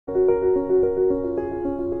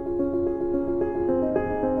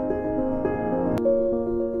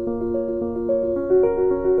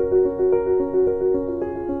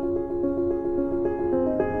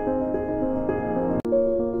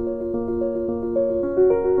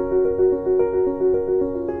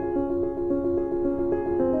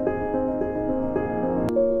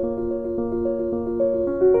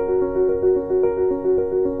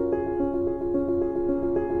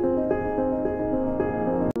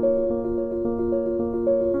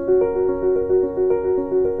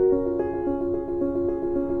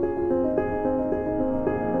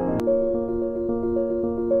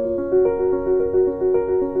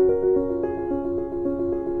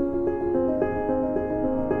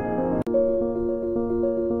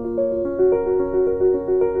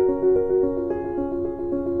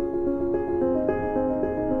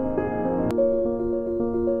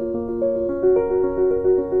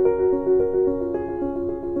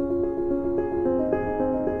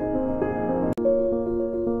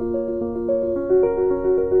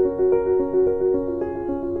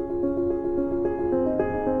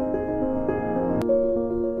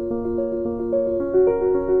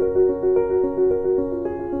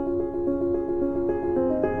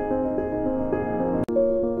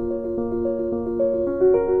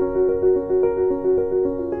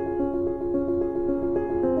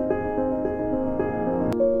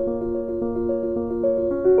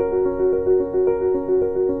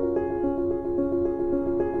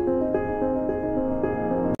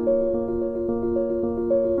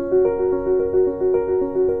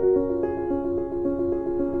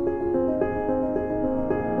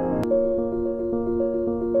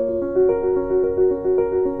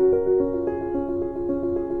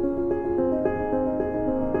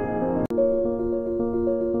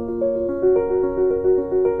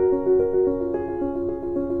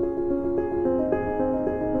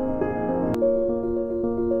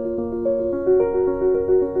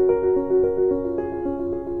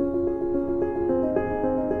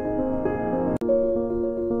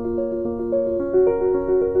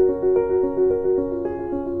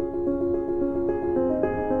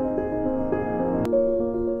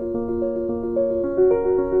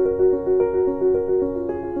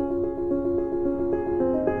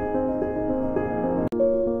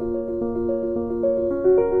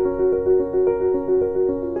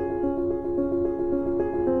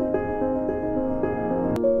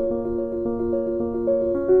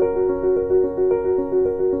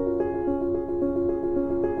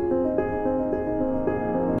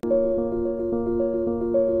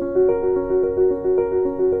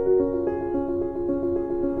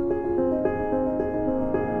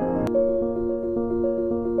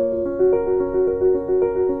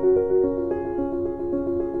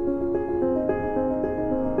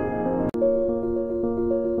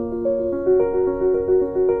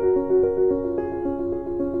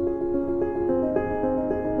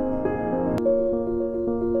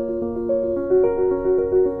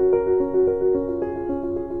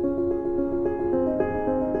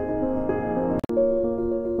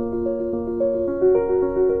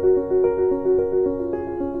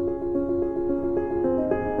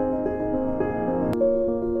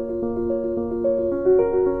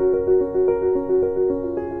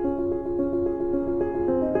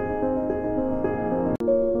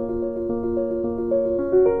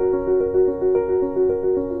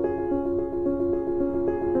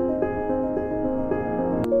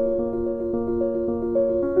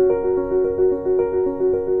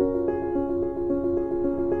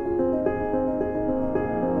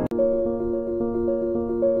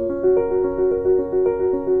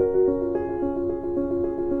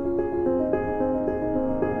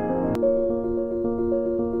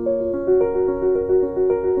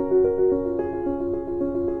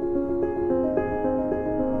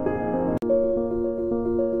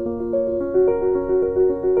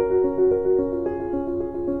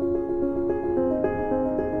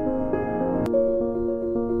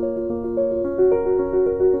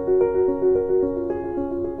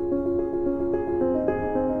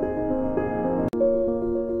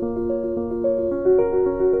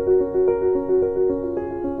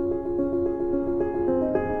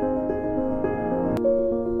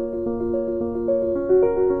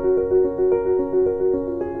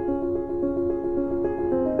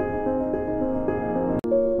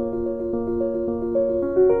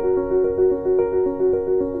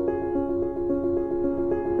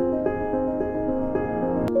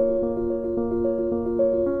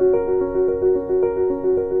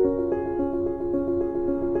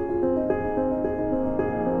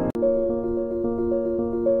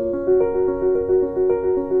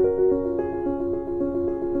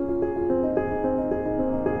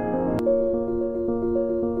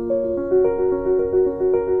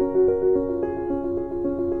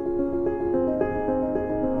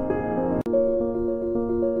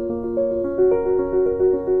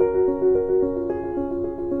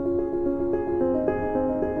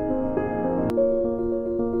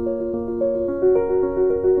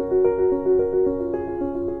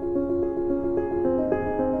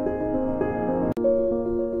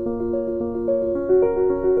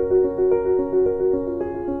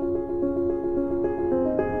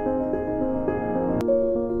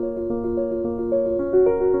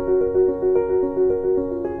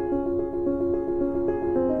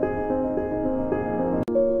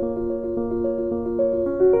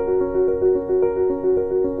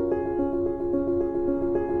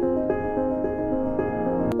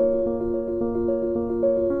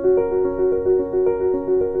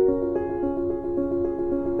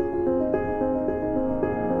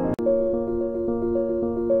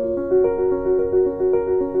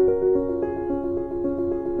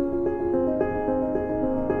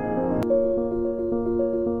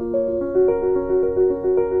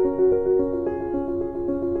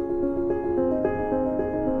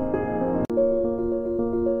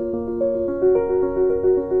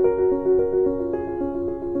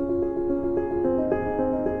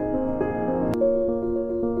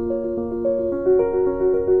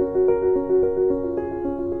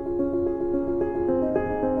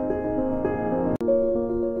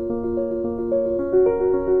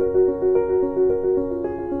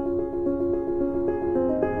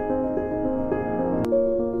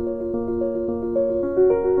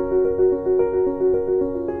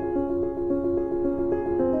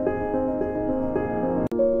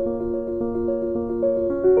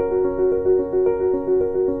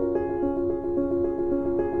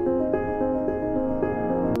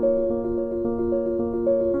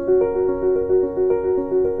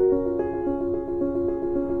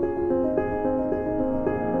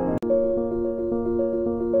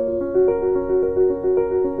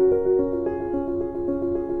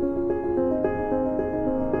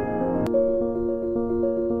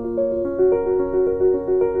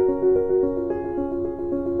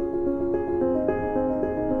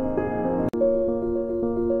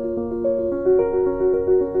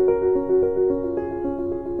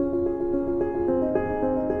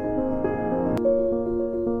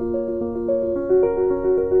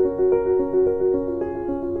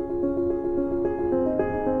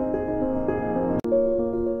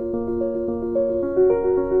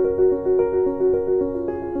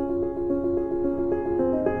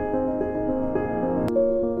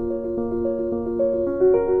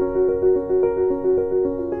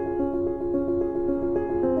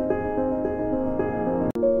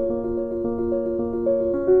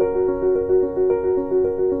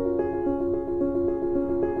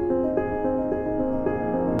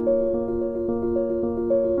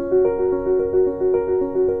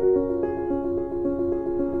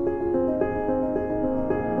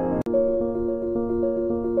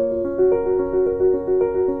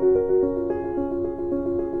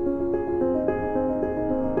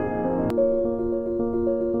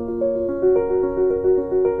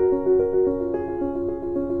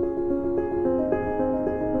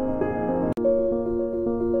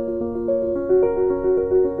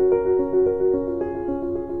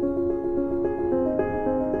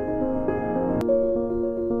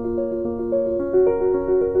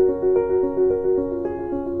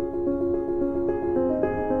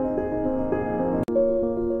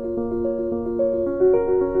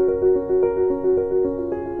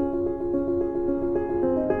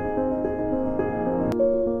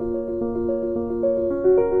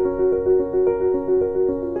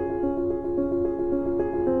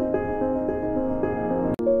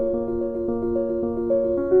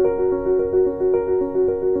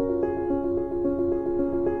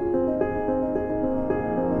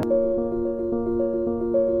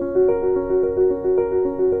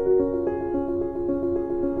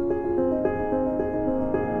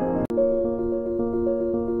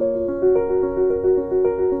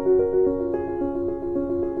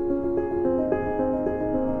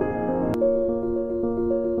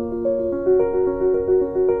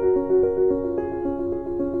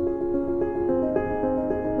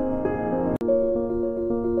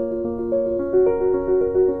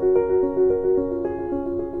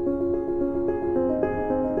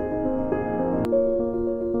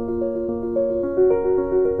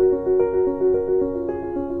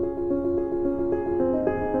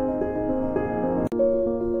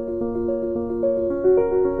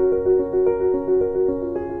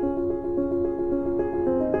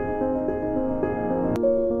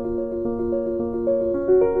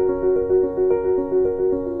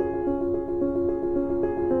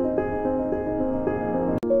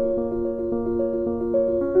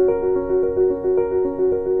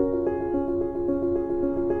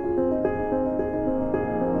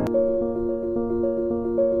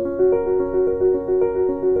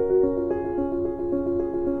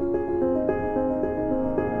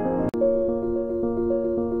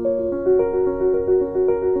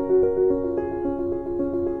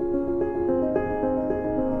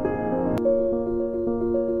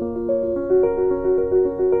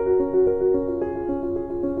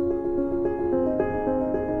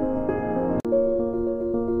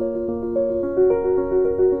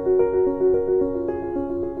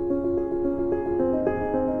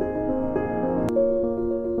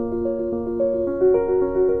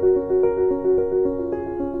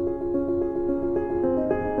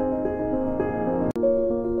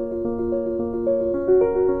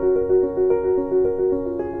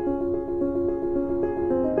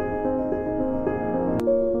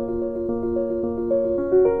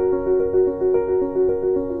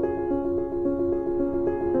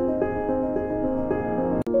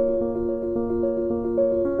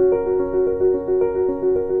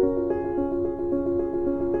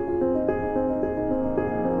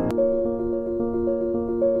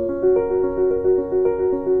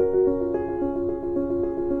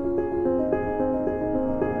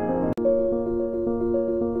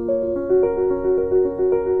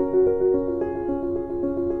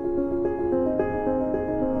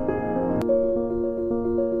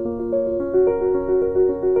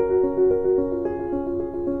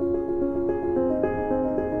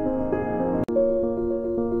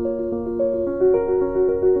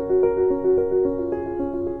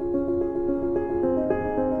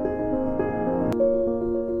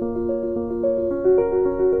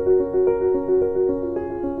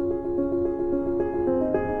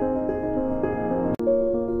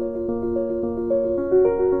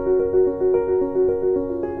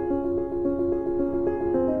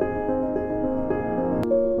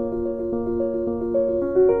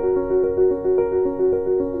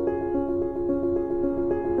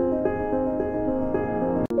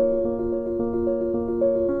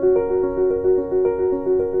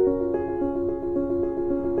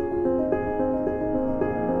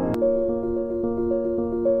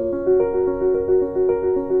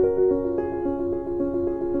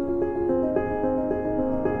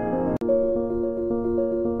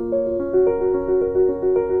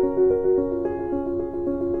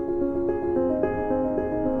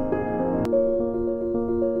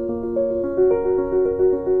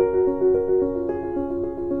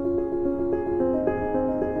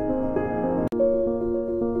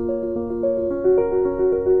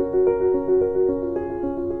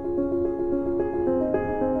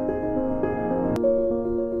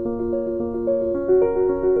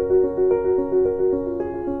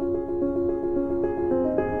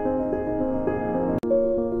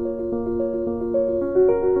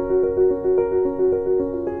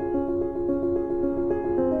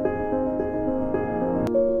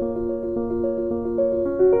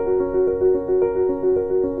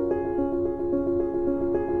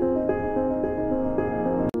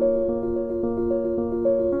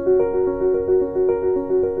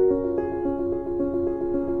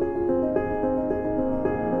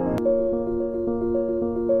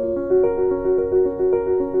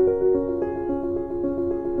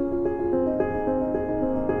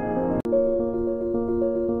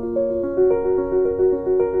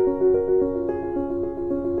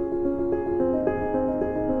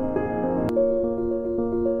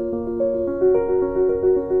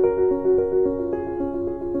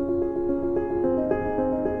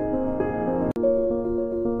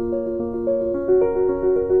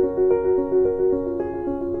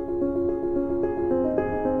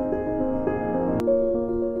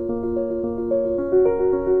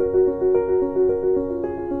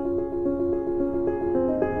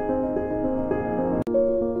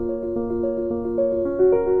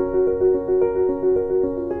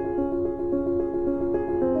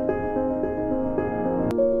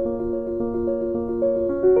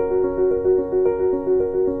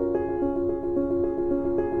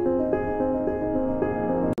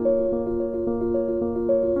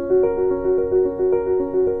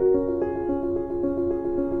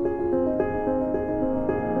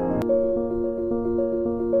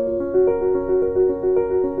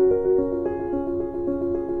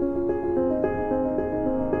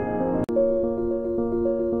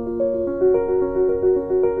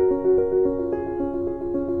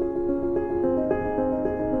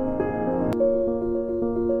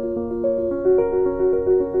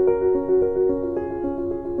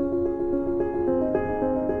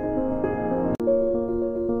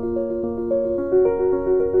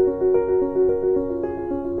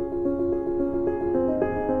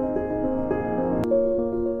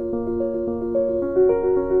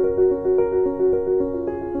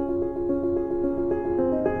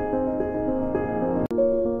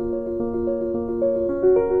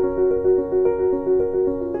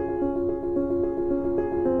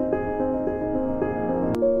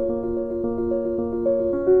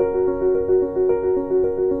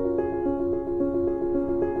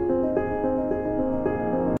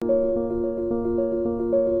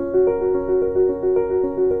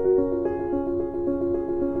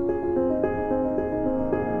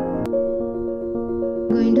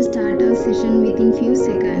Going to start our session within few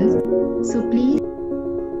seconds, so please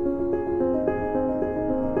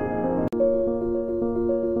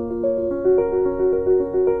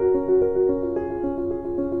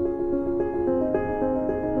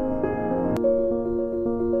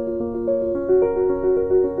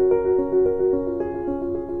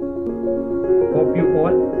hope you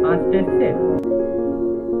all are stay safe.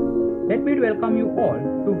 Let me welcome you all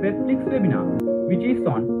to WEBflix webinar, which is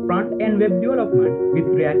on front-end web development with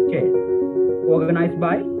ReactJS, organized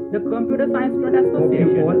by the Computer Science Student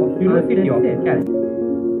Association of University of Kelaniya.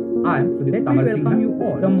 I am welcome you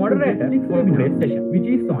all, the moderator for today's session, which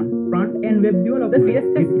is on front-end web development. The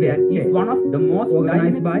CSS is one of the most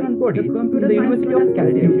organized by the Computer Science University of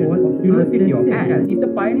Kelaniya University of and is the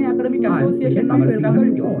pioneer academic association of the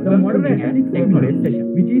faculty of the moderator today's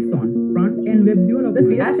session, which is on front-end web development. The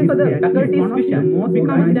CSS for the faculty's vision most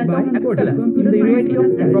becomes that of excellence in the area of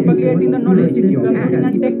propagating the knowledge and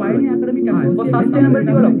is a pioneer academic for sustainable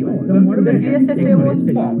development. The CSSA was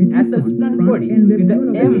formed as a student body with the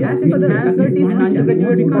aim of faculty and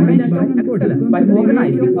undergraduate convention of excellence by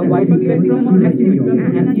organizing a wide spectrum of activities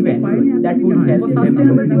and events that would help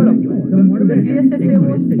sustainable development. The CSSA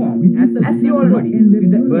was formed as you all know with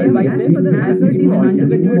the worldwide faculty and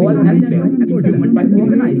undergraduate all aspects of human by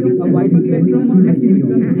organizing a wide spectrum of activities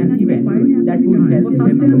and events that would help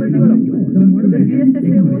sustainable development. The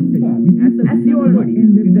CSSA was formed as you all know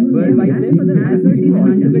with the worldwide faculty and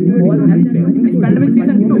undergraduate all aspects. In this pandemic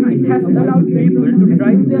season 2, it has allowed people to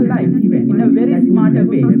drive their lives in a very smarter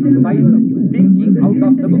way by thinking out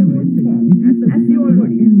of the box. As you all know,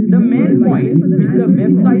 the main point which the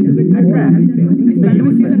website attracts in this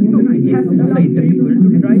pandemic season 2, it has allowed people to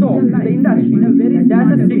drive the industry in a very there's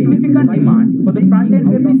a significant demand for the front-end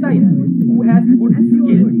web designer who has good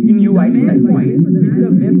skills in UI design. Which the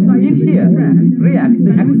website in here React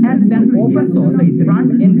as an open source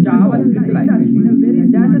front-end JavaScript library.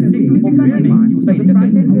 There's a significant demand user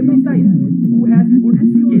front-end web designer who has good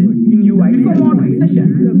skills in UI. Before our session,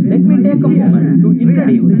 let me take a moment to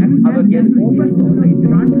introduce our guest open source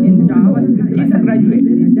front-end JavaScript. He is a graduate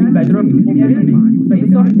in Bachelor of Engineering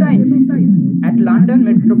in Software Engineering at London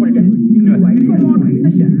Metropolitan University. Before our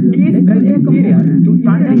session, he is well experienced to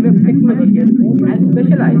front-end web technologies and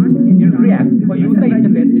specialized in React for user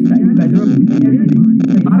interface design. Bachelor of Engineering.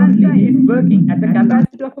 Currently, he is working at the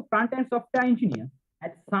capacity of a front-end software engineer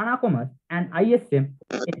at Sana Commerce and ISM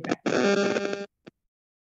APAC.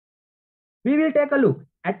 We will take a look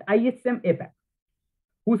at ISM APAC,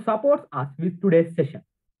 who supports us with today's session.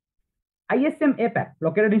 ISM APAC,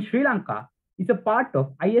 located in Sri Lanka, is a part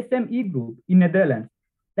of ISME Group in Netherlands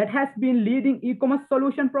that has been leading e-commerce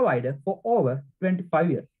solution provider for over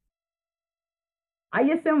 25 years.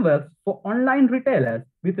 ISM works for online retailers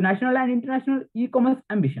with national and international e-commerce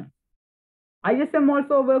ambitions. ISM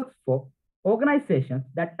also works for organizations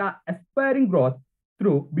that are aspiring growth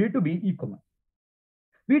through B2B e-commerce.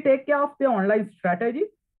 We take care of their online strategy,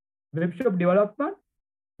 webshop development,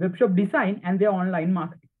 webshop design, and their online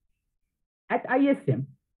marketing. At ISM,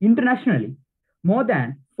 internationally, more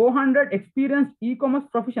than 400 experienced e-commerce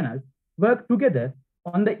professionals work together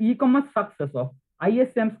on the e-commerce success of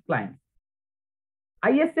ISM's clients.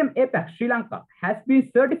 ISM APAC Sri Lanka has been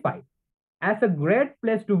certified as a great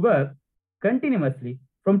place to work continuously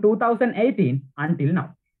from 2018 until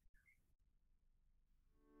now.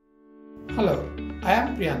 Hello, I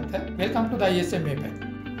am Priyantha. Welcome to the ISM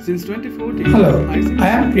APAC. Since 2014, Hello, I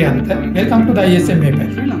am Priyantha. Welcome to the ISM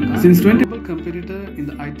APAC. Sri Lanka, since 20 competitor in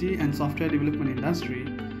the IT and software development industry,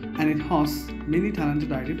 and it hosts many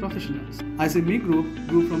talented IT professionals. ISME Group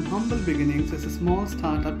grew from humble beginnings as a small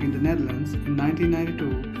startup in the Netherlands in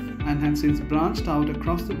 1992 and has since branched out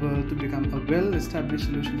across the world to become a well-established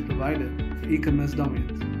solutions provider for e-commerce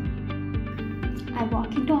domains. I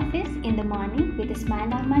walk into office in the morning with a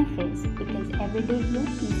smile on my face because every day here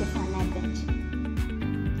is a fun adventure.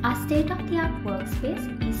 Our state-of-the-art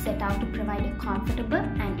workspace is set out to provide a comfortable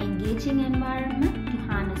and engaging environment to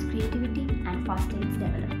harness creativity and foster its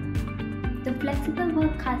development. The flexible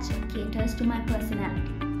work culture caters to my personality.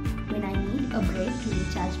 When I need a break to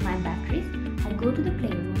recharge my batteries, I go to the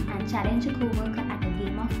playroom and challenge a coworker at a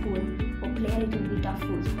game of pool or play a little bit of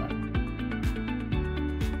foosball.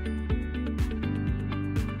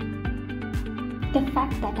 The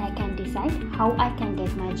fact that I can decide how I can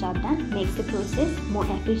get my job done makes the process more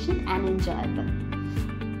efficient and enjoyable.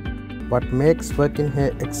 What makes working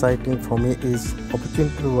here exciting for me is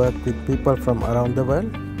opportunity to work with people from around the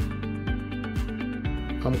world.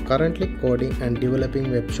 I'm currently coding and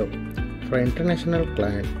developing web shop for an international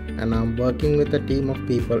client, and I'm working with a team of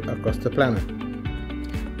people across the planet.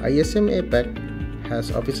 ISM APAC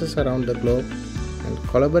has offices around the globe, and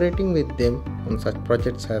collaborating with them on such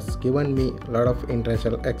projects has given me a lot of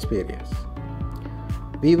international experience.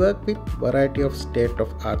 We work with a variety of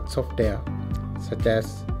state-of-art software such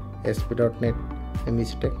as ASP.NET and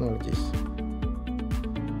MEC technologies.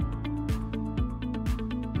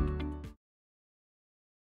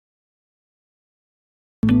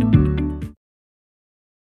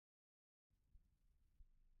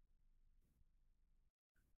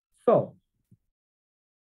 So,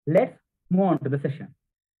 let's move on to the session.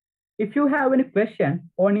 If you have any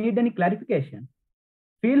question or need any clarification,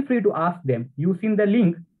 feel free to ask them using the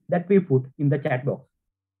link that we put in the chat box.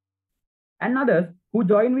 And others who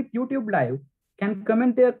join with YouTube Live can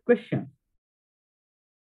comment their questions.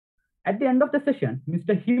 At the end of the session,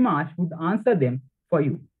 Mr. Himash would answer them for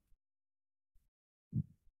you.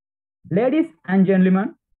 Ladies and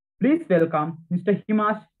gentlemen, please welcome Mr.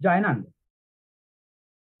 Himash Jayanand.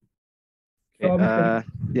 So,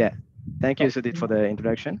 yeah, thank you, Sudhit, for the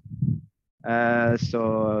introduction. My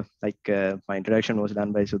introduction was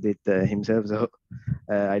done by Sudhit himself, so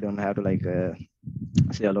I don't have to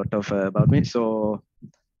say a lot of about me. So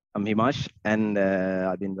I'm Himash, and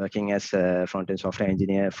I've been working as a front-end software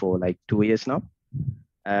engineer for 2 years now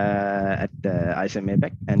at ISM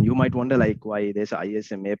APAC. And you might wonder why there's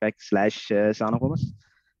ISM APAC / Sana Commerce.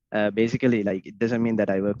 Basically, it doesn't mean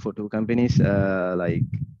that I work for two companies. ISM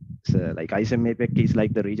APAC is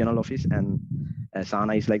the regional office, and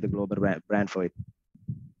Sana is the global brand for it.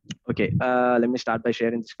 Okay, let me start by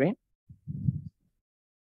sharing the screen.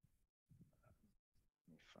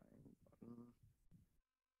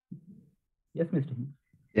 Yes, Mr.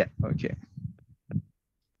 Yeah, okay.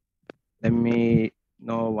 Let me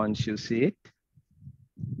know once you see it.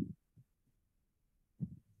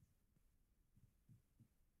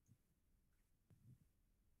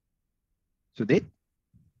 Sudhit?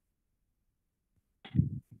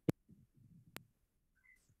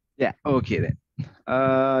 Yeah, okay then.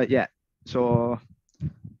 Yeah, so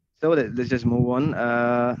let's just move on.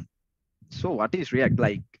 So what is React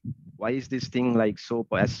like? Why is this thing so,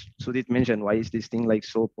 as Sudhit mentioned, why is this thing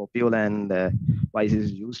so popular, and why is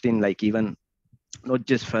it used in even not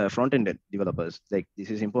just for front-end developers? This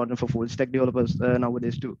is important for full stack developers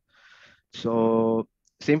nowadays too. So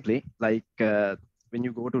simply when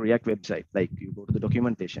you go to React website, you go to the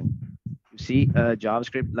documentation, you see a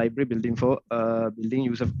JavaScript library building for building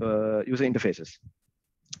user interfaces.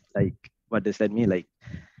 What does that mean?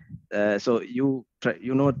 So you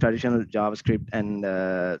know traditional JavaScript and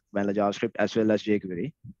vanilla JavaScript as well as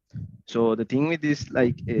jQuery. So the thing with this,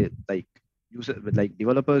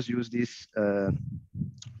 developers use this vanilla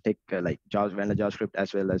JavaScript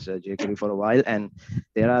as well as jQuery for a while, and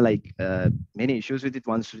there are many issues with it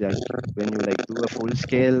once when you do a full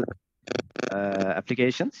scale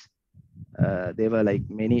applications. There were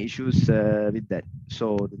many issues with that.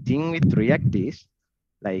 So the thing with React is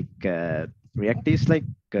React is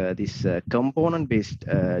this component based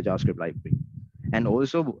JavaScript library. And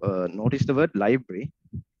also notice the word library,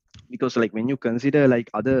 because when you consider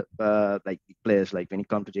other players, when it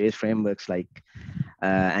comes to JS frameworks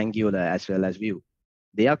Angular as well as Vue,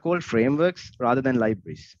 they are called frameworks rather than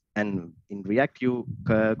libraries. And in React, you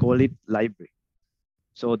call it library.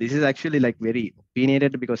 So this is actually very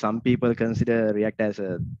opinionated, because some people consider React as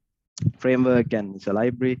a framework and it's a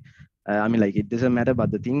library. I mean, it doesn't matter.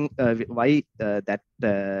 But the thing why that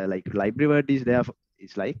library word is there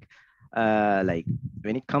is when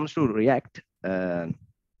it comes to React,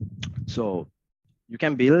 so you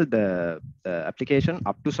can build the application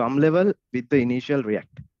up to some level with the initial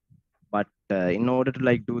React. But in order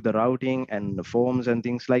to do the routing and the forms and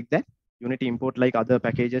things like that, you need to import other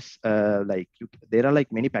packages. There are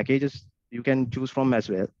many packages you can choose from as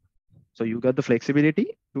well. So you got the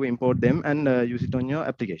flexibility to import them and use it on your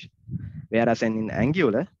application. Whereas in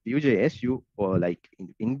Angular, Vue.js, you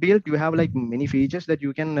inbuilt, you have many features that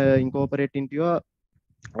you can incorporate into your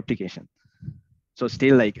application. So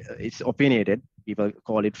still it's opinionated. People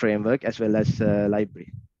call it framework as well as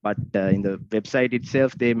library. But in the website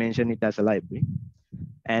itself, they mention it as a library.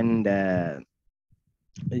 And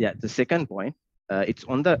yeah, the second point, it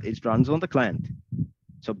runs on the client.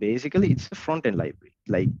 So basically, it's a front-end library.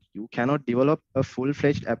 like you cannot develop a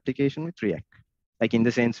full-fledged application with React. Like in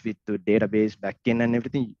the sense with the database, backend and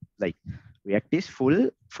everything, like React is full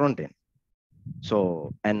front end.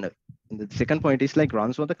 So, and the second point is like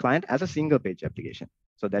runs on the client as a single page application.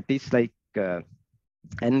 So that is like,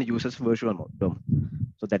 and uses virtual DOM.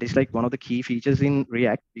 So that is like one of the key features in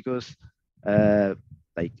React, because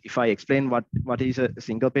like if I explain what is a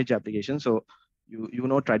single page application, so you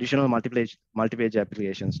know traditional multi-page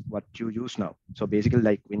applications, what you use now. So basically,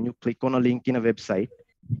 like when you click on a link in a website,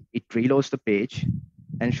 it reloads the page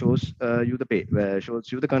and shows you the page,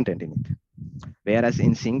 shows you the content in it. Whereas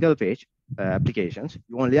in single page applications,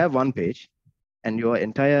 you only have one page, and your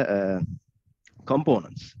entire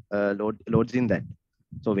components loads in that.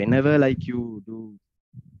 So whenever like you do,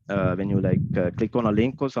 when you like click on a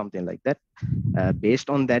link or something like that, based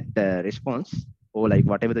on that response or like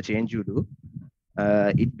whatever the change you do,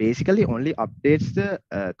 it basically only updates the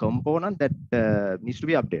component that needs to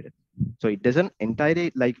be updated. So it doesn't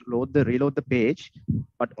entirely like reload the page,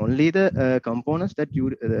 but only the components that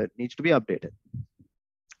you needs to be updated.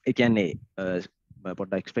 ඒ කියන්නේ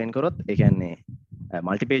පොඩ්ඩක් explain කරොත් ඒ කියන්නේ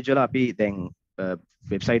multi page වල අපි දැන්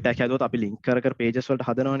website එකක් හැදුවොත් අපි link කර pages වලට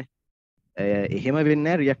හදනවනේ. එහෙම වෙන්නේ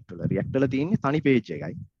නැහැ React වල. React වල තියෙන්නේ තනි page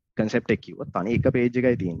එකයි. concept එක කිව්වොත් තනි එක page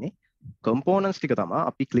එකයි තියෙන්නේ. components ටික තමයි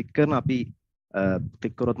අපි click කරන අපි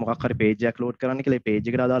click කරොත් මොකක් හරි page එකක් load කරන්න කියලා ඒ page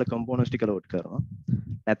එකට අදාළ components ටික load කරනවා.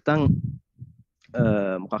 නැත්තම්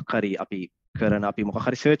මොකක් හරි අපි මොකක්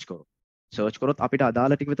හරි search කරොත් අපිට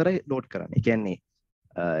අදාළ ටික විතරයි load කරන්නේ. ඒ කියන්නේ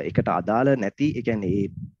එකට අදාළ නැති, ඒ කියන්නේ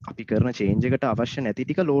අපි කරන change එකට අවශ්‍ය නැති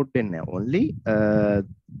ටික load වෙන්නේ නැහැ. Only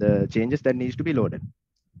the changes that needs to be loaded.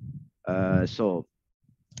 So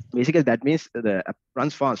basically that means the app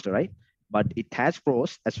runs faster, right? But it has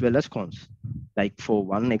pros as well as cons. Like for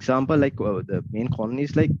one example, like the main con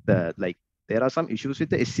is like there are some issues with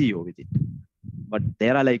the SEO with it, but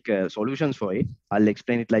there are like solutions for it. I'll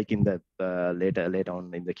explain it like in the later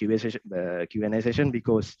on in the Q&A session,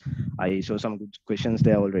 because I saw some good questions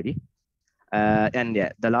there already. And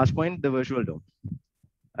yeah, the last point, the virtual DOM.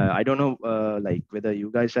 I don't know like whether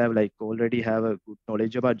you guys have like already have a good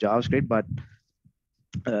knowledge about JavaScript, but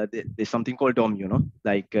there's something called DOM, you know,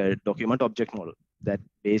 like document object model, that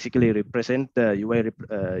basically represent the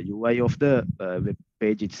UI of the web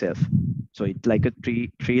page itself. So it's like a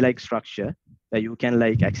tree like structure that you can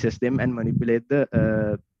like access them and manipulate the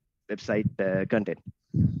website content.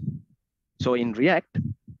 So in React,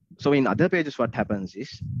 so in other pages, what happens is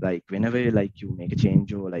like whenever like you make a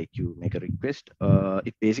change or like you make a request,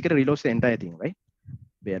 it basically reloads the entire thing, right?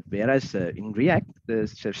 Whereas in React, the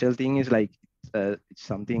special thing is like it's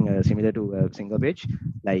something similar to a single page.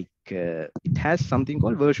 Like it has something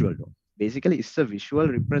called virtual DOM. Basically, it's a visual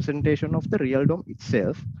representation of the real DOM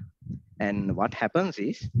itself. And what happens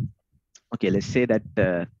is, okay, let's say that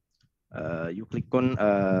you click on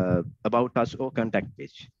about us or contact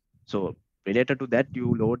page. So related to that,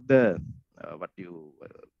 you load the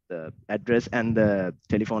the address and the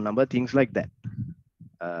telephone number, things like that.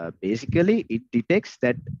 Basically, it detects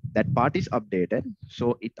that part is updated.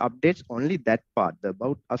 So it updates only that part, the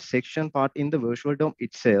about us section part in the virtual DOM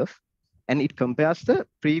itself, and it compares the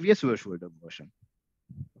previous virtual DOM version.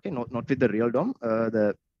 Okay, not with the real DOM,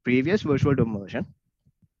 the previous virtual DOM version.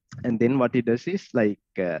 And then what it does is like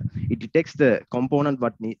it detects the component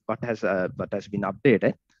what has been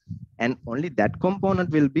updated, and only that component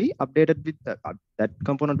will be updated with that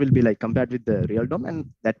component will be like compared with the real DOM, and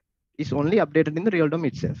that is only updated in the real DOM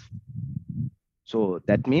itself. So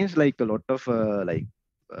that means like a lot of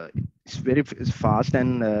it's very fast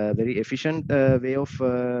and very efficient way of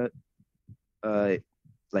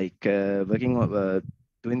working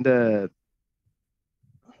doing the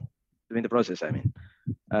process, I mean.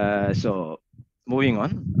 So moving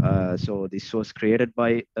on, so this was created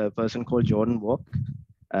by a person called Jordan Walk.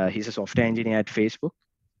 He's a software engineer at Facebook,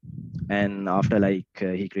 and after like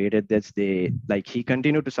he created this, he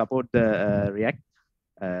continued to support the React,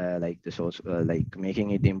 like the source, like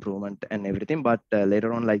making it improvement and everything. But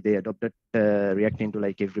later on, like they adopted React into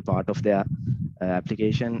like every part of their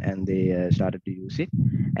application, and they started to use it.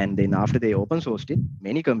 And then after they open sourced it,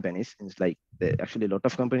 many companies, it's like actually a lot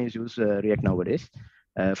of companies use React nowadays.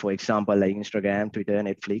 For example, like Instagram, Twitter,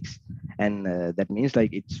 Netflix, and that means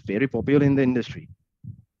like it's very popular in the industry.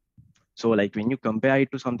 So like when you compare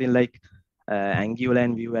it to something like Angular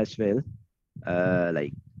and Vue as well,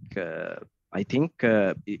 I think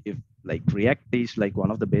if like React is like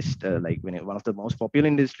one of the best, one of the most popular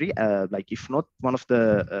industry, like if not one of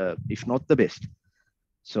the, if not the best.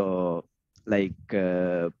 So like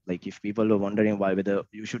if people are wondering whether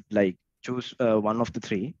you should like choose one of the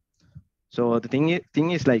three. So the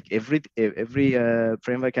thing is like every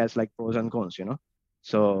framework has like pros and cons, you know.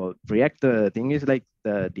 So React, the thing is like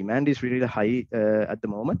the demand is really high at the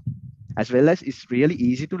moment, as well as it's really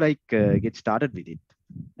easy to like get started with it.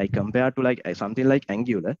 Like compared to like something like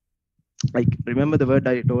Angular, like remember the word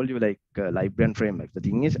I told you, like library and framework. The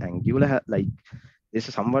thing is Angular like there's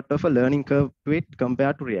somewhat of a learning curve to it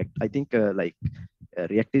compared to React. I think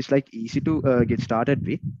React is like easy to get started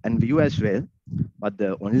with, and Vue as well. But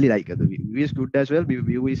the only like the Vue is good as well.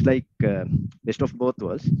 Vue is like best of both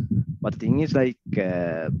worlds. But the thing is like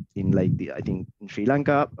in like the I think in Sri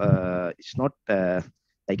Lanka it's not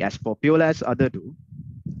like as popular as other two.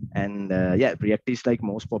 And yeah, React is like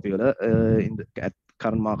most popular in the at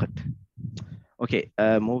current market. Okay,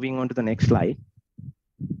 moving on to the next slide.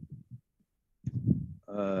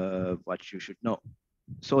 What you should know.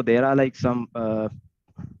 So there are like some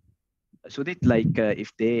Sudhit, like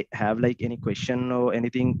if they have like any question or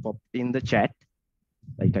anything pop in the chat,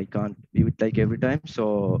 like I can't view it like every time.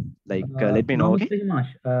 So like let me know. No, Okay. Mr.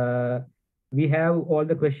 Himash, we have all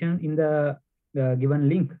the questions in the given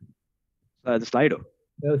link. The Slido.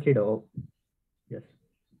 Slido. Yes.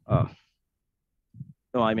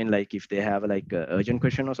 No, I mean like if they have like a urgent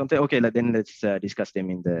question or something. Okay, then let's discuss them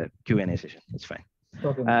in the Q&A session. It's fine.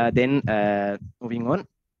 Okay. Then moving on.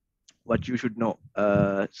 What you should know.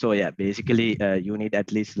 So yeah, basically you need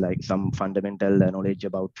at least like some fundamental knowledge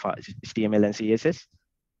about HTML and CSS.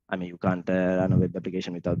 I mean, you can't run a web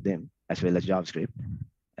application without them, as well as JavaScript.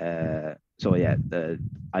 So yeah,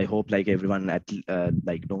 I hope like everyone at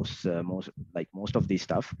like knows most of this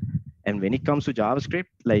stuff. And when it comes to JavaScript,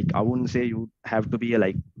 like I wouldn't say you have to be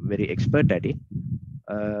like very expert at it.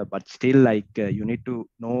 But still like you need to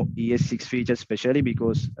know ES6 features, especially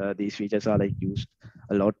because these features are like used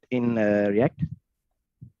a lot in React.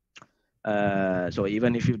 So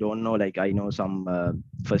even if you don't know, like I know some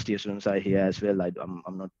first year students are here as well.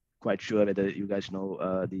 I'm not quite sure whether you guys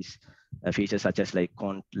know these features such as like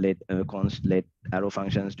const, let, arrow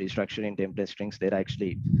functions, destructuring, template strings. There are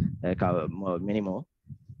actually many more.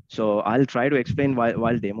 So I'll try to explain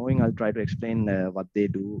while demoing. I'll try to explain what they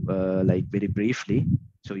do like very briefly,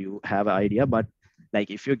 so you have an idea. But like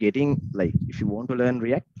if you're getting like if you want to learn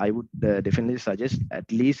React, I would definitely suggest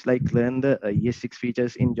at least like learn the ES6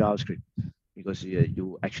 features in JavaScript, because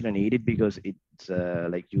you actually need it because it's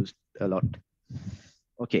like used a lot.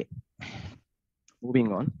 Okay,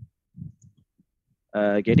 moving on.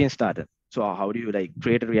 Getting started. So how do you like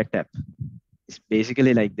create a React app? It's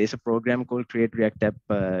basically like there's a program called Create React App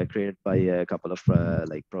created by a couple of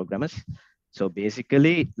like programmers. So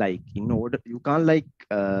basically, like in order, you can't like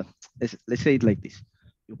let's say it like this.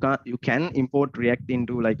 You can import React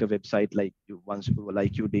into like a website like you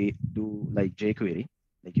do like jQuery.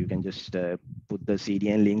 Like you can just put the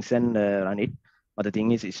CDN links and run it. But the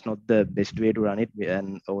thing is, it's not the best way to run it,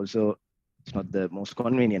 and also it's not the most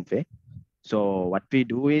convenient way. So what we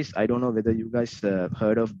do is, I don't know whether you guys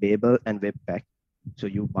heard of Babel and Webpack. So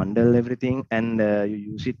you bundle everything and you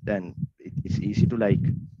use it, and it's easy to like,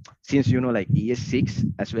 since you know like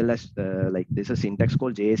ES6 as well as like there's a syntax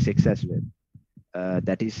called JS6 as well.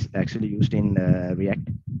 That is actually used in React.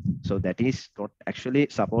 So that is not actually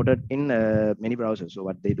supported in many browsers. So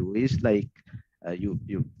what they do is like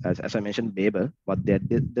as I mentioned Babel, what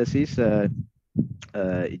that does is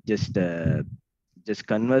it just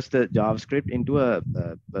converts the JavaScript into a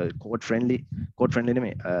code friendly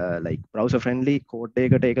like browser friendly code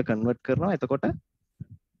එක convert කරනවා. එතකොට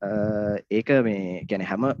ඒක මේ කියන්නේ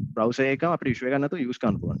හැම browser එකම අපිට issue එක ගන්න නැතුව use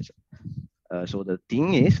කරන්න පුළුවන් නිසා. So the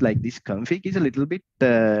thing is like this config is a little bit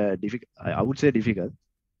difficult. I would say difficult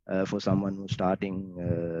for someone who's starting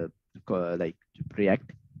like React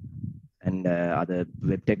and other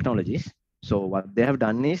web technologies. So what they have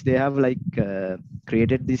done is they have like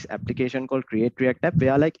created this application called Create React App,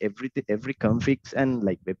 where like every configs and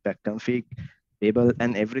like Webpack config, Babel,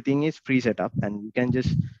 and everything is pre-set up, and you can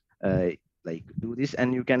just like do this,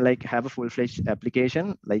 and you can like have a full-fledged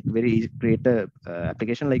application, like very easy, create a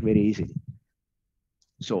application like very easily.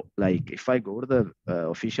 So like if I go to the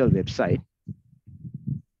official website,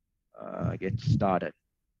 get started.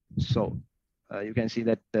 So you can see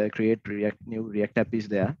that create new React app is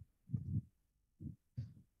there.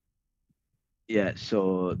 Yeah,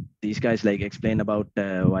 so these guys like explain about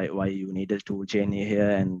why you need a tool chain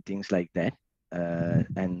here and things like that.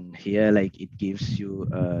 And here like it gives you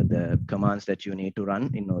the commands that you need to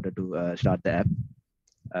run in order to start the app.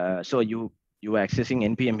 So you are accessing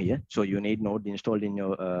npm here, so you need Node installed in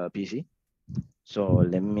your PC. So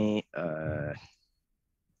let me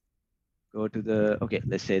go to the, okay,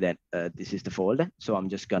 let's say that this is the folder. So I'm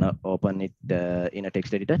just gonna open it in a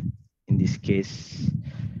text editor. In this case,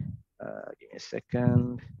 Give me a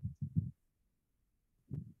second.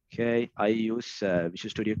 Okay, I use Visual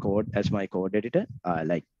Studio Code as my code editor.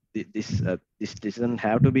 Like this doesn't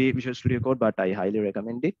have to be Visual Studio Code, but I highly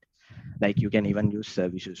recommend it. Like you can even use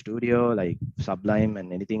Visual Studio, like Sublime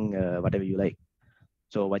and anything, whatever you like.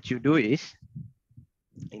 So what you do is,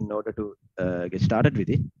 in order to get started with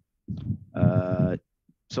it,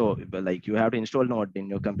 so like you have to install Node in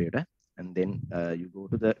your computer, and then you go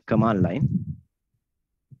to the command line.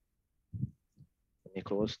 Let me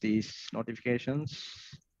close these notifications.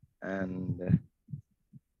 And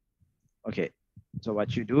okay, so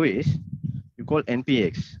what you do is you call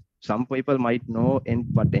npx. Some people might know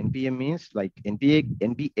what npm means. Like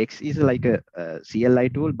npx is like a CLI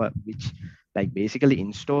tool, but which like basically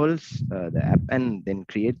installs the app and then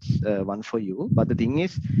creates one for you. But the thing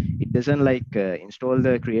is, it doesn't like install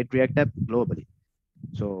the create React app globally.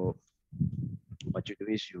 So what you do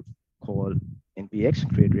is you call npx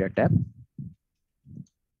create React app,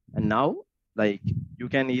 and now like you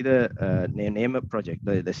can either name a project.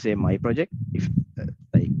 Let's say my project. If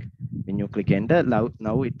like when you click enter,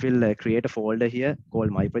 now it will create a folder here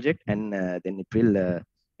called my project, and then it will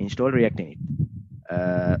install React in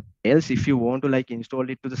it. Else, if you want to like install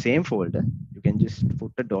it to the same folder, you can just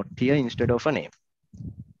put a dot here instead of a name.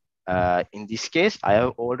 In this case, I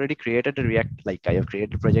have already created a React, like I have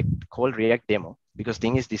created a project called React demo, because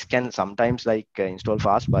thing is this can sometimes like install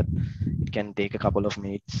fast, but it can take a couple of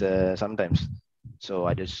minutes sometimes. So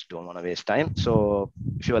I just don't want to waste time. So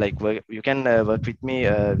if you're like, you can work with me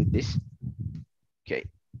with this. Okay.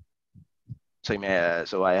 So,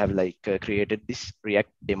 so I have like created this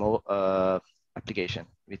React demo application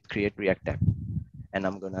with create React app, and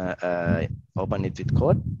I'm gonna open it with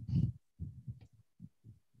code.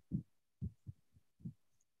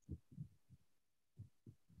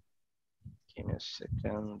 Give me a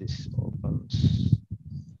second. This opens.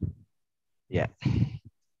 Yeah,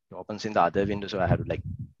 it opens in the other window, so I have to like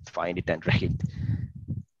find it and drag it.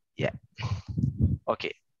 Yeah.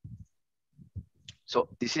 Okay. So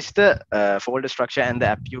this is the folder structure and the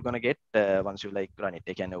app you're gonna get once you like run it.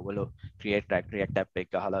 Again, ඔයගොල්ලෝ create React app එක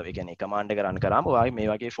ගහලා ඒ කියන්නේ command එක run කරාම ඔයාගේ මේ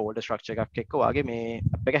වගේ folder structure එකක් එක්ක ඔයාගේ මේ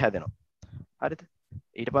app එක හැදෙනවා. හරිද?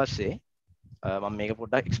 ඊට පස්සේ මම මේක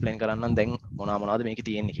පොඩ්ඩක් explain කරන්නම් දැන් මොනවද මේකේ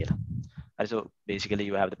තියෙන්නේ කියලා. හරි, so basically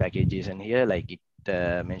you have the packages in here, like it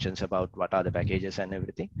mentions about what are the packages and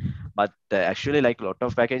everything, but actually like a lot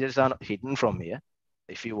of packages are hidden from here.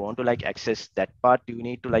 If you want to like access that part, you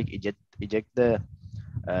need to like eject the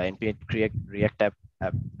npm create React app,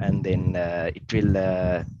 and then it will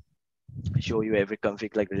show you every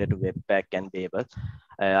config like related to Webpack and Babel.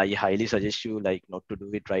 I highly suggest you like not to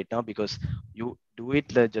do it right now, because you do it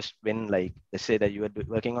just when like, let's say that you are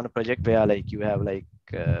working on a project where like you have like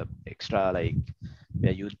extra like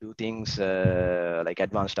where you do things like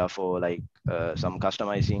advanced stuff or like some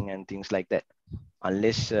customizing and things like that.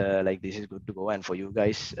 Unless like this is good to go, and for you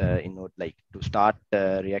guys in order like to start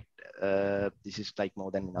React, this is like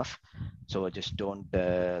more than enough. So just don't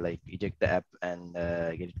like eject the app and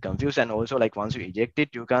get it confused. And also like once you eject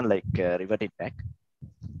it, you can like revert it back.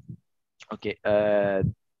 Okay.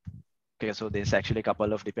 Okay, so there's actually a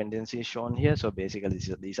couple of dependencies shown here. So basically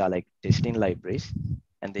these are like testing libraries,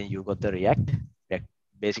 and then you got the React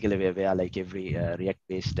basically where like every React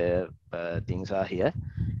based things are here,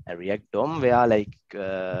 and React DOM where like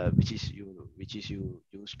which is you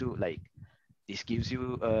used to like, this gives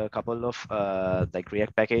you a couple of like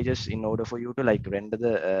React packages in order for you to like render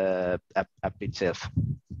the app itself.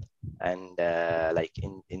 And like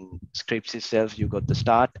in scripts itself, you got the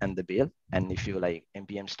start and the build. And if you like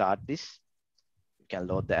npm start this, you can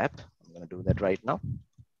load the app. I'm going to do that right now.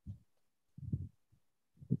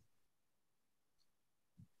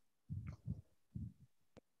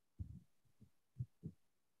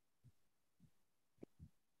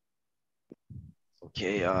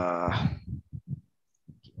 Okay,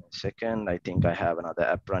 give me a second. I think I have another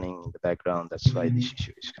app running in the background. That's why this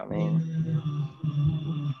issue is coming.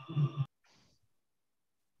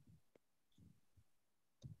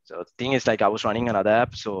 So the thing is like I was running another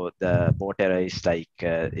app, so the port error is like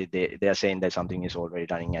they are saying that something is already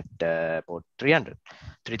running at port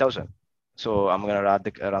 3000. So I'm gonna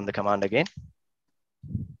run the command again,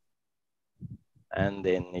 and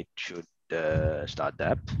then it should start the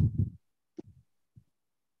app.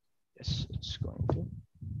 Yes, it's going to.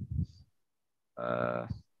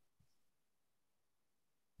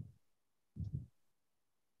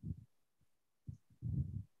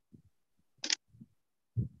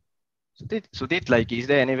 Sudhit, like, is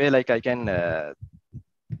there any way like I can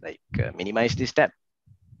minimize this tab?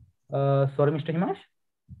 Sorry, Mr. Himash?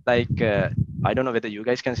 like I don't know whether you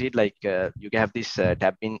guys can see it. Like you can have this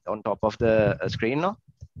tab on top of the screen now.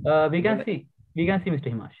 We can see, Mr.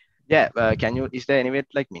 Himash. Yeah, can you? Is there any way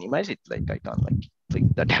to like minimize it? Like I can't like click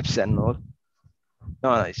the tabs and all.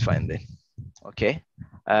 No, it's fine then. Okay.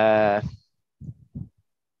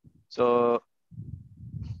 So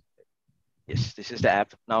yes, this is the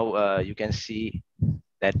app. Now you can see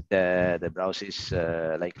that the browser is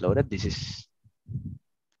like loaded. This is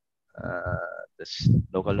this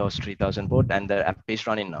localhost 3000 port, and the app is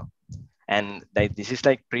running now. And like this is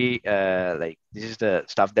like like this is the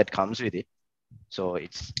stuff that comes with it. So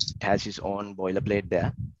it has its own boilerplate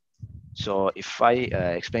there. So if I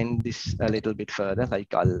explain this a little bit further,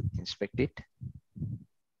 like I'll inspect it.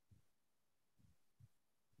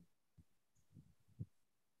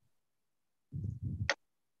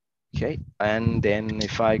 Okay, and then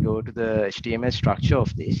if I go to the HTML structure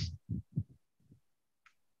of this,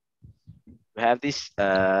 you have this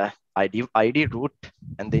ID root,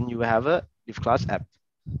 and then you have a div class app.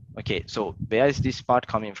 Okay, so where is this part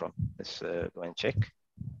coming from? Let's go and check.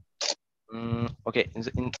 Okay,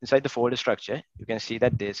 inside the folder structure, you can see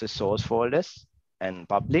that there's a source folders and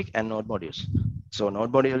public and node modules. So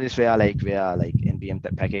node module is where npm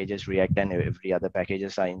packages, React, and every other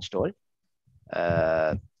packages are installed.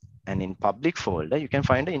 And in public folder, you can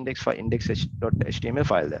find the index.html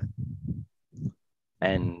file there.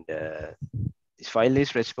 And this file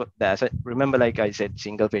is remember, like I said,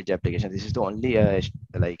 single page application. This is the only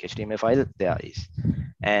like HTML file there is.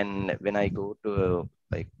 And when I go to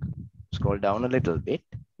like scroll down a little bit,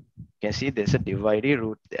 you can see there's a div ID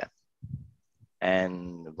root there.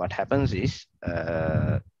 And what happens is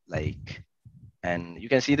and you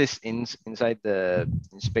can see this inside the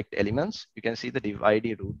inspect elements, you can see the div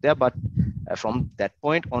ID root there, but from that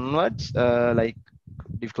point onwards, like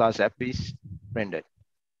div class app is rendered.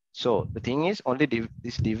 So the thing is only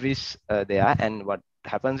this div is there, and what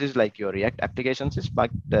happens is like your React applications is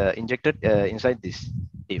injected inside this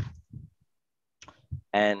div.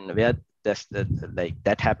 And where that's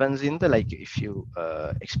that happens in the, like if you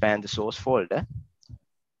expand the source folder,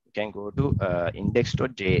 you can go to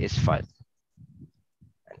index.js file.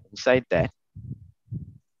 And inside that,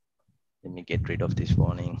 let me get rid of this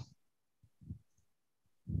warning.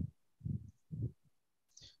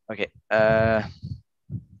 Okay.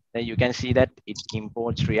 Then you can see that it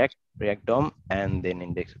imports React DOM, and then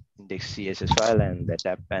index CSS file and that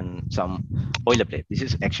app and some boilerplate. This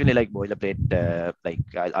is actually like boilerplate. Like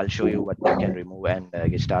I'll show you what you can remove and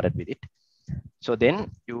get started with it. So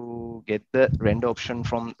then you get the render option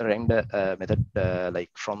from the render method, like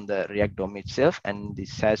from the React DOM itself, and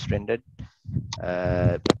this has rendered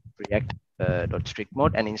React .strict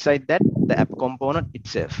mode, and inside that the app component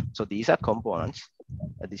itself. So these are components.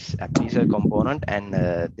 This app is a component, and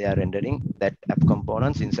they are rendering that app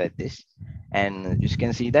components inside this. And you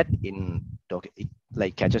can see that in it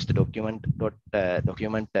like catches the document root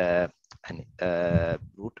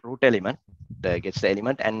element, gets the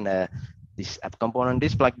element, and this app component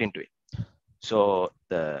is plugged into it. So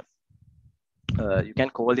the you can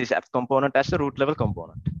call this app component as a root level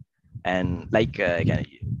component, and like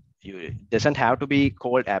it doesn't have to be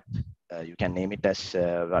called app. You can name it as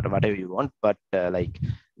whatever you want, but like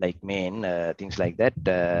main things like that.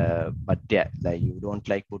 But yeah, like you don't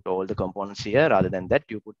like put all the components here. Rather than that,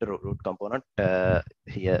 you put the root component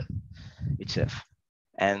here itself.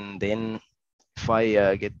 And then if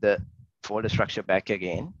I get the folder structure back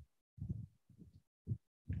again.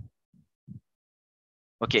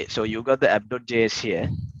 Okay, so you got the app.js here.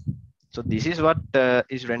 So this is what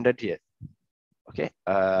is rendered here. Okay,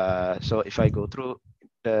 so if I go through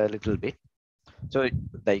a little bit, so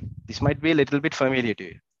like this might be a little bit familiar to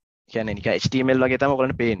you. HTML වගේ තමයි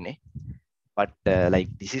ඔයගොල්ලන්ට පේන්නේ, but like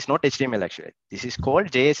this is not HTML actually. This is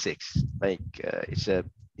called JSX. Like it's a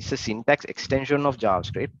syntax extension of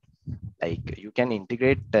JavaScript. Like you can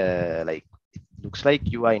integrate like it looks like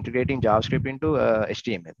you are integrating JavaScript into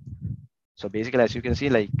HTML. So basically, as you can see,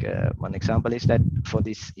 like one example is that for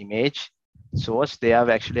this image source, they have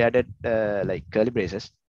actually added like curly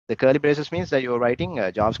braces. The curly braces means that you're writing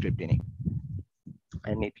JavaScript in it,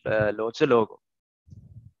 and it loads a logo.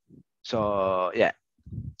 So yeah,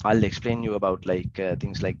 I'll explain you about like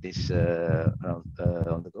things like this on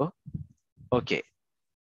the go. Okay.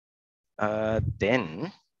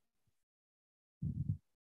 Then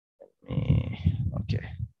okay.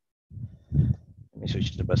 Let me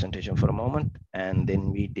switch to the presentation for a moment, and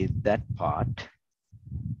then we did that part,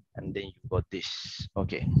 and then you got this.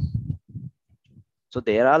 Okay. So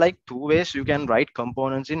there are like two ways you can write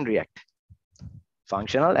components in React: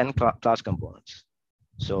 functional and class components.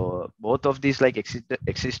 So both of these like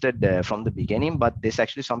existed from the beginning, but there's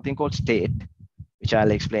actually something called state, which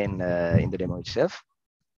I'll explain in the demo itself.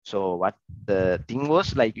 So what the thing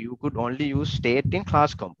was, like, you could only use state in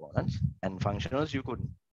class components, and functionals you couldn't.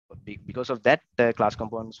 Because of that, class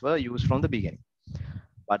components were used from the beginning.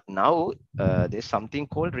 But now there's something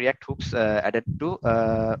called React hooks added to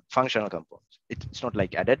functional components. It's not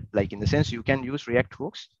like added, like in the sense you can use React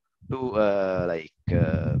hooks to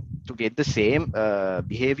to get the same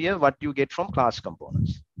behavior what you get from class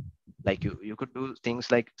components. Like you could do things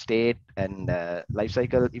like state and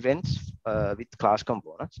lifecycle events with class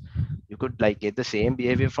components. You could like get the same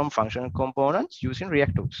behavior from functional components using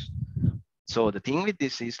React hooks. So the thing with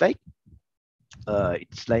this is like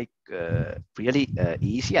it's like really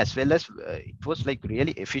easy, as well as it was like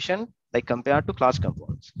really efficient, like compared to class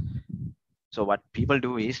components. So what people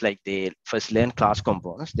do is like they first learn class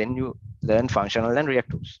components, then you learn functional and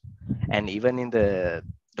React hooks. And even in the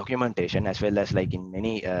documentation, as well as like in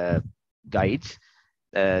many guides,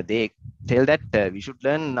 they tell that we should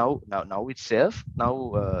learn now itself.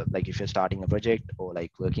 Now, like if you're starting a project or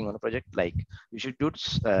like working on a project, like you should do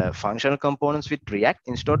functional components with React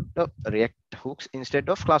instead of React hooks instead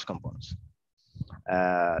of class components.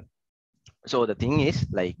 So the thing is,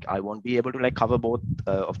 like, I won't be able to like cover both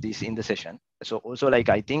of these in the session. So also, like,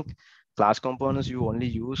 I think class components you only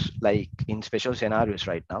use like in special scenarios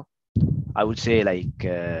right now. I would say like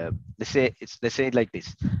let's say it like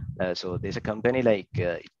this. So there's a company like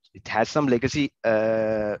it has some legacy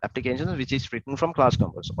applications which is written from class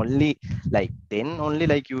components only. Like then only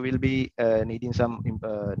like you will be needing some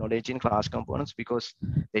knowledge in class components, because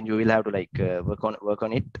then you will have to like work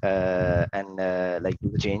on it and like do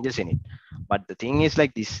the changes in it. But the thing is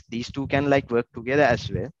like these two can like work together as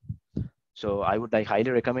well. So I would like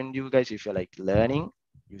highly recommend you guys, if you're like learning,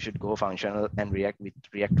 you should go functional and React with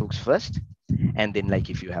React hooks first. And then like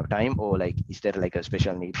if you have time, or like is there like a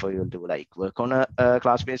special need for you to like work on a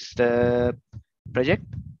class-based project,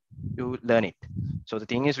 you learn it. So the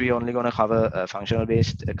thing is, we're only going to cover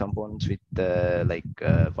functional-based components with like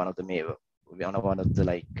one of the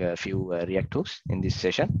like few React hooks in this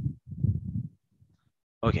session.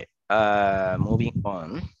 Okay, moving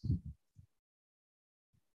on.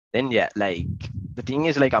 Then yeah, like the thing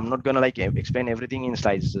is like I'm not gonna like explain everything in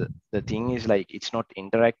slides. The thing is like it's not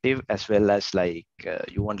interactive, as well as like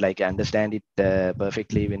you won't like understand it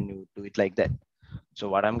perfectly when you do it like that. So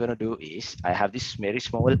what I'm gonna do is I have this very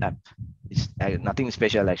small app. It's nothing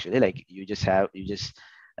special actually. Like you just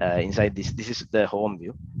inside this is the home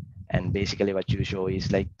view, and basically what you show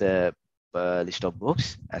is like the list of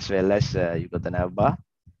books, as well as you got the nav bar,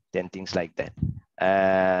 then things like that.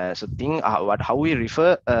 So how we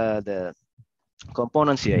refer the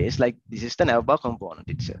components here is like this is the navbar component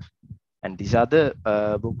itself, and these are the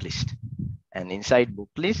book list, and inside book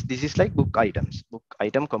list this is like book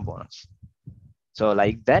item components. So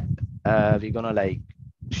like that we're gonna like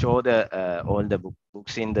show the all the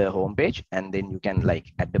books in the home page, and then you can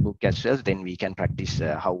like add the book as well. Then we can practice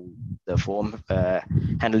how the form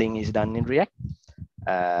handling is done in React.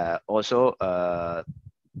 Also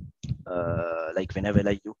like whenever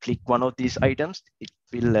like you click one of these items, it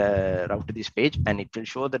will route to this page, and it will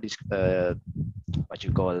show the what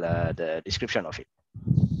you call the description of it.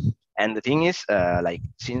 And the thing is like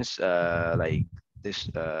since like this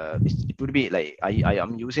it would be like I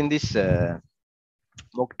am using this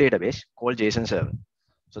mock database called JSON server.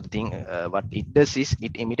 So the thing what it does is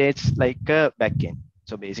it imitates like a backend.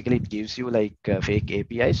 So basically it gives you like a fake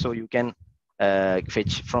API, so you can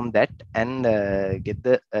fetch from that and get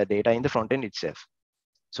the data in the front end itself.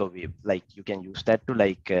 So we like you can use that to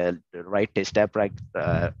like write test app like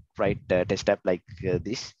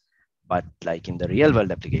this. But like in the real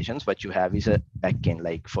world applications, what you have is a backend,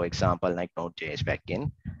 like for example like Node.js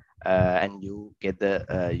backend, and you get the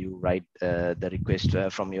you write the request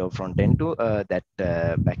from your front end to that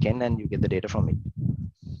backend, and you get the data from it.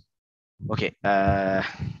 Okay,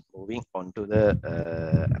 moving on to the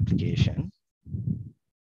application.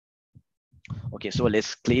 Okay, so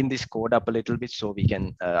let's clean this code up a little bit, so we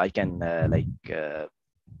can I can like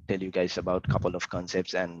tell you guys about a couple of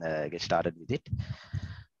concepts and get started with it.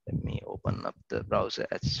 Let me open up the browser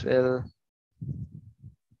as well.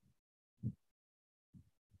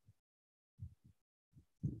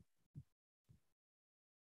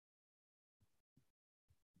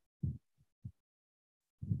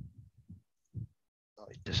 Oh,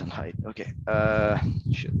 it doesn't hide. Okay.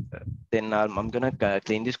 Then I'm gonna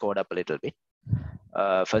clean this code up a little bit.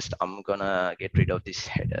 First, I'm gonna get rid of this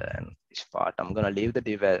header and this part. I'm gonna leave the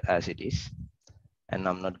div as it is, and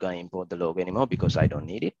I'm not gonna import the logo anymore because I don't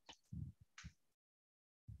need it.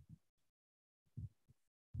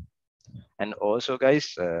 And also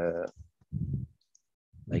guys,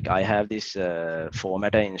 like I have this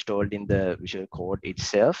formatter installed in the Visual Code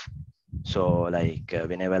itself. So like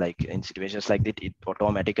whenever like in situations like that, it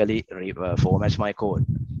automatically formats my code.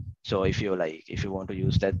 So if you want to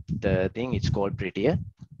use that thing, it's called Prettier.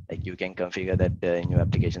 Like you can configure that in your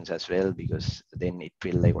applications as well, because then it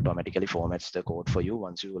will like automatically formats the code for you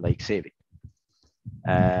once you like save it.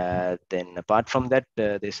 Then apart from that,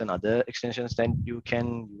 there's another extensions that you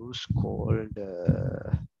can use called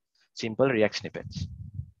simple React snippets.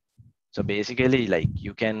 So basically, like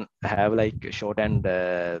you can have like shorthand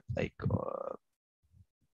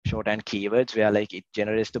shorthand keywords where like it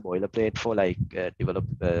generates the boilerplate for like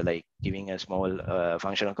like giving a small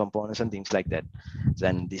functional components and things like that.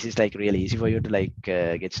 Then this is like really easy for you to like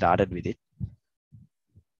get started with it.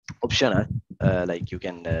 Optional, like you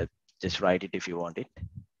can just write it if you want it.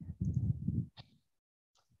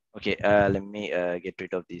 Okay, let me get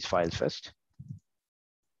rid of these files first.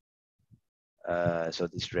 So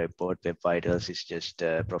this report web vitals is just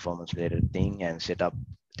a performance related thing, and setup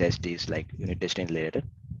test is like unit testing related.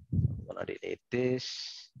 I'm gonna delete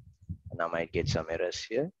this, and I might get some errors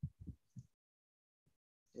here.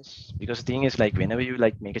 Yes, because the thing is like whenever you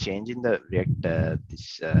like make a change in the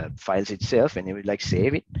React files itself, whenever you like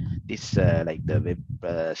save it, this like the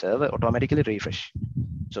web server automatically refresh.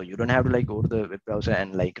 So you don't have to like go to the web browser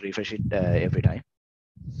and like refresh it every time.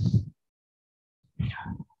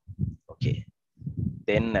 Okay,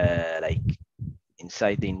 then like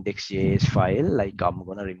inside the index.js file, like I'm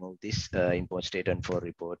gonna remove this import statement for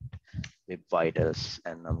report web vitals,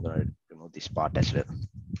 and I'm gonna remove this part as well.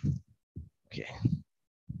 Okay.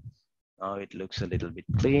 Now it looks a little bit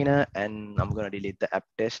cleaner, and I'm going to delete the app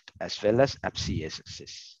test as well as app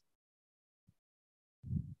CSS.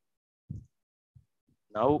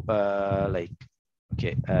 Now, like,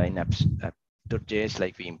 okay, in app.js,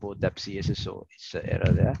 like we import the app CSS, so it's an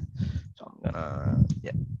error there. So I'm gonna,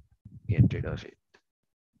 yeah, get rid of it.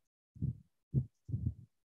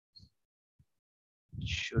 It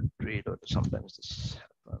should reload. Sometimes this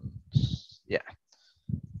happens. Yeah.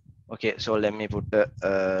 Okay, so let me put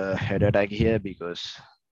the header tag here, because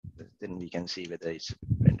then we can see whether it's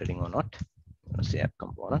rendering or not. I'm gonna say app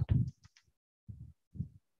component.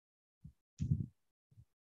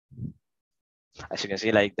 As you can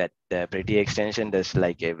see, like that pretty extension does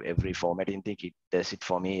like every formatting thing. It does it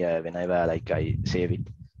for me whenever like I save it.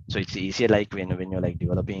 So it's easier like when you're like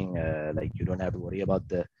developing, like you don't have to worry about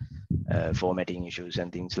the formatting issues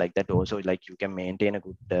and things like that. Also, like you can maintain a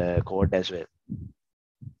good code as well.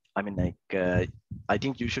 I mean, like I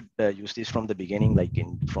think you should use this from the beginning, like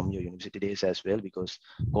from your university days as well, because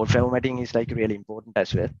code formatting is like really important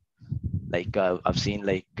as well. Like I've seen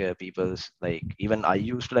like people's like, even I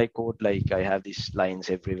used to like code, like I have these lines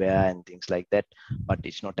everywhere and things like that, but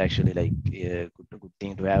it's not actually like a good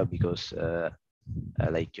thing to have, because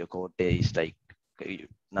like your code is like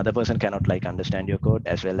another person cannot like understand your code,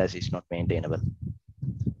 as well as it's not maintainable.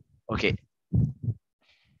 Okay,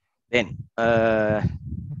 then let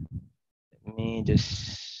me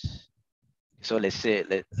just, so let's say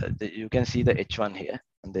you can see the H1 here,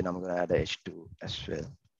 and then I'm gonna add the H2 as well.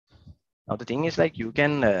 Now the thing is like you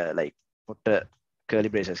can like put curly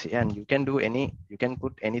braces here, and you can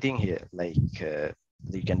put anything here, like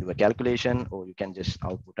you can do a calculation, or you can just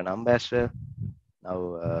output a number as well.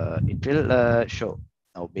 Now it will show.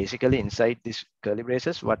 Now basically inside this curly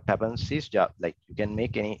braces, what happens is like you can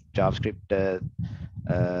make any JavaScript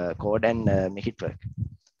code and make it work.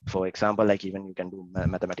 For example, like even you can do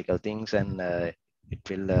mathematical things, and it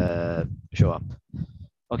will show up.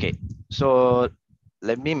 Okay, so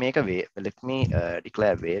let me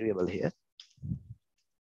declare a variable here.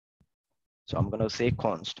 So I'm going to say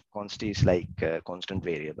const. Const is like a constant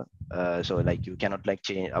variable. So like you cannot like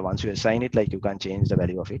change once you assign it, like you can't change the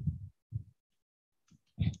value of it.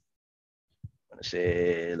 I'm going to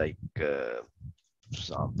say like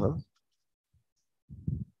sample.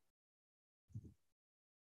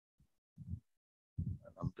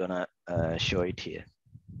 I'm gonna show it here.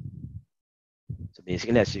 So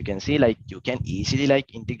basically, as you can see, like you can easily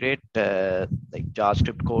like integrate like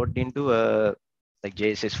JavaScript code into a like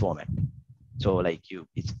JSS format. So like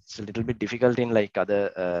it's a little bit difficult in like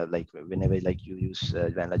other like whenever like you use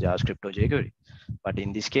vanilla JavaScript or jQuery, but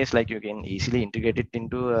in this case, like you can easily integrate it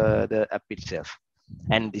into the app itself.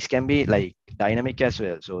 And this can be like dynamic as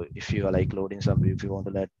well. So if you are like loading if you want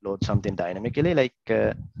to load something dynamically, like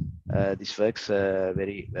this works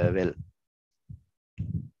very well.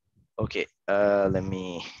 Okay, let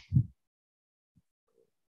me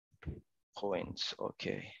points.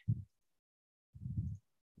 Okay.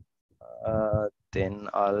 Then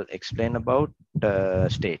I'll explain about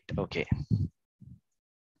state. Okay.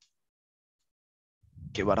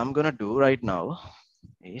 Okay, what I'm gonna do right now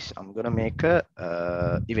is I'm gonna make a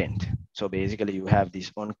event. So basically, you have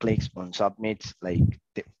these on clicks, on submits, like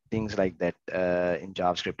things like that in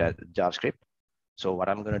JavaScript. So what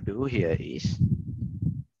I'm gonna do here is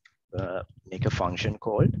make a function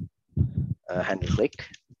called handle click.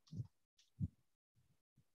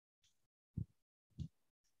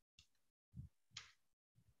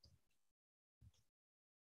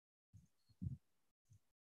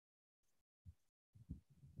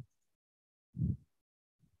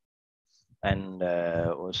 And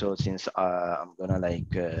also, since I'm gonna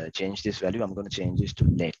like change this value, I'm gonna change this to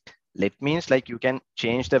let. Let means like you can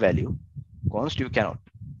change the value. Const you cannot.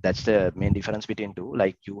 That's the main difference between two.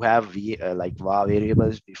 Like you have like var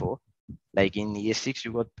variables before. Like in ES6,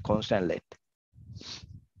 you got const and let.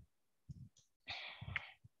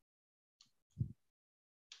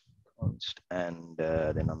 Const, and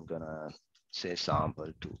then I'm gonna say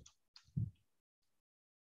sample2.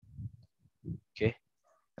 Okay,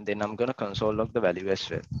 and then I'm gonna console log the value as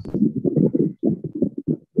well.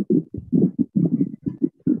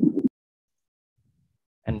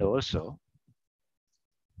 And also,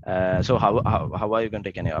 so how are you going to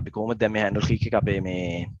take any? අපි කොහොමද දැන් මේ handle click එක අපේ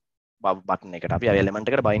මේ button එකට අපි element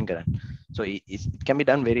එකට bind කරන්නේ. So it can be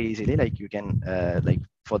done very easily. Like you can like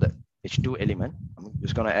for the h2 element, I'm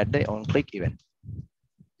just gonna add the on click event,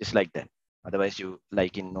 just like that. Otherwise, you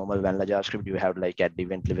like in normal vanilla JavaScript, you have like add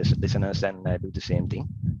event listeners and do the same thing.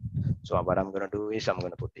 So what I'm gonna do is I'm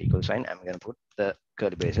gonna put the equal sign. I'm gonna put the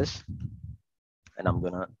curly braces, and I'm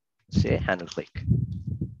gonna say handle click.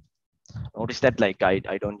 Notice that like I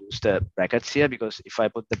don't use the brackets here, because if I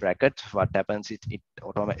put the bracket, what happens is it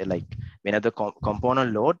automatically, like whenever the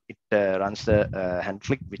component load, it runs the hand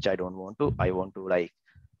click, which I don't want to. I want to like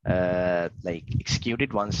execute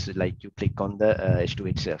it once like you click on the h2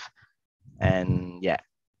 itself. And yeah,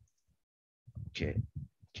 okay,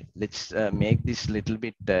 let's make this little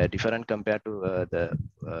bit different compared to the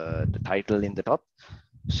title in the top.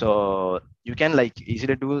 So you can like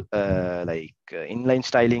easily do inline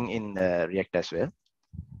styling in React as well.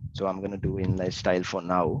 So I'm going to do inline style for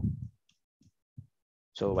now.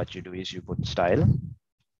 So what you do is you put style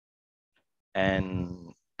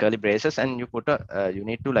and curly braces, and you put you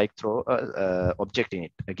need to like throw a object in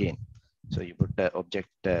it again. So you put the object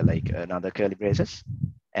like another curly braces,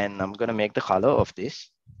 and I'm going to make the color of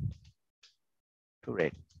this to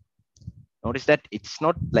red. Notice that it's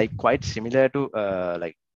not like quite similar to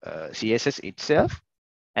CSS itself.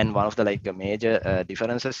 And one of the like major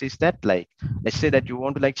differences is that, like, let's say that you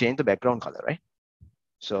want to like change the background color, right?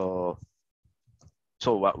 So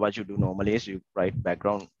what you do normally is you write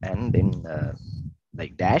background and then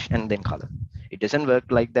like dash and then color. It doesn't work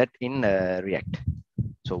like that in React.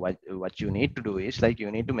 So what you need to do is like you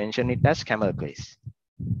need to mention it as camel case.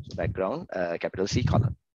 So background capital C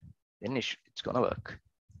color, then it's gonna work.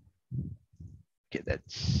 Okay,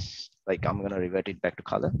 that's like I'm gonna revert it back to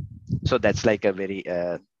color. So that's like a very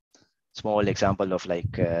small example of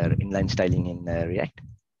like inline styling in React.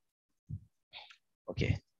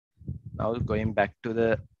 Okay, now going back to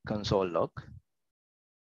the console log.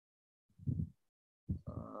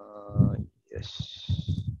 Yes.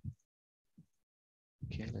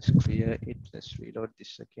 Okay, let's clear it. Let's reload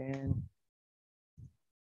this again.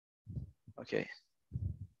 Okay.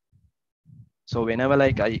 So whenever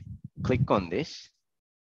like I click on this,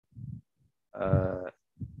 what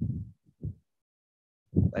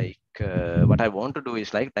I want to do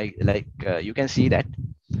is you can see that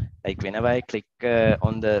like whenever I click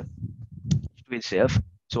on the itself,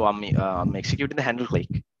 so I'm executing the handle click,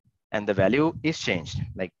 and the value is changed.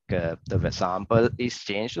 Like the sample is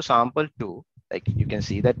changed to sample2. Like you can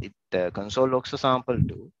see that it console logs the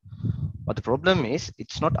sample2. But the problem is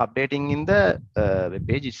it's not updating in the web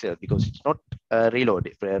page itself, because it's not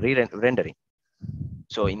rendering.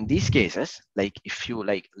 So in these cases, like if you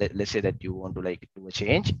like, let's say that you want to like do a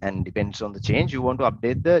change, and depends on the change, you want to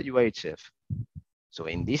update the UI itself. So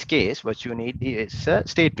in this case, what you need is a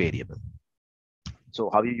state variable. So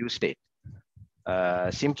how you use state?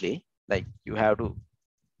 Simply, like you have to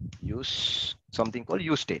use something called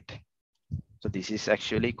useState. So this is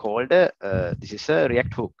actually called this is a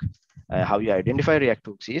React hook. How you identify React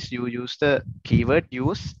hooks is you use the keyword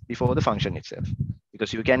use before the function itself,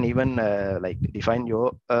 because you can even like define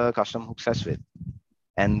your custom hooks as well.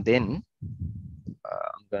 And then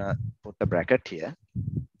I'm gonna put a bracket here,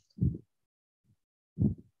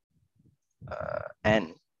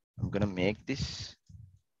 and I'm gonna make this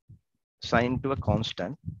sign to a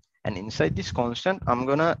constant. And inside this constant, I'm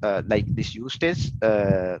gonna like this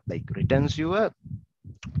useState like returns you a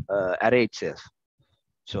array itself.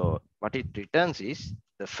 So what it returns is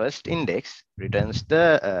the first index returns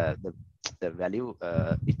the value,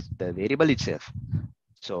 it's the variable itself.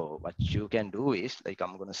 So what you can do is like,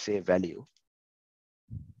 I'm going to say value.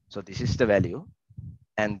 So this is the value.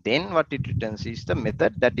 And then what it returns is the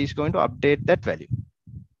method that is going to update that value.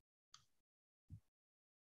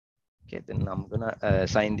 Okay, then I'm gonna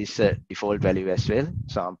assign this default value as well,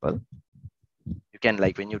 sample. You can,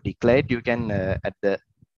 like, when you declare it, you can add the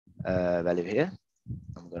value here.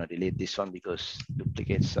 I'm gonna delete this one because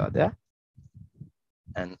duplicates are there.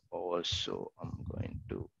 And also I'm going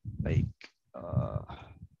to like,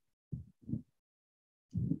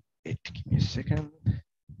 wait, give me a second.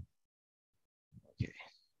 Okay.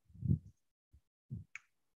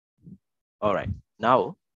 All right,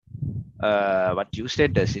 now what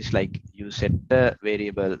useState does is like, you set the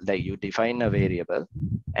variable, like you define a variable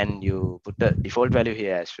and you put the default value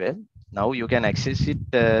here as well. Now you can access it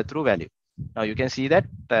through value. Now you can see that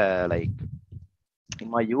like in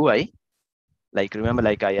my UI, like remember,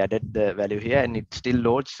 like I added the value here and it still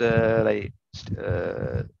loads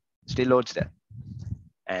still loads there.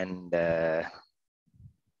 And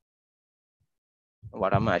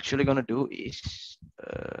what I'm actually going to do is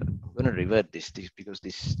I'm going to revert this because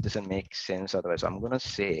this doesn't make sense otherwise. I'm going to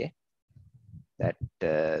say that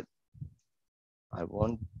I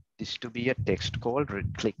want this to be a text called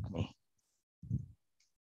click me.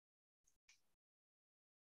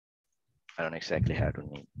 I don't exactly how to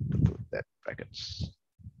need to put that brackets.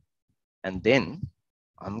 And then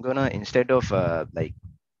I'm gonna, instead of like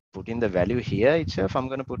putting the value here itself, I'm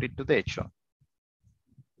gonna put it to the H1.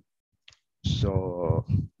 So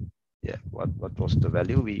yeah, what was the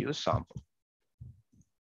value we use? Sample.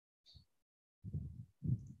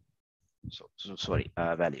 So sorry,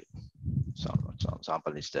 value.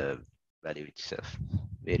 Sample is the value itself.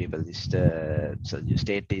 Variable is the, so your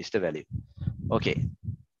state is the value. Okay.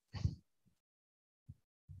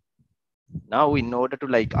 Now, in order to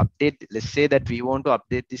like update, let's say that we want to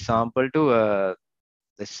update the sample to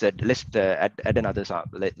let's add another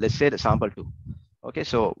sample. Let's say the sample 2. Okay,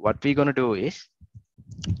 so what we're gonna do is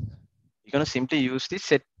we're gonna simply use this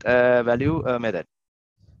set value method.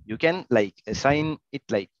 You can like assign it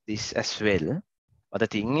like this as well. But the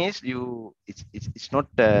thing is, it's not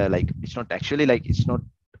like, it's not actually like, it's not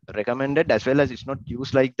recommended, as well as it's not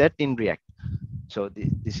used like that in React. So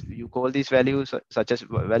this, you call these values such as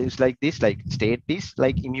values like this, like state is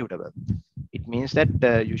like immutable. It means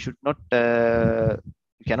that you should not,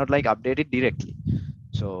 you cannot like update it directly.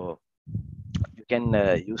 So you can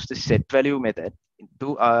use the set value method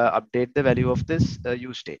to update the value of this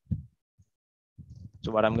use state.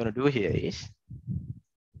 So what I'm going to do here is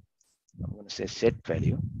I'm going to say set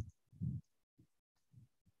value.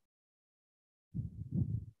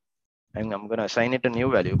 And I'm going to assign it a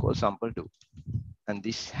new value called sample 2. And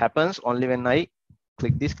this happens only when I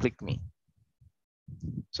click this click me.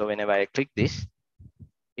 So whenever I click this,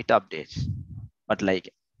 it updates. But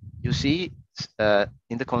like you see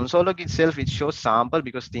in the console log itself, it shows sample,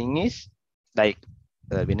 because thing is like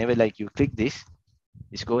whenever like you click this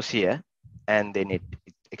goes here, and then it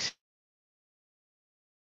exits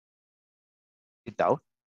it out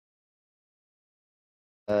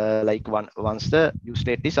like once the use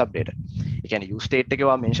state is updated. ඒ කියන්නේ use state එකේ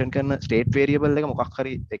ඔයා mention කරන state variable එක මොකක්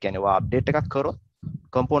හරි, ඒ කියන්නේ ඔයා update එකක් කරොත්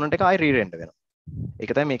component එක ආයෙ re-render වෙනවා.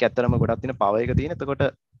 ඒක තමයි මේක ඇත්තටම ගොඩක් දින power එක තියෙන. එතකොට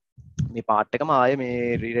මේ part එකම ආයෙ මේ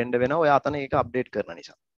re-render වෙනවා ඔයා අතන ඒක update කරන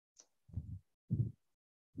නිසා.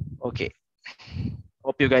 Okay,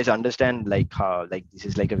 hope you guys understand like how, like this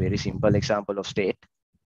is like a very simple example of state.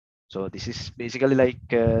 So this is basically like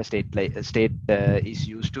state is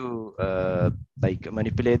used to like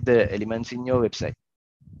manipulate the elements in your website.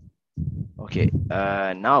 Okay,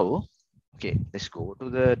 now, okay, let's go to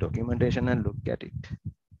the documentation and look at it.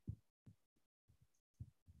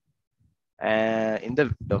 In the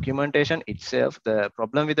documentation itself, the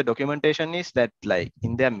problem with the documentation is that like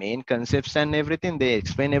in their main concepts and everything, they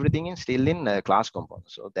explain everything still in class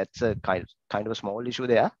components. So that's a kind of a small issue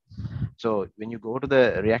there. So when you go to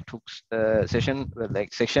the React hooks session,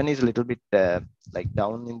 like section is a little bit like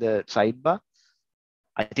down in the sidebar.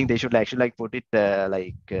 I think they should actually like put it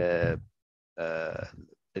like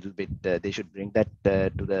little bit, they should bring that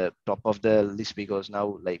to the top of the list, because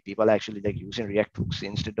now like people are actually like using React hooks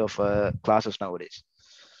instead of classes nowadays.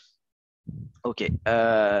 Okay,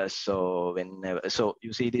 so whenever, so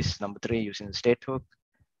you see this number 3 using the state hook,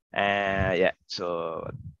 yeah, so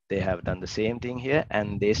they have done the same thing here,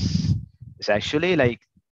 and this is actually like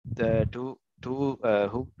the two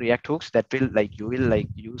React hooks that will like, you will like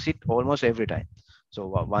use it almost every time. So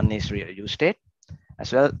one is use state,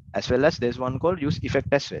 as well as there's one called use effect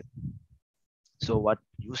as well. So what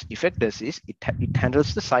use effect does is it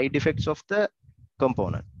handles the side effects of the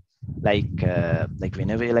component. Like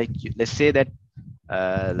whenever let's say that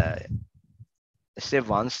let's say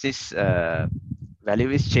once this value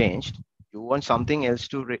is changed, you want something else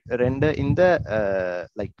to render in the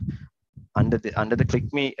under the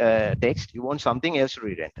click me text. You want something else to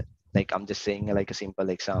re-render. Like I'm just saying like a simple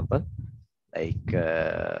example. Like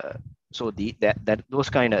so those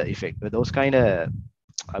kind of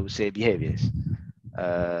I would say behaviors.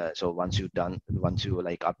 So once you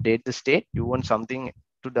like update the state, you want something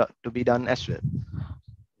to be done as well.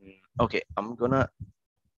 Okay, I'm gonna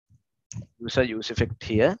use a use effect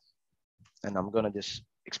here, and I'm gonna just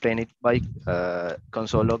explain it by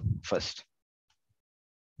console log first.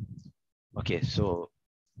 Okay, so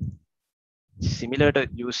similar to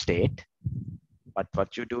use state, but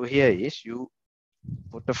what you do here is you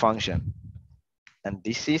put a function, and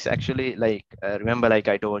this is actually like remember, like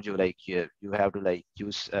I told you, like you have to like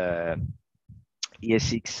use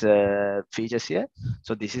ES6 features here.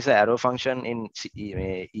 So this is an arrow function in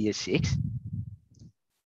ES6,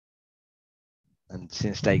 and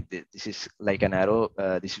since like this is like an arrow,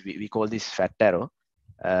 we call this fat arrow.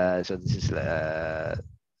 So this is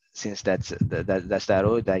since that's the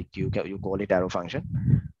arrow, like you call it arrow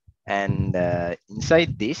function, and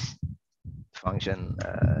inside this function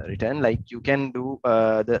return, like you can do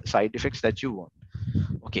the side effects that you want.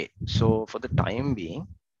 Okay, so for the time being,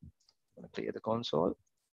 I'm gonna clear the console.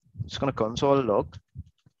 I'm just gonna console log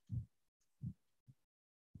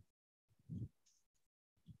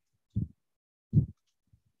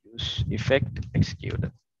use effect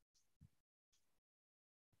executed.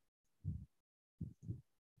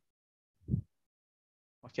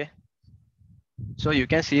 Okay, so you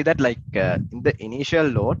can see that like in the initial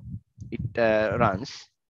load it runs,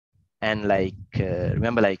 and like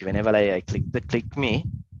remember, like whenever I click me,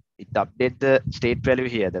 it update the state value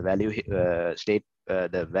here, the value state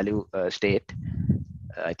the value state.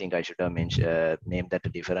 I think I should have mentioned named that a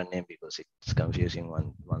different name because it's confusing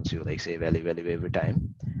once you like say value every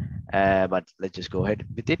time. But let's just go ahead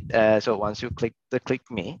with it. So once you click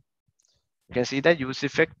me, you can see that use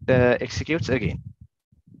effect executes again.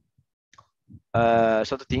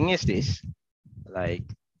 So the thing is this, like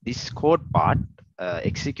this code part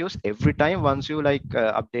executes every time once you like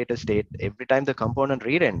update a state. Every time the component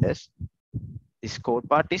re-renders, this code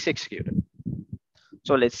part is executed.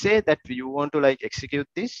 So let's say that you want to like execute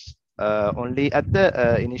this only at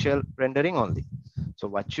the initial rendering only. So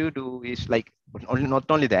what you do is like not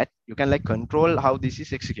only that, you can like control how this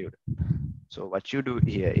is executed. So what you do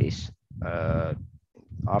here is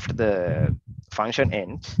after the function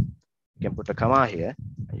ends, you can put a comma here,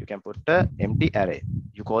 and you can put an empty array.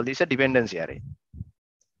 You call this a dependency array.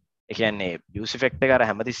 ඒ කියන්නේ use effect එක අර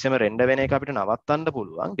හැමතිස්සෙම render වෙන එක අපිට නවත්තන්න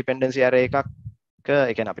පුළුවන් dependency array එකක්.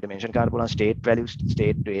 ඒ කියන්නේ අපිට mention කරන්න පුළුවන් state values,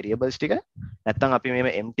 state variables ටික. නැත්නම් අපි මේව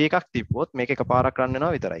empty එකක් තිබ්බොත් මේක එකපාරක් run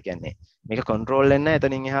වෙනවා විතරයි. කියන්නේ මේක control වෙන්නේ නැහැ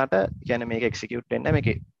එතනින් එහාට. කියන්නේ මේක execute වෙන්නේ නැහැ.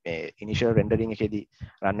 මේකේ initial rendering එකේදී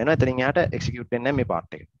run වෙනවා. එතනින් එහාට execute වෙන්නේ නැහැ මේ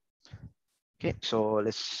part එක. Okay, so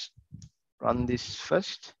let's run this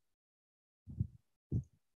first.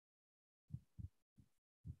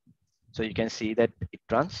 So you can see that it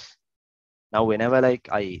runs. Now whenever like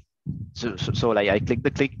so like I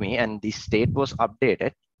click me, and this state was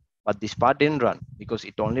updated, but this part didn't run because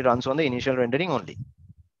it only runs on the initial rendering only.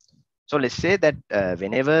 So let's say that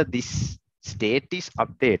whenever this state is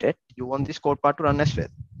updated, you want this code part to run as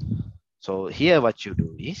well. So here what you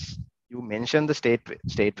do is you mention the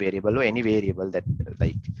state variable or any variable that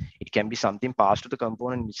like it can be something passed to the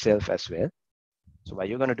component itself as well. So what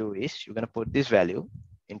you're going to do is you're going to put this value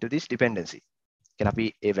into this dependency. Can අපි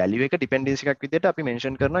ඒ value එක dependency එකක් විදිහට අපි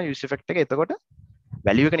mention කරනවා use effect එක. එතකොට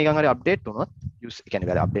value එක නිකන් හරි update වුණොත් use කියන්නේ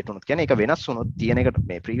value update වුණොත් කියන්නේ ඒක වෙනස් වුණොත් තියෙන එකට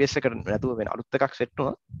මේ previous එකට නැතුව වෙන අලුත් එකක් set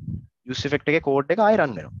වුණොත් use effect එකේ code එක ආයෙ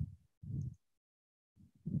run වෙනවා.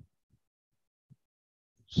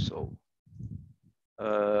 So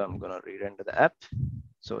I'm going to re-render the app.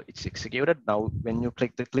 So it's executed. Now when you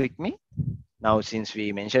click me, now since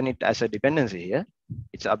we mentioned it as a dependency here,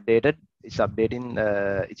 it's updated. It's updating,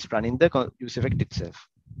 it's running the use effect itself.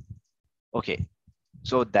 Okay,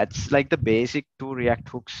 so that's like the basic two React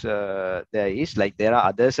hooks there is. Like there are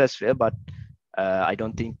others as well, but I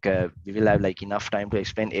don't think we will have like enough time to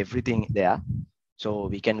explain everything there. So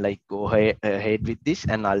we can like go ahead with this,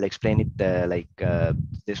 and I'll explain it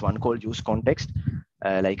there's one called use context.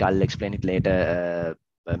 Like I'll explain it later,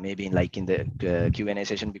 maybe in like in the Q&A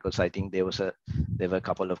session, because I think there were a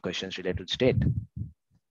couple of questions related to state.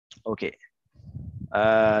 Okay,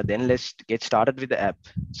 Then let's get started with the app.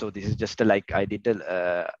 So this is just a, like I did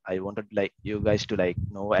I wanted like you guys to like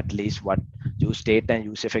know at least what use state and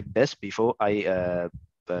use effect does before I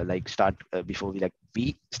like start before we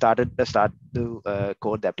start to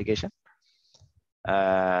code the application.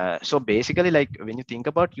 So basically, like when you think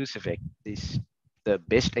about use effect, this the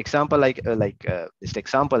best example this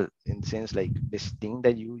example in the sense like this thing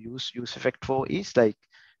that you use effect for is like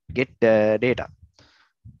get data,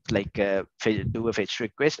 like do a fetch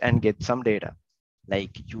request and get some data.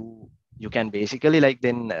 Like you can basically like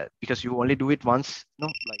then because you only do it once, no,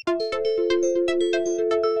 like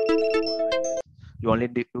you only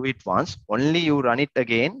do it once, only you run it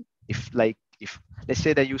again if let's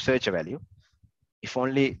say that you search a value, if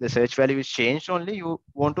only the search value is changed, only you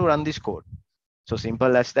want to run this code. So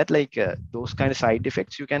simple as that. Like those kind of side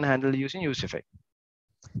effects you can handle using use effect.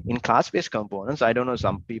 In class-based components, I don't know,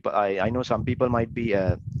 some people, I know some people might be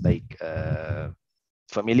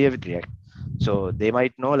familiar with React. So they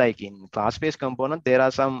might know like in class-based component, there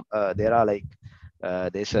are some,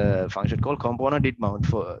 there's a function called component did mount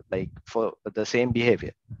for the same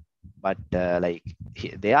behavior. But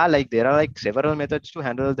there are like several methods to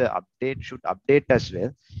handle the update, should update as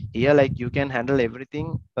well. Here, like you can handle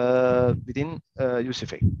everything within use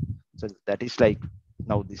effect. So that is like,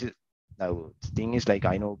 now the thing is like,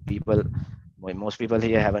 I know most people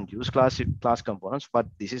here haven't used class components, but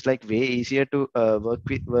this is like way easier to work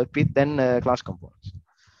with than class components.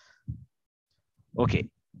 Okay,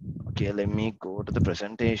 let me go to the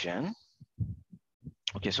presentation.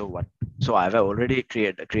 Okay, so I've already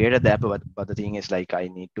created the app, but the thing is like I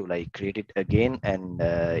need to like create it again and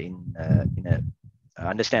in a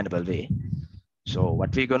understandable way. So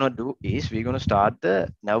what we're gonna do is we're gonna start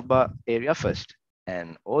the navbar area first,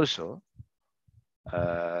 and also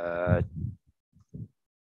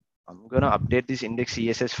I'm gonna update this index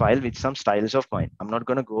CSS file with some styles of mine. I'm not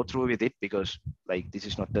gonna go through with it because like this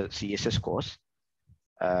is not the CSS course.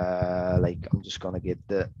 Like I'm just gonna get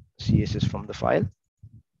the CSS from the file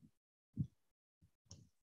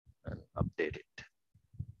and update it.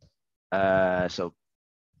 So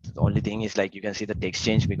the only thing is like you can see the text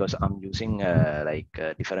change because I'm using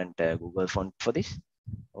different Google font for this.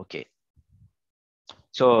 Okay.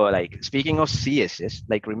 So like speaking of CSS,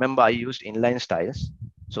 like remember I used inline styles.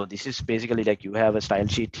 So this is basically like you have a style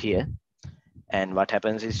sheet here, and what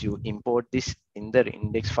happens is you import this in the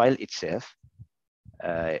index file itself.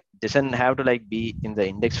 It doesn't have to like be in the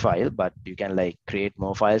index file, but you can like create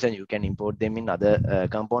more files and you can import them in other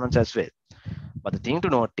components as well. But the thing to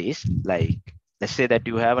note is like, let's say that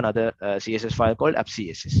you have another CSS file called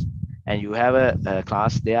app.css, and you have a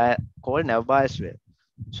class there called navbar as well.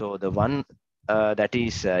 So the one that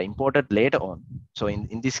is imported later on. So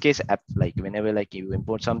in this case, app, like whenever like you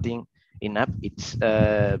import something in app, it's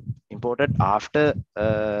imported after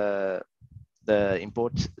the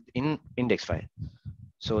imports in index file.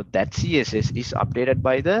 So that CSS is updated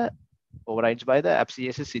by the overrides by the app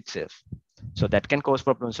CSS itself. So that can cause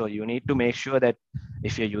problems. So you need to make sure that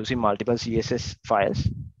if you're using multiple CSS files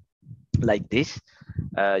like this,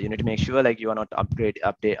 you need to make sure like you are not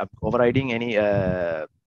overriding any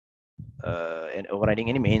overriding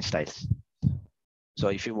any main styles. So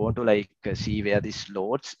if you want to like see where this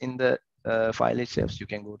loads in the file itself, you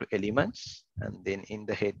can go to elements, and then in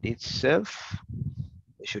the head itself,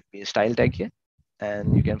 there should be a style tag here,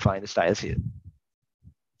 and you can find the styles here.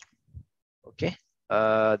 Okay,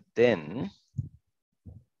 then,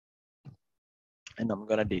 and I'm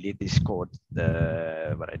gonna delete this code,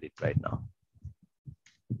 what I did right now.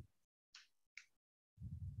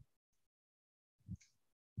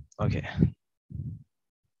 Okay.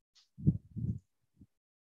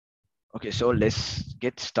 Okay, so let's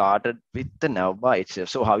get started with the navbar itself.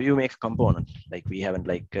 So how you make a component? Like we haven't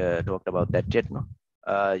like talked about that yet, no?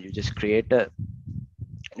 You just create a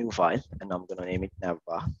new file, and I'm gonna name it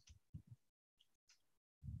navbar.js.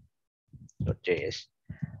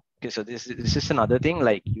 Okay, so this is another thing.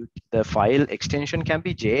 Like the file extension can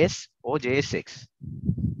be JS or JSX.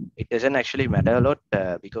 It doesn't actually matter a lot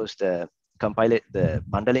because the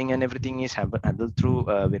bundling and everything is handled through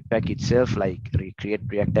Webpack itself. Like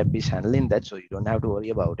React app is handling that, so you don't have to worry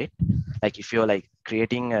about it. Like if you're like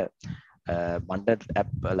creating a bundled app,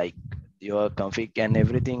 like your config and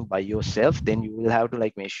everything by yourself, then you will have to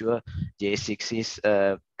like make sure JS6 is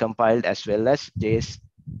compiled as well as JS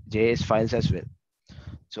files as well.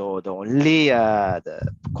 So the only the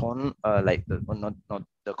con not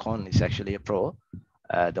the con is actually a pro.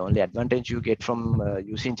 The only advantage you get from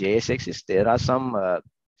using JSX is there are some I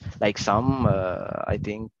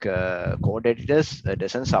think code editors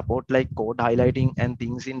doesn't support like code highlighting and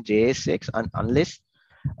things in JSX unless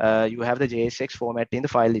you have the JSX format in the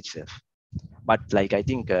file itself. But like I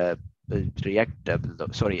think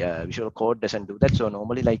Visual Code doesn't do that. So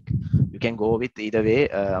normally like you can go with either way.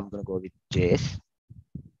 I'm gonna go with JS.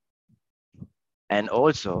 And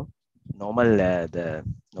also the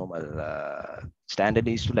normal standard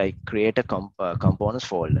is to like create a components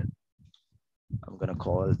folder. I'm gonna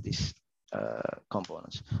call this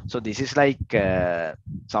components. So this is like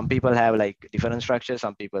some people have like different structures.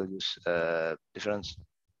 Some people use different,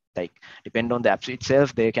 like depend on the apps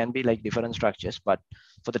itself. There can be like different structures, but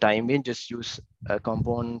for the time being, just use a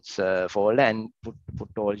components folder and put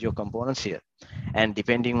all your components here. And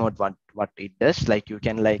depending on what it does, like you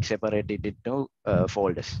can like separate it into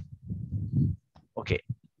folders. Okay.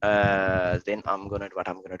 Then what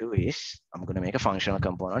I'm gonna do is I'm gonna make a functional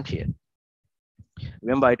component here.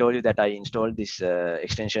 Remember I told you that I installed this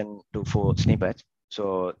extension for snippet.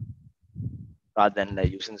 So rather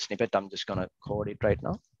than using the snippet, I'm just gonna code it right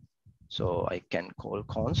now. So I can call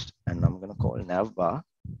const and I'm gonna call navbar.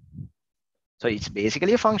 So it's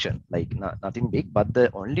basically a function, like nothing big, but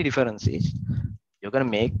the only difference is you're gonna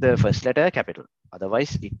make the first letter capital.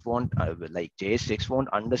 Otherwise it won't, like JSX won't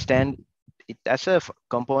understand it as a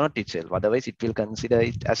component itself. Otherwise it will consider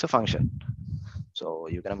it as a function. So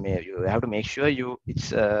you have to make sure it's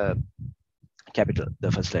capital,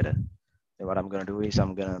 the first letter. So what I'm gonna do is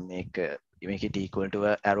I'm gonna make it equal to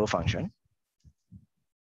an arrow function.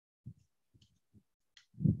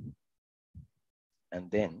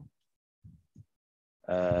 And then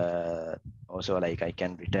also like I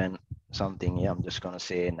can return something here. I'm just gonna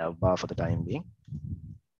say navbar for the time being.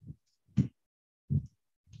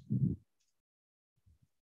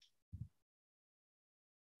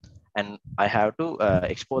 And I have to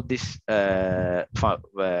export this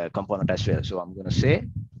component as well. So I'm gonna say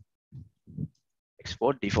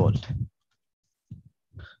export default.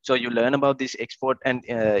 So you learn about this export and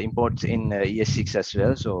imports in ES6 as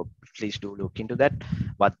well. So please do look into that.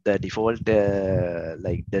 But the default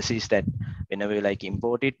like this is that whenever you like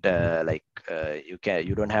import it,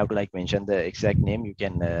 you don't have to like mention the exact name. You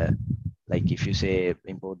can like if you say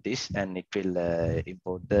import this, and it will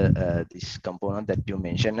import the this component that you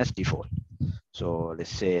mentioned as default. So let's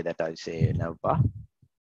say that I say navbar.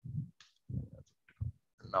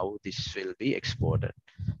 Now this will be exported.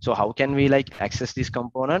 So how can we like access this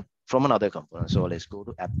component from another component? So let's go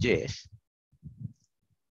to app.js.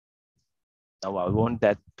 Now I want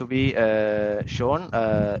that to be shown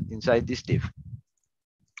inside this div.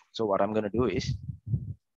 So what I'm going to do is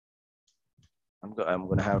I'm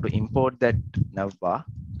going to have to import that navbar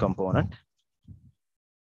component,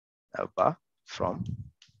 navbar from.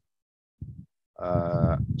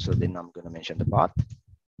 So then I'm going to mention the path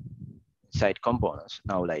inside components.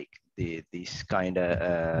 Now like these kind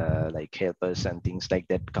of like helpers and things like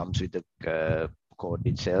that comes with the code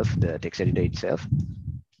itself, the text editor itself.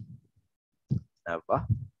 Navbar.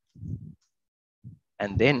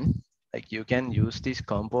 And then like you can use this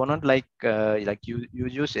component like you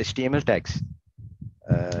use HTML tags.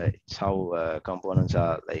 It's how components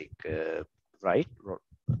are like right.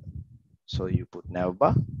 So you put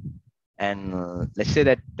navbar, and let's say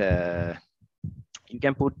that you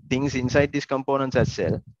can put things inside these components as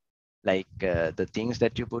well. Like the things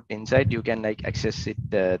that you put inside, you can like access it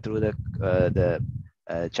through the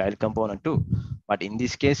child component too. But in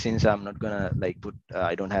this case, since I'm not gonna like put,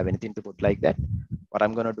 I don't have anything to put like that. What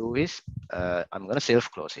I'm gonna do is I'm gonna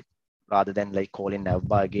self close it rather than like calling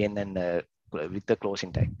navbar again and with the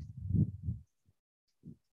closing tag.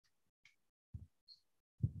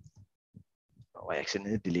 Oh, I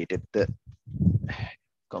accidentally deleted the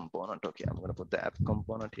component. Okay, I'm gonna put the app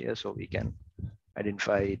component here so we can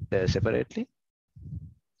identify it separately.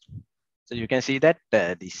 So you can see that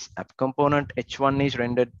this app component H1 is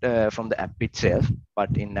rendered from the app itself,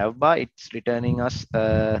 but in navbar it's returning us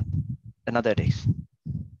another text.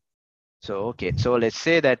 So okay, so let's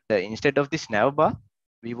say that instead of this navbar,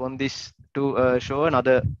 we want this to show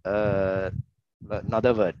another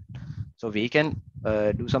word. So we can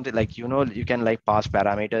do something like, you can like pass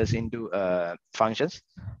parameters into functions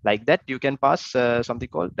like that. You can pass something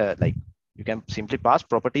called like you can simply pass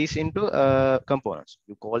properties into components.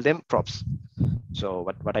 You call them props. So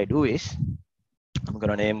what I do is I'm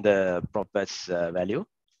gonna name the prop as value.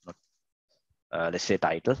 Let's say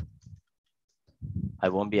title. I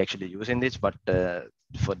won't be actually using this, but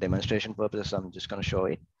for demonstration purposes, I'm just gonna show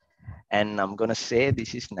it. And I'm gonna say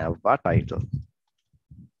this is navbar title.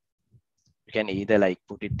 You can either like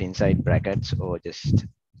put it inside brackets or just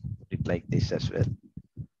put it like this as well.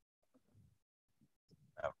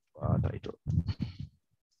 Title.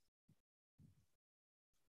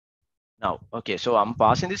 Now, okay, so I'm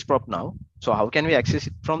passing this prop now. So how can we access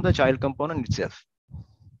it from the child component itself?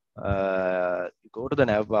 You go to the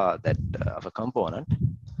navbar that of a component,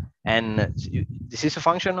 and this is a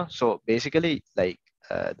function. So basically, like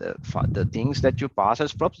the things that you pass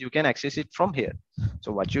as props, you can access it from here.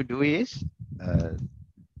 So what you do is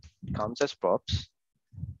it comes as props.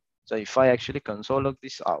 So if I actually console log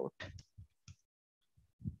this out,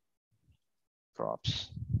 props.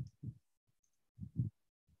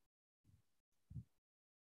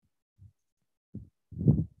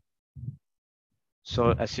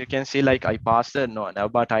 So as you can see, like I pass the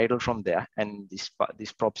navbar title from there, and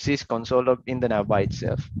this props is console logged in the navbar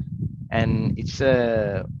itself, and it's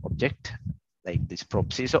a object. Like this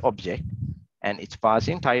props is an object, and it's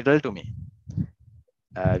passing title to me.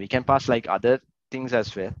 We can pass like other things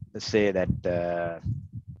as well. Let's say that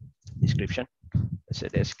description, let's say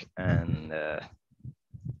desk and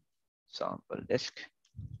sample desk.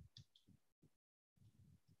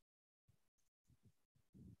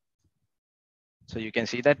 So you can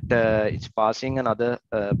see that it's passing another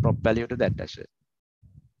prop value to that as well.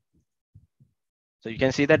 So you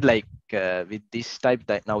can see that like with this type,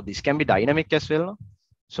 now this can be dynamic as well. No?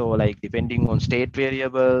 So like depending on state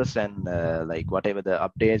variables and like whatever the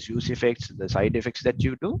updates, use effects, the side effects that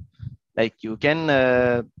you do, like you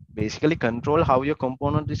can basically control how your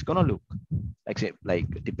component is gonna look. Like say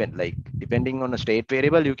depending on a state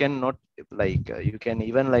variable, you can not like you can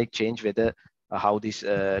even like change whether how this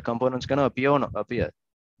component's gonna appear or not appear.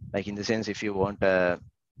 Like in the sense, if you want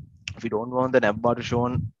if you don't want the navbar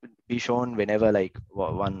to be shown whenever like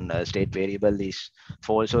one state variable is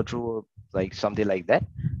false or true, like something like that.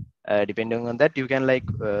 Depending on that, you can like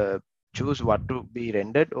choose what to be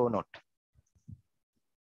rendered or not.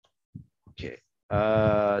 Okay.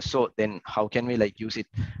 So then how can we like use it?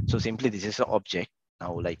 So simply this is an object.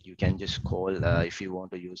 Now like you can just call if you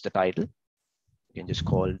want to use the title, you can just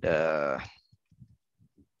call the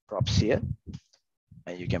props here,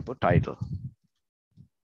 and you can put title.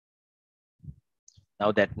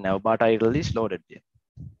 Now that navbar title is loaded here.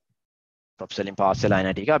 Props වලින් pass වෙලා යන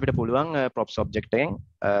ටික අපිට පුළුවන් props object එකෙන්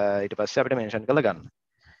ඊට පස්සේ අපිට mention කරලා ගන්න.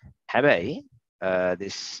 හැබැයි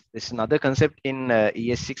this is another concept in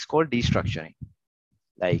ES6 called destructuring.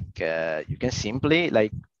 Like you can simply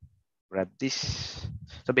like grab this.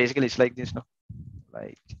 So basically it's like this, no?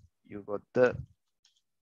 Like you got the,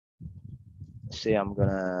 say I'm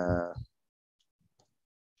gonna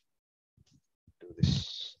do this.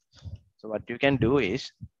 So what you can do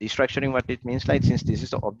is destructuring. What it means, like since this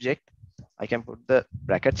is the object, I can put the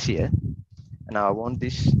brackets here, and I want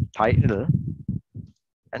this title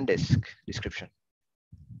and desk description.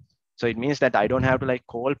 So it means that I don't have to like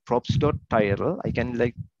call props.title. I can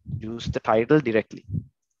like use the title directly.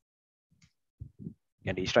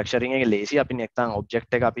 And destructuring එක lazy අපි නැත්තම්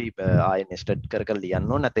object එක අපි ආයෙ nested කර කර ලියන්න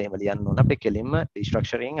ඕන නැත්නම් එහෙම ලියන්න ඕන අපිට කෙලින්ම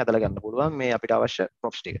destructuring හදලා ගන්න පුළුවන් මේ අපිට අවශ්‍ය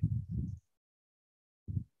props ටික.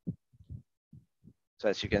 So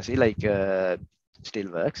as you can see, like still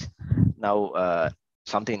works. Now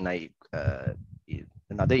something like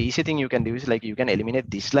another easy thing you can do is like you can eliminate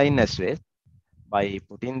this line as well by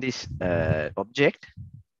putting this object.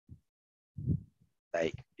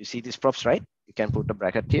 Like you see these props, right? You can put a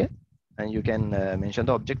bracket here, and you can mention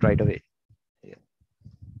the object right away. Here.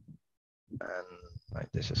 And right,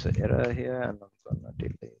 this is an error here, and I'm gonna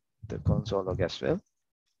delete the console log as well.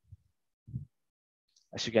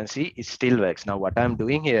 As you can see, it still works. Now what I'm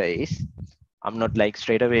doing here is I'm not like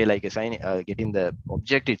straight away like assigning getting the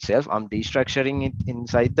object itself. I'm destructuring it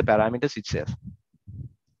inside the parameters itself.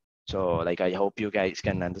 So like I hope you guys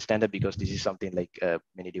can understand that, because this is something like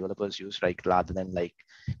many developers use, like rather than like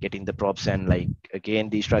getting the props and like again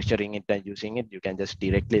destructuring it and using it, you can just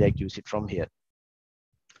directly like use it from here.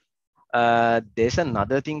 There's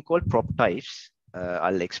another thing called prop types.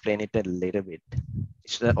 I'll explain it a little bit.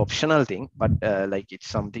 It's an optional thing, but like it's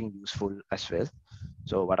something useful as well.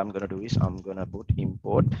 So what I'm gonna do is I'm gonna put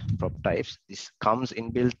import prop types. This comes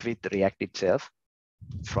inbuilt with React itself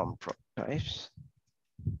from prop types.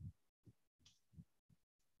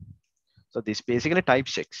 So this basically type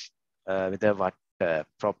checks whether what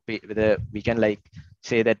prop, whether we can like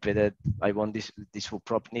say that whether I want this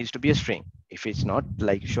prop needs to be a string. If it's not,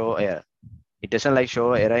 like show error. It doesn't like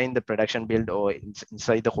show error in the production build or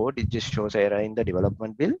inside the code. It just shows error in the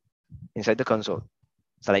development build inside the console.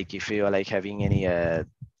 So like if you are like having any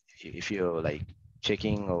if you're like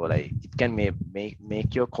checking, or like it can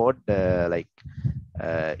make your code like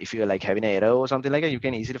if you're like having an error or something like that, you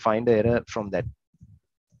can easily find the error from that.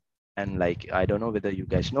 And like I don't know whether you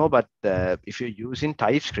guys know, but if you're using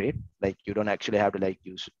TypeScript, like you don't actually have to like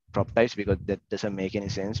use prop types, because that doesn't make any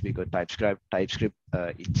sense, because TypeScript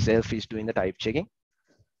itself is doing the type checking.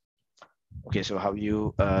 Okay, so how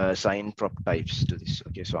you assign prop types to this?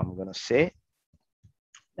 Okay, so I'm gonna say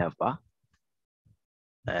navbar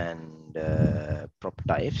and prop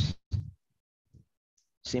types,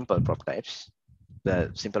 simple prop types.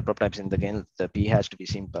 The simple prop types in the game, the P has to be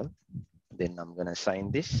simple. Then I'm gonna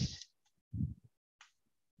assign this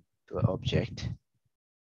to an object,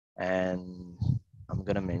 and I'm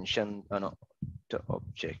gonna mention no, the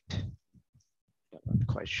object. I'm not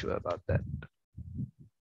quite sure about that.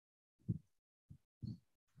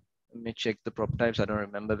 Let me check the prop types. I don't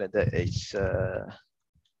remember whether it's prop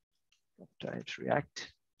types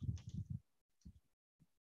React.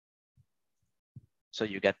 So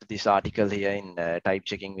you get this article here in type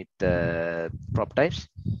checking with prop types.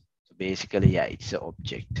 So basically, yeah, it's an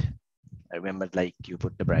object. I remember like you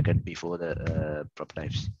put the bracket before the prop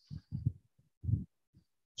types.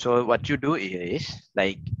 So what you do here is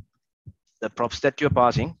like the props that you're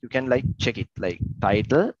passing, you can like check it like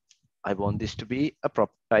title. I want this to be a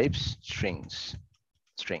prop types string.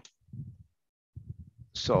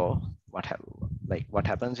 So what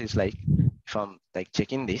happens is like if I'm like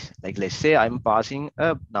checking this, like let's say I'm passing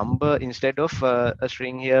a number instead of a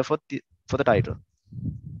string here for the title.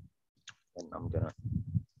 And I'm gonna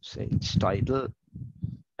say it's title.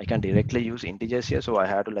 I can directly use integers here, so I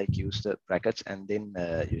have to like use the brackets and then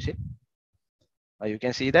use it. You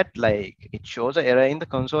can see that like it shows an error in the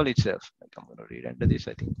console itself. Like I'm gonna re-render this.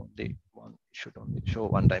 I think only one should only show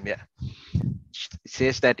one time. Yeah, it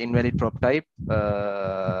says that invalid prop type,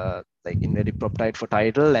 like invalid prop type for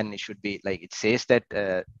title, and it should be like it says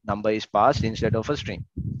that number is passed instead of a string.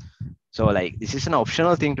 So like this is an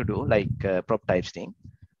optional thing to do, like prop types thing.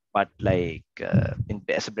 But like in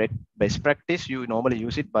best practice, you normally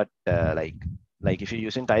use it. But like if you're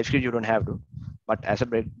using TypeScript, you don't have to. But as a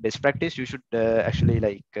best practice, you should actually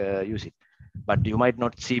like use it. But you might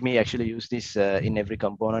not see me actually use this in every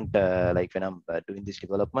component, like when I'm doing this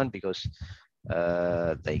development, because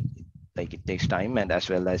like it takes time, and as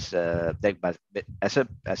well as like as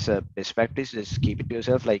a best practice, just keep it to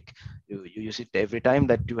yourself. Like you use it every time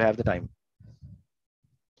that you have the time.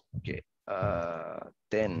 Okay.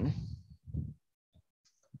 Then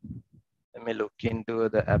let me look into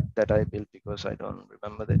the app that I built because I don't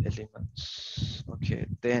remember the elements. Okay,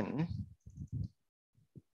 then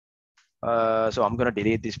so I'm gonna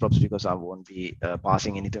delete these props because I won't be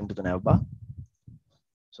passing anything to the navbar.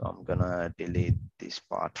 So I'm gonna delete this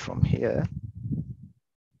part from here.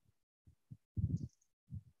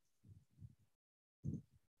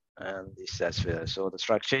 And this as well. So the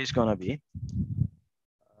structure is gonna be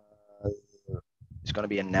it's gonna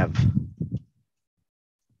be a nav.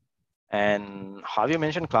 And how you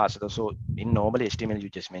mention class? So in normal HTML, you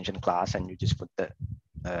just mention class and you just put the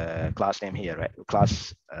class name here, right?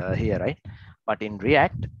 Class here, right? But in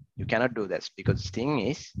React, you cannot do this because the thing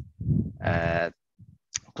is,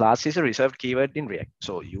 class is a reserved keyword in React.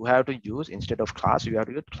 So you have to use, instead of class, you have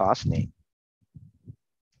to use class name.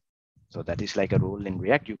 So that is like a rule in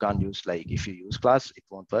React. You can't use like, if you use class, it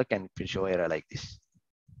won't work and it will show error like this.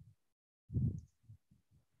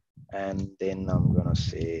 And then I'm gonna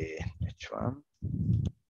say h1.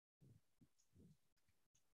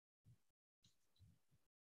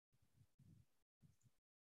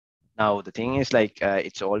 Now the thing is like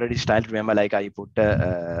it's already styled. Remember, like I put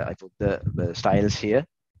the styles here,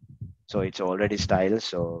 so it's already styled.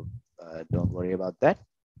 So don't worry about that.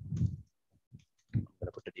 I'm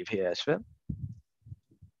gonna put a div here as well.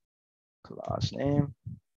 Class name,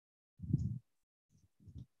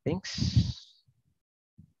 links,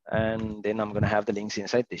 and then I'm gonna have the links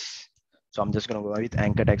inside this. So I'm just gonna go with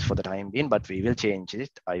anchor text for the time being, but we will change it.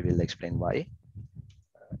 I will explain why.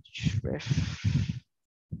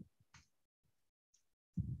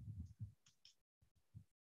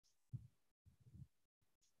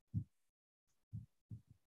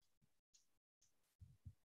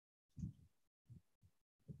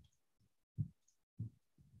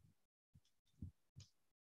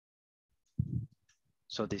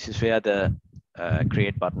 So this is where the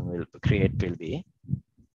create button will be.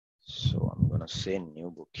 So I'm gonna say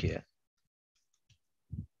new book here.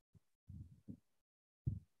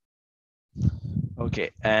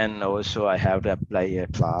 Okay, and also I have to apply a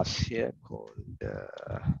class here called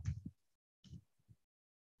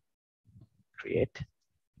create.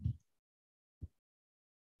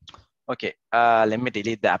 Okay, let me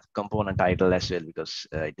delete the app component title as well because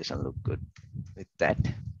it doesn't look good with that.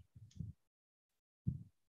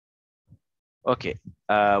 Okay,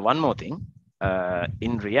 one more thing.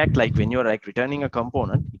 In React, like when you're like returning a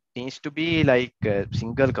component, it needs to be like a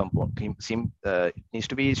single component. It needs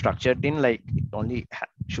to be structured in like it only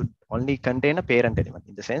should only contain a parent element.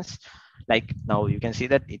 In the sense, Like now you can see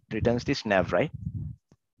that it returns this nav, right?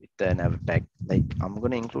 With the nav tag. Like I'm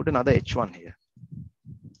going to include another H1 here.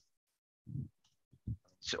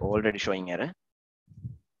 It's already showing error.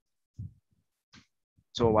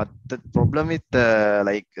 So what the problem with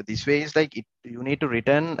like this way is like you need to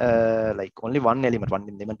return like only one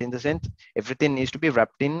element in the sense everything needs to be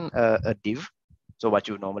wrapped in a div. So what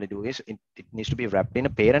you normally do is it needs to be wrapped in a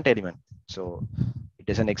parent element. So it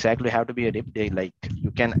doesn't exactly have to be a div. Like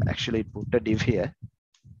you can actually put a div here,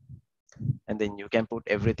 and then you can put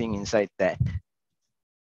everything inside that.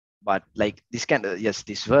 But like this can yes,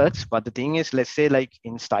 this works. But the thing is, let's say like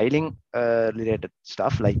in styling related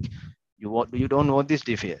stuff, like you don't want this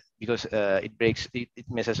div here because it breaks it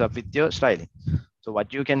messes up with your styling. So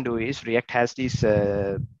what you can do is React has this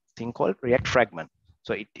thing called React fragment.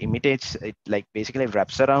 So it imitates it, like basically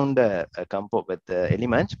wraps around a compo with the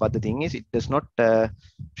elements, but the thing is it does not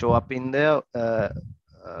show up in the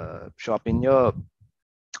your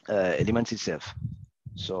elements itself.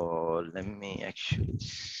 So let me actually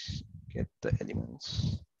get the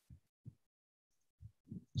elements.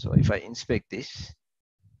 So if I inspect this,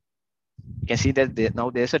 you can see that now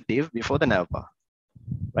there's a div before the navbar,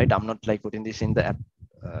 right? I'm not like putting this in the app.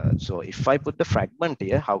 So if I put the fragment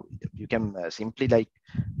here, how you can simply like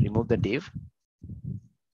remove the div,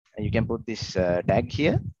 and you can put this tag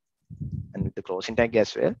here, and with the closing tag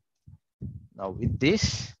as well. Now with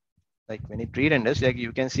this, like when it re-renders, like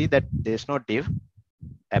you can see that there's no div,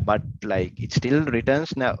 but like it still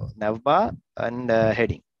returns navbar and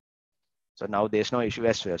heading. So now there's no issue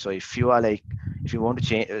as well. So if you are like, if you want to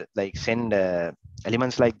change, like send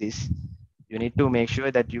elements like this, you need to make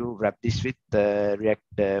sure that you wrap this with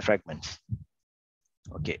React fragments.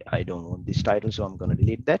 Okay, I don't want this title, so I'm going to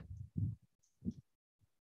delete that.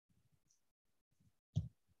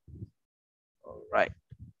 All right.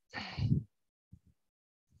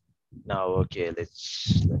 Now, okay, let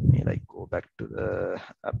me like go back to the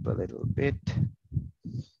app a little bit.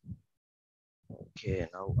 Okay,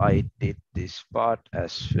 now I did this part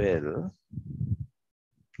as well.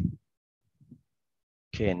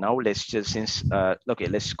 Okay, now let's just okay,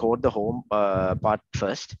 let's code the home part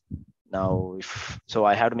first. Now, so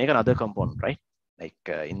I have to make another component, right? Like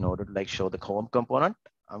in order to like show the home component,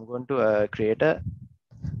 I'm going to create a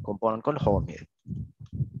component called home here,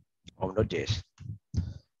 home.js.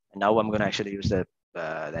 And now I'm going to actually use the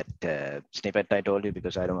that snippet I told you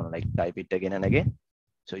because I don't want to like type it again and again.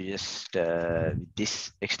 So you just with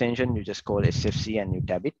this extension, you just call sfc and you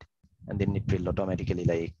tab it, and then it will automatically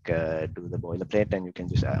like do the boilerplate, and you can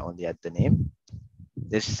just only add the name.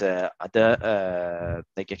 There's other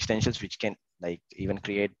like extensions which can like even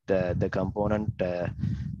create the component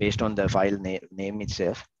based on the file name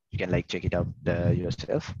itself. You can like check it out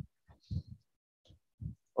yourself.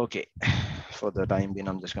 Okay, for the time being,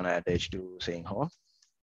 I'm just gonna add h2 saying home.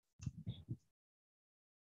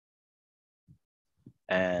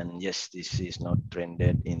 And yes, this is not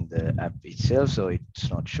rendered in the app itself, so it's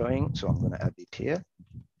not showing. So I'm gonna add it here.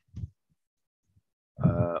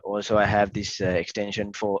 Also, I have this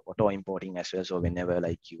extension for auto importing as well. So whenever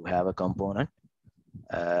like you have a component,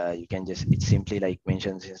 you can just, it simply like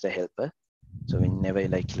mentions as the helper. So whenever you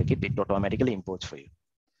like click it, it automatically imports for you.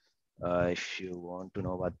 If you want to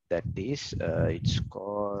know what that is, it's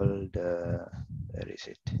called, where is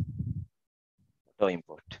it? Auto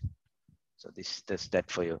import. So this does that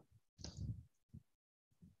for you.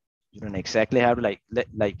 You don't exactly have to like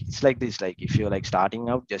it's like this, like if you're like starting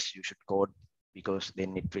out, just you should code, because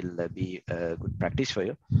then it will be a good practice for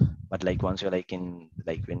you. But like once you're like in,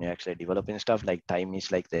 like when you're actually developing stuff, like time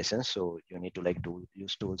is like the essence. So you need to like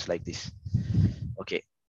use tools like this. Okay.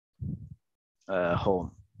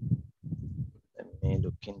 Home. Let me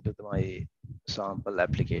look into my sample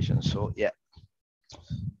application. So yeah,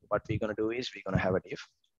 what we're going to do is we're going to have a div.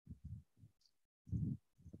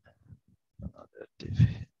 Another div.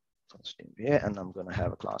 First div here, and I'm going to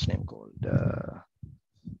have a class name called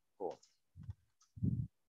home.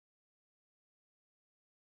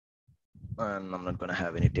 And I'm not going to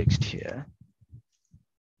have any text here.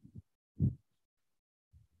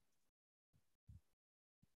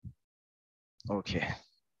 Okay,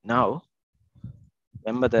 now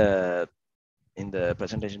remember in the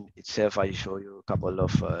presentation itself, I show you a couple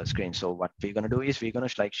of screens. So what we're going to do is we're going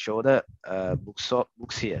to like show the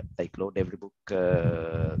books here, like load every book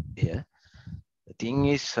here. The thing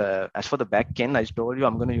is, as for the backend, I told you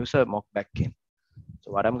I'm going to use a mock backend.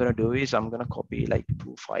 So what I'm going to do is I'm going to copy like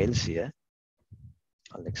 2 files here.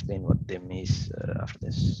 I'll explain what them is after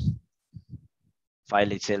this.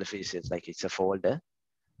 File itself is, it's a folder.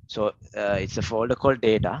 So it's a folder called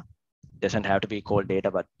data. doesn't have to be called data,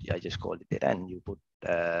 but I just called it data, and you put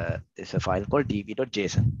there's a file called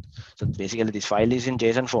db.json. So basically this file is in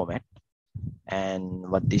JSON format. And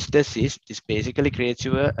what this does is this basically creates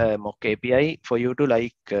you a mock API for you to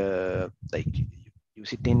like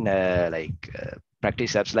use it in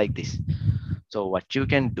practice apps like this. So what you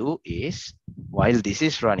can do is, while this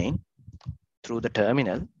is running through the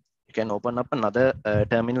terminal, you can open up another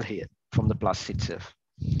terminal here from the plus itself.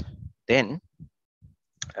 Then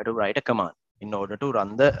I have to write a command in order to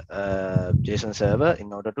run the JSON server,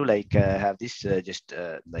 in order to like have this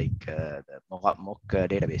the mock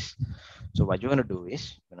database. So what you're going to do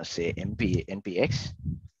is you're going to say npx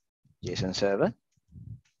JSON server.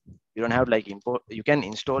 You don't have like import, you can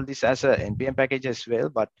install this as a npm package as well,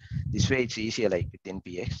 but this way it's easier like with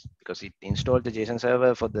npx, because it installed the JSON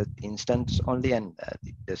server for the instance only, and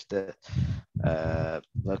it does the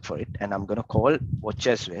work for it. And I'm going to call watch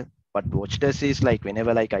as well. But watch does is like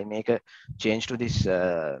whenever like I make a change to this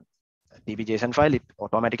db.json file, it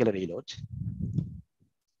automatically reloads.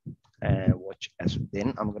 Watch as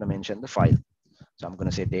then I'm going to mention the file. So I'm going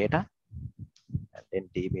to say data and then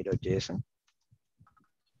db.json.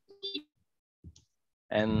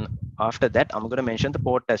 And after that, I'm going to mention the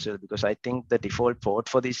port as well, because I think the default port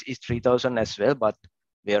for this is 3000 as well, but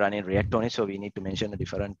we are running React on it, so we need to mention a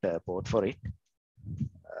different port for it.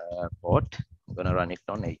 Port, I'm going to run it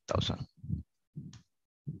on 8000.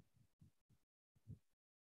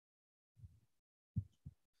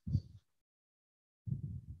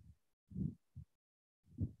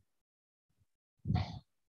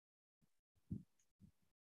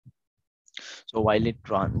 So while it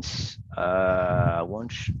runs, I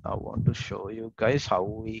want to show you guys how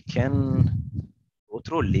we can go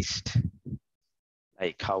through list,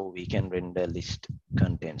 like how we can render list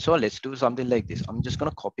content. So let's do something like this. I'm just going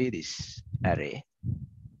to copy this array.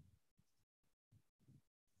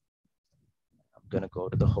 I'm going to go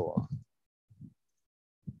to the home.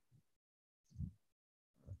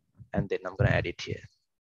 And then I'm going to add it here.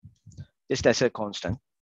 Just as a constant,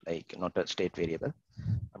 like not a state variable.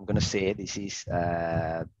 I'm going to say this is,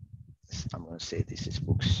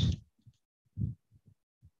 books.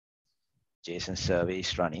 JSON server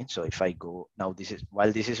is running. So if I go now, this is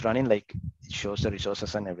while this is running, like it shows the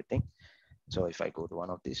resources and everything. So if I go to one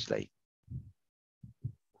of these, like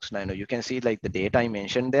books, now you can see like the data I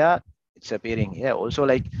mentioned there, it's appearing here. Also,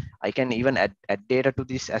 like I can even add data to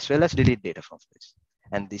this as well as delete data from this.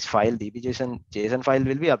 And this file db.json file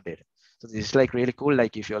will be updated. So this is like really cool.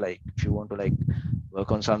 Like if you want to like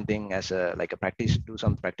work on something as a practice, do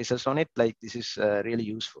some practices on it, like this is really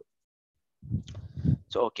useful.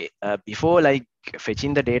 So okay, before like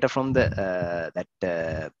fetching the data from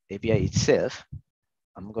the API itself,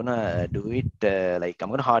 I'm gonna do it I'm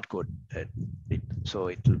gonna hard code it, so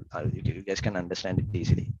you guys can understand it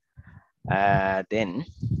easily. Then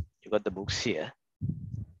you got the books here,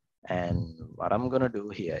 and what I'm gonna do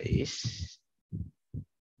here is,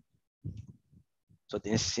 so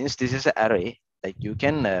since this is an array, like you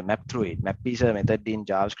can map through it. Map is a method in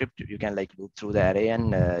JavaScript. You can like loop through the array,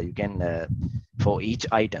 and you can for each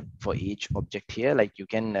item, for each object here, like you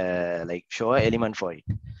can like show an element for it.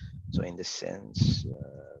 So in this sense,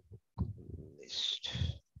 list.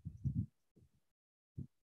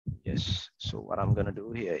 Yes. So what I'm gonna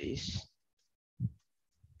do here is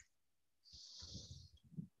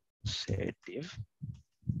say div.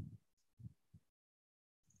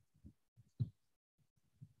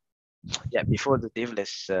 Yeah, before the div,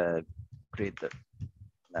 let's create the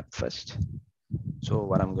map first. So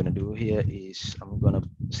what I'm going to do here is I'm going to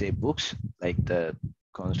say books, like the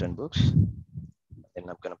constant books. Then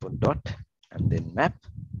I'm going to put dot and then map,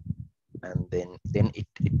 and then it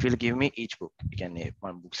will give me each book. You can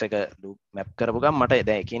one books එක loop map කරපු ගමන් මට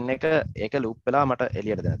දැන් එකින් එක loop වෙලා මට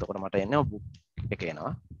එළියට දෙන්න. එතකොට මට එන්නේ book එක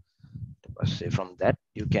එනවා. So from that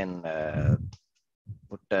you can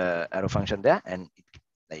put arrow function there, and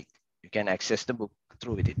like you can access the book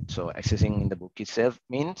through with it. So accessing in the book itself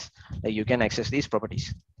means like you can access these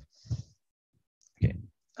properties. Okay,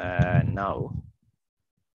 now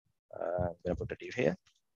I'm gonna put a div here.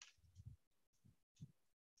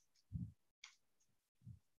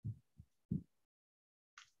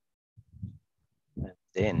 And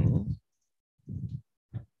then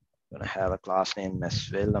I'm gonna have a class name as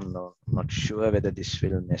well. I'm not sure whether this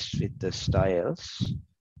will mess with the styles.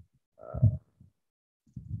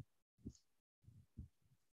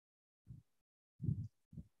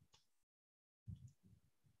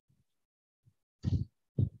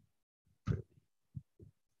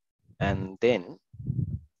 And then,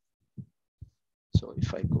 so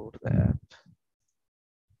if I go to the app,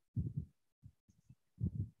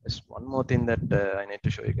 there's one more thing that I need to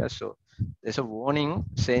show you guys. So there's a warning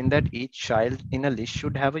saying that each child in a list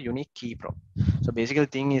should have a unique key prop. So basically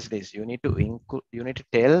thing is this, you need to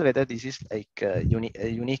tell whether this is like a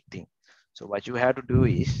unique thing. So what you have to do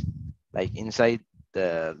is like inside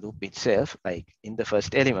the loop itself, like in the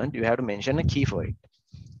first element, you have to mention a key for it.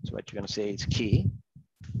 So what you're going to say is key.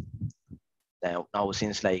 Now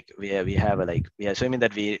since like we have a, like we are assuming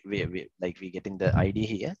that we getting the ID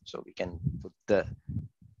here, so we can put the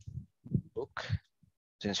book.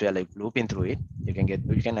 Since we are like looping through it, you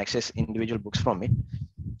can access individual books from it.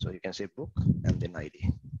 So you can say book and then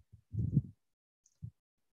ID.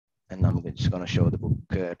 And I'm just going to show the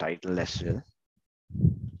book title as well.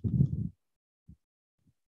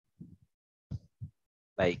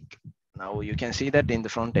 Like now you can see that in the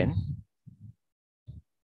front end.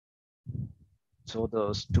 So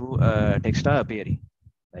those two text are appearing.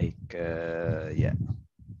 Like yeah.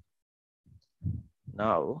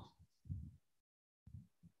 Now,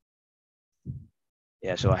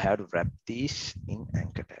 yeah, so I have to wrap these in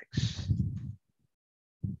anchor tags.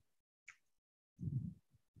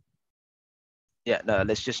 Yeah, no,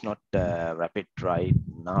 let's just not wrap it right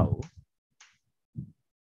now.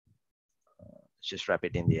 Let's just wrap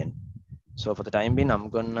it in the end. So for the time being, I'm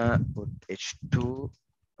gonna put H2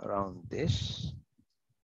 around this.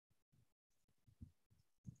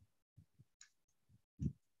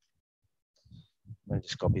 I'll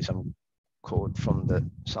just copy some code from the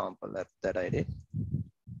sample that I did.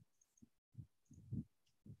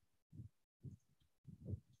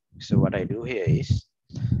 So what I do here is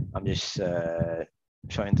I'm just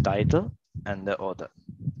showing the title and the author.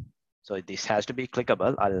 So this has to be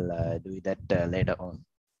clickable. I'll do that later on.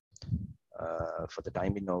 For the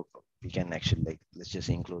time being, no, we can actually like, let's just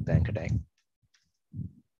include the anchor tag.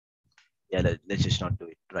 Yeah, let's just not do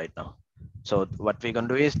it right now. So what we're gonna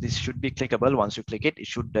do is this should be clickable. Once you click it, it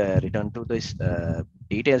should return to this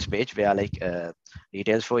details page where like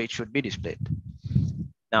details for it should be displayed.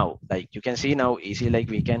 Now, like you can see now easily, like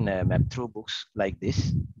we can map through books like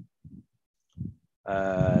this.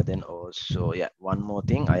 Then also, yeah, one more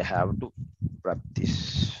thing, I have to wrap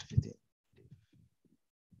this within.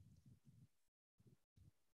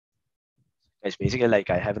 It's basically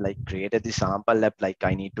like I have like created the sample app, like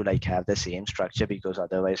I need to like have the same structure because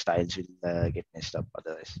otherwise styles will get messed up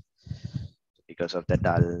otherwise. Because of that,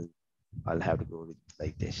 I'll have to go with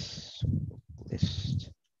like this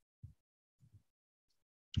list.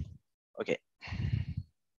 Okay.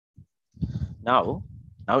 Now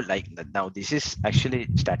this is actually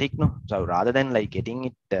static, no? So rather than like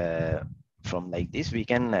getting it from like this, we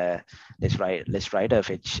can let's write a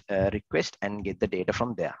fetch request and get the data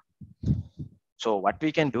from there. So what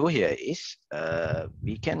we can do here is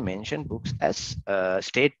we can mention books as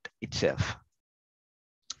state itself.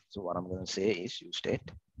 So what I'm going to say is use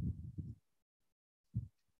state,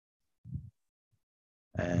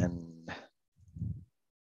 and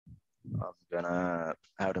I'm gonna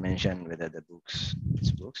have to mention whether the books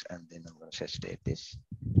it's books, and then I'm gonna set state this.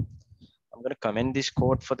 I'm gonna comment this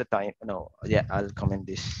code for the time. No, yeah, I'll comment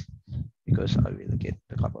this because I will get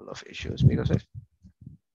a couple of issues because of.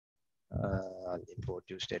 I'll import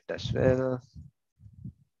use state as well.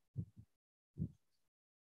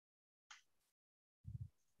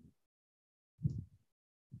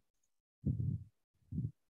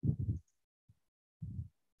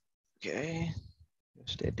 Okay,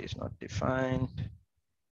 state is not defined.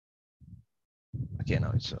 Okay,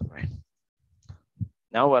 now it's all right.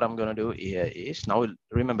 Now what I'm gonna do here is, now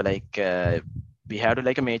remember like we have to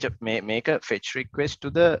like make a fetch request to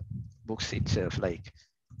the books itself. Like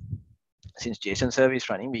since JSON server is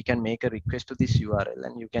running, we can make a request to this URL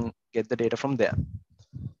and you can get the data from there.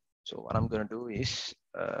 So what I'm gonna do is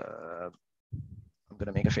I'm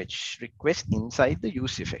gonna make a fetch request inside the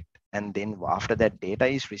use effect. And then after that data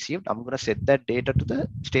is received, I'm gonna set that data to the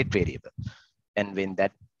state variable. And when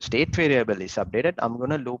that state variable is updated, I'm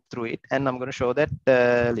gonna loop through it and I'm gonna show that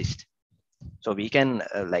list. So we can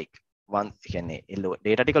like one can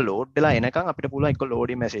data ටික load වෙලා එනකන් අපිට පුළුවන් එක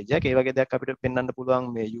loading message එකක් ඒ වගේ දෙයක් අපිට පෙන්වන්න පුළුවන්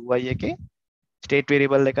මේ UI එකේ state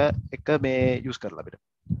variable එක මේ use කරලා අපිට.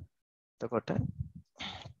 එතකොට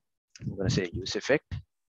I'm gonna say use effect.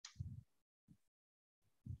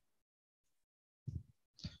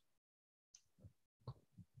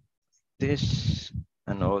 This,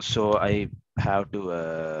 and also I have to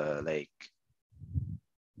like,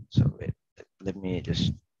 so wait, let me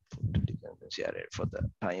just put the dependency array for the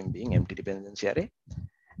time being, empty dependency array.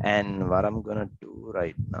 And what I'm gonna do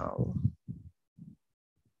right now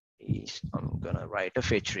is I'm gonna write a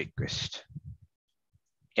fetch request.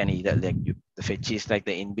 You can either like the fetch is like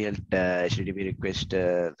the inbuilt HTTP request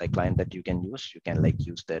like client that you can use. You can like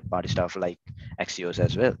use third party stuff like Axios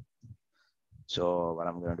as well. So what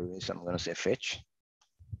I'm going to do is I'm going to say fetch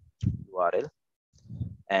URL,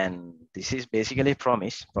 and this is basically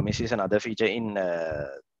promise. Promise is another feature in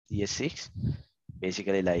ES6.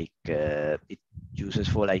 Basically, like it uses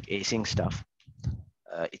for like async stuff.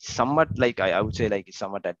 It's somewhat like I would say like it's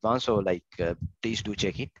somewhat advanced. So like please do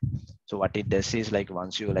check it. So what it does is like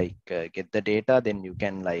once you like get the data, then you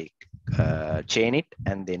can like chain it,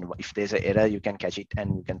 and then if there's an error, you can catch it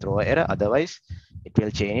and you can throw an error. Otherwise, it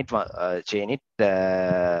will chain it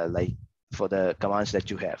like for the commands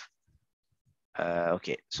that you have.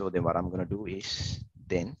 Okay, so then what I'm gonna do is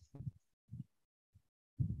then,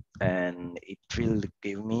 and it will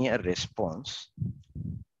give me a response,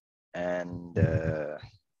 and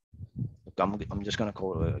I'm just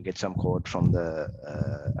gonna get some code from the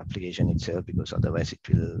application itself, because otherwise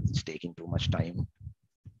it's taking too much time.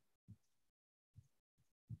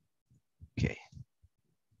 Okay,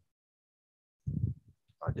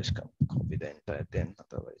 I'll just copy the entire thing,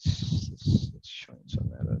 otherwise it's showing some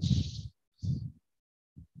errors.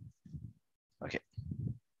 Okay.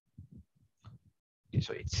 Okay,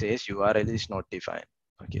 so it says URL is not defined.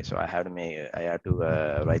 Okay, so I have to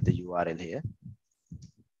write the URL here.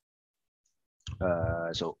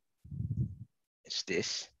 So it's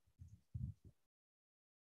this.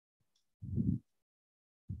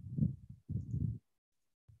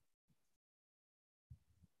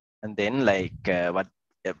 And then like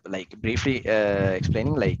like briefly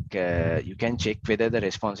explaining, like you can check whether the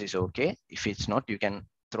response is okay. If it's not, you can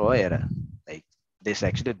throw error. Like there's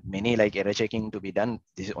actually many like error checking to be done.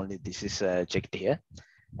 This is checked here.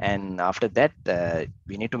 And after that,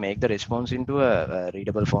 we need to make the response into a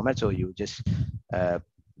readable format. So you just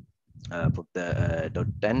put the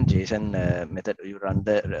 .10 JSON method. You run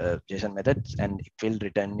the JSON methods, and it will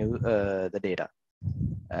return you the data.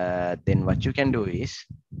 Then what you can do is,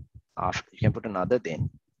 after you can put another then.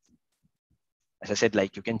 As I said,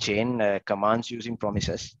 like you can chain commands using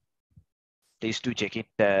promises. Please do check it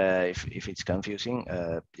if it's confusing.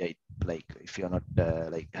 Yeah, like if you're not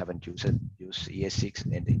like haven't used ES6,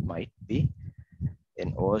 and it might be.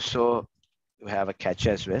 And also you have a catch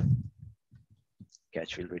as well.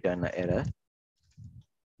 Catch will return an error.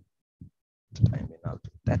 I mean, I'll do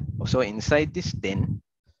that. So inside this then,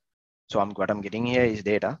 so what I'm getting here is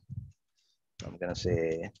data. I'm gonna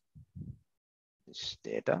say this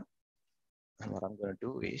data, and what I'm gonna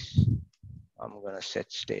do is I'm gonna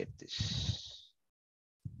set state this.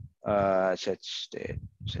 Set state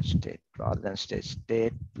rather than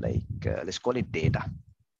state, like let's call it data.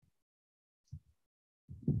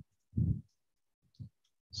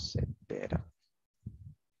 Set data.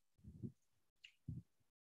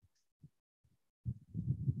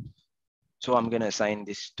 So I'm going to assign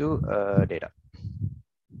this to data.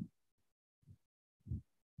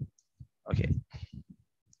 Okay.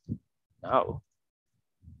 Now,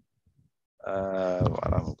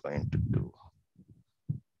 what I'm going to do.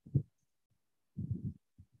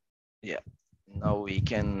 Yeah. Now we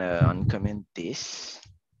can uncomment this.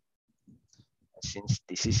 Since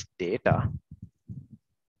this is data,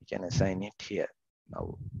 we can assign it here.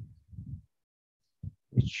 Now,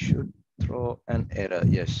 it should throw an error.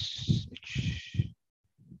 Yes.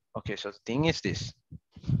 Okay. So the thing is this.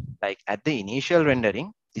 Like at the initial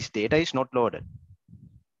rendering, this data is not loaded,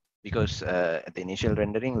 because at the initial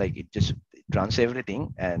rendering, like it runs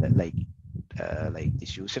everything, and like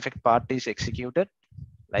this use effect part is executed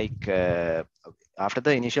like after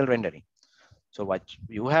the initial rendering. So what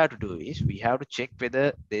you have to do is we have to check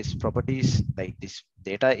whether this properties, like this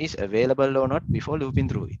data, is available or not before looping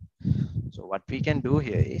through it. So what we can do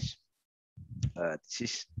here is this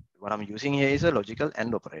is what I'm using here is a logical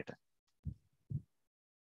AND operator.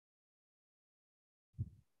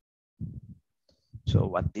 So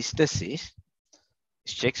what this does is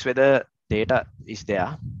checks whether data is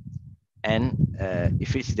there, and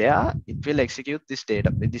if it's there, it will execute this data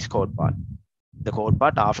with this code part, the code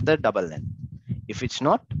part after the double len. If it's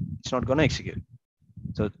not going to execute.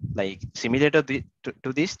 So like similar to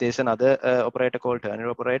this, there's another operator called ternary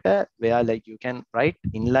operator, where like you can write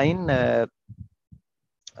inline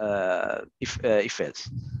if else.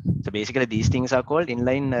 So basically these things are called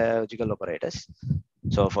inline logical operators.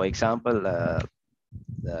 So for example,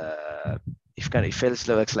 if else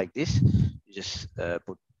works like this, you just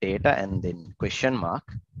put data and then question mark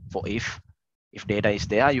for if data is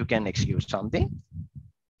there, you can execute something.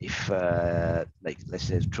 If like let's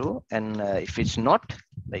say true, and if it's not,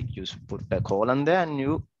 like you put a colon there and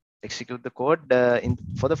you execute the code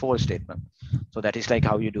for the false statement. So that is like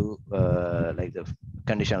how you do like the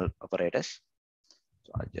conditional operators.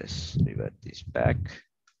 So I'll just revert this back.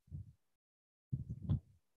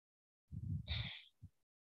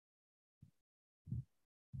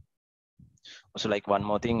 Also, like one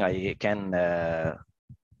more thing, I can,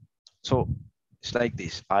 so it's like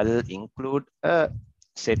this. I'll include a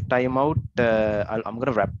set timeout. I'm going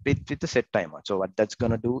to wrap it with the set timeout. So what that's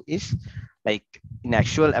going to do is, like in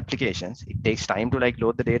actual applications, it takes time to like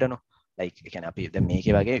load the data. No, like you can අපි දැන්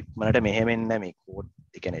මේකේ වගේ මනට මෙහෙම එන්නේ මේ code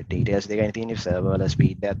ඒ කියන්නේ details දෙකයි තියෙන්නේ server වල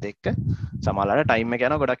speed එකත් එක්ක සමහරවල්ලාට time එක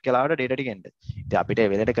යනවා ගොඩක් වෙලාවට data ටික එන්න. ඉතින් අපිට ඒ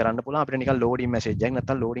වෙලෙට කරන්න පුළුවන් අපිට නිකන් loading message එකක්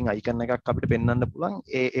නැත්නම් loading icon එකක් අපිට පෙන්වන්න පුළුවන්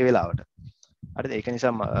ඒ වෙලාවට. හරිද? ඒක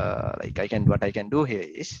නිසා like what I can do here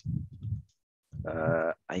is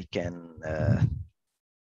I can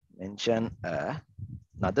mention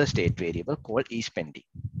another state variable called eSpending.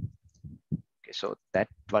 Okay, so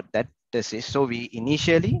what that does is, so we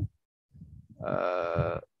initially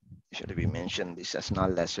should we mention this as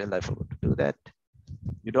null as well? I forgot to do that.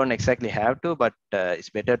 You don't exactly have to, but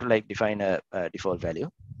it's better to like define a default value.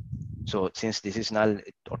 So since this is null,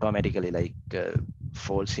 it automatically like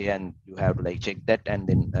false here, and you have to like check that and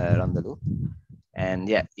then run the loop. And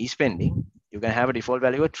yeah, eSpending, you can have a default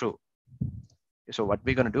value of true. So what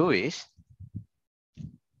we're going to do is,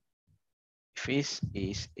 if is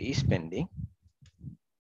eSpending,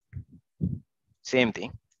 same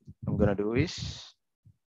thing I'm going to do is,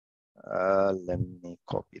 let me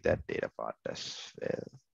copy that data part as well.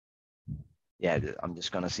 Yeah, I'm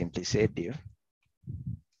just going to simply say div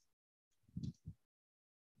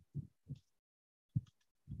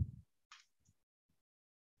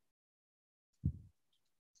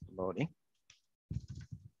loading.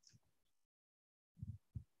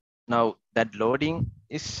 Now that loading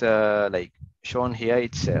is like shown here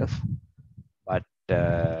itself, but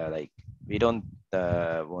like we don't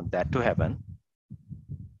want that to happen.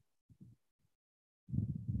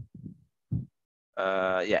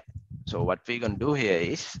 Yeah, so what we're going to do here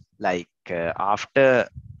is like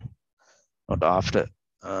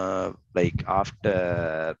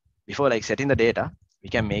before like setting the data, we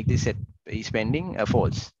can make this set eSpending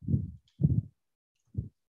false.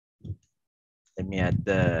 Let me add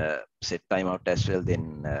the set timeout as well,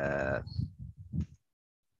 then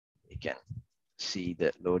we can see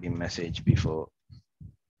the loading message before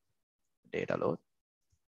data load.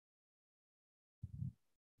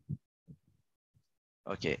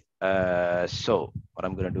 Okay, so what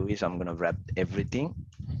I'm going to do is I'm going to wrap everything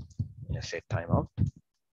in a set timeout.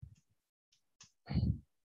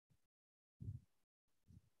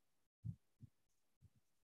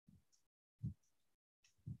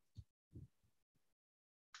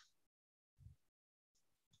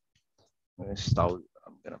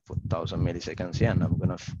 I'm going to put 1000 milliseconds here, and I'm going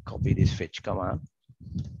to copy this fetch command.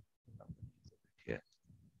 Here.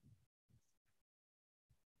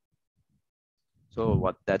 So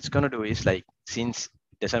what that's going to do is, like, since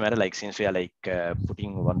it doesn't matter, like since we are like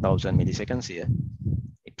putting 1000 milliseconds here,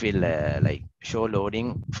 it will like show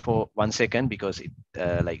loading for 1 second, because it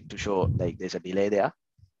like to show like there's a delay there,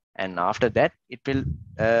 and after that it will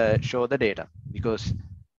show the data, because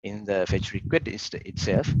in the fetch request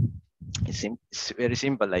itself, it's very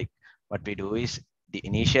simple. Like what we do is,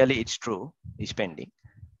 initially it's true, is pending,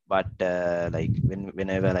 but like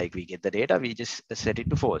whenever like we get the data, we just set it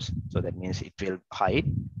to false. So that means it will hide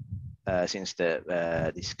since the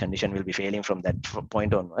this condition will be failing from that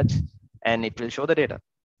point onwards, and it will show the data.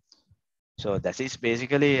 So that is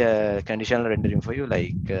basically conditional rendering for you,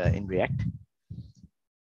 like in React.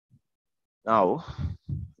 Now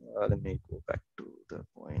let me go back to the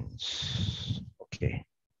points. Okay.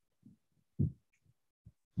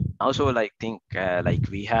 Also, like think like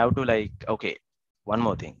we have to like, okay, one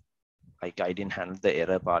more thing, like I didn't handle the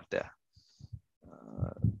error part there.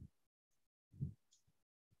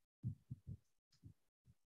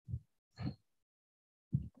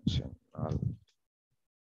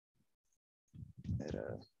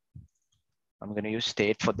 Error. I'm going to use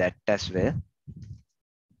state for that as well.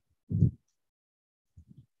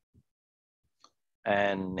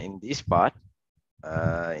 And in this part,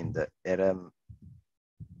 in the error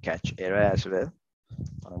catch error as well,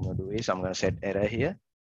 what I'm going to do is I'm going to set error here.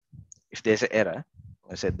 If there's an error, I'm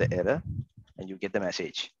going to set the error, and you get the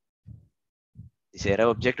message. This error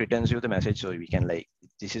object returns you the message, so we can like,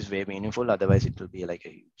 this is very meaningful. Otherwise, it will be like a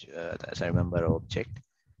huge, as I remember, object.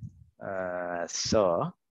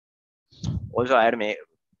 So also I had to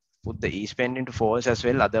put the eSpend into false as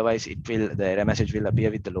well. Otherwise, the error message will appear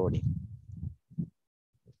with the loading.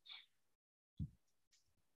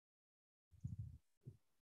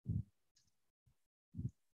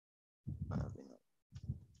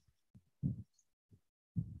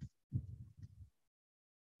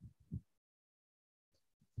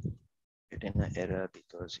 Getting an error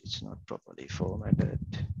because it's not properly formatted.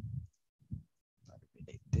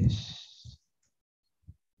 Like this.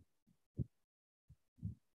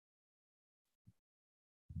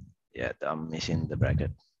 Yeah, I'm missing the bracket.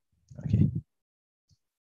 Okay.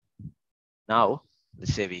 Now,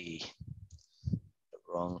 let's say we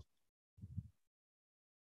wrong.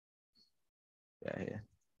 Yeah, here.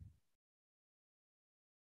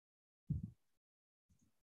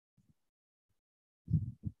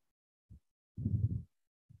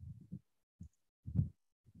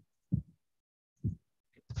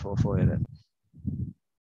 For error.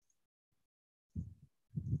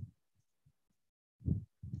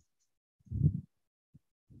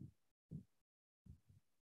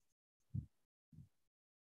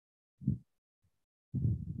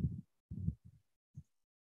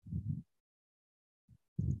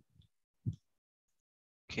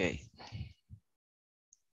 Okay.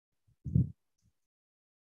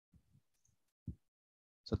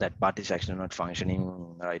 So that part is actually not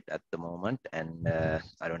functioning right at the moment, and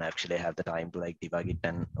I don't actually have the time to like debug it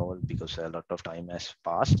and all because a lot of time has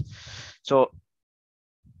passed. So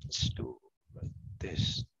let's do like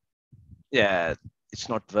this. Yeah, it's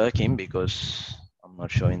not working because I'm not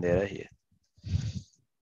showing the error here.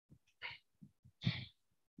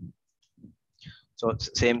 So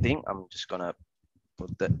same thing, I'm just gonna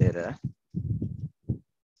put the error.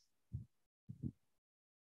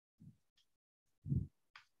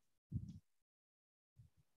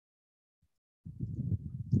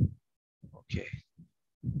 Okay.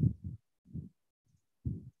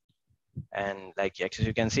 And like as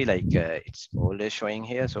you can see, like it's always showing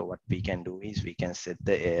here. So what we can do is we can set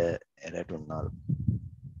the error to null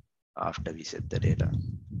after we set the data.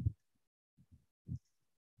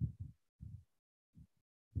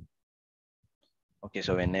 Okay,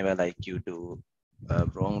 so whenever like you do a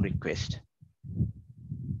wrong request,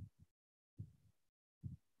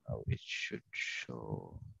 it should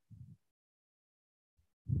show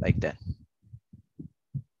like that.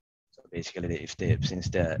 So basically, if since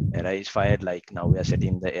the error is fired, like now we are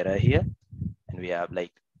setting the error here, and we are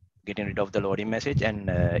like getting rid of the loading message, and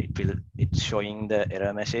it's showing the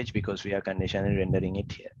error message because we are conditionally rendering it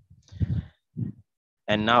here.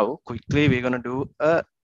 And now quickly we're gonna do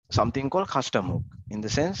something called custom hook, in the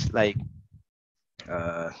sense like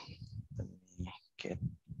let me get.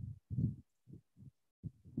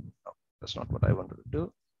 Oh, that's not what I wanted to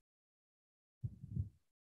do.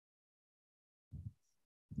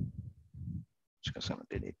 Just gonna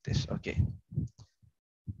delete this. Okay.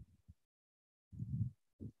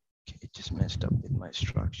 Okay, it just messed up with my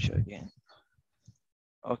structure again.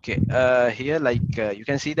 Okay, here like you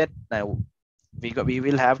can see that now we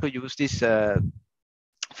will have to use this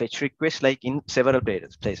fetch request like in several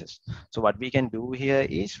places. So what we can do here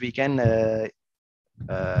is we can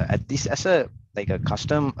add this as a like a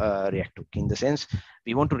custom React hook, in the sense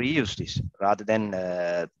we want to reuse this rather than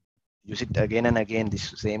use it again and again,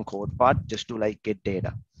 this same code part just to like get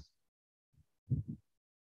data.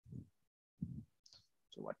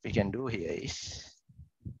 So what we can do here is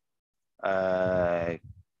what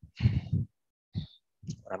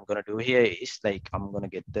I'm gonna do here is like I'm gonna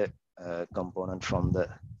get the component from the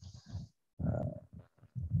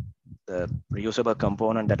reusable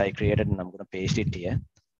component that I created, and I'm gonna paste it here.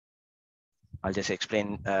 I'll just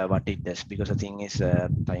explain what it does because the thing is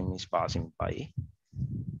time is passing by.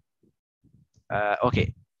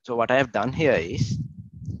 Okay, so what I have done here is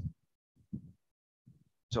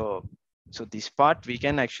so this part we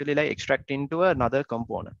can actually like extract into another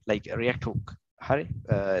component like a React hook. හරි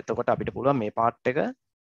එතකොට අපිට පුළුවන් මේ part එක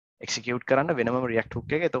execute කරන්න වෙනම React hook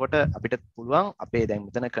එක. එතකොට අපිට පුළුවන් අපේ දැන්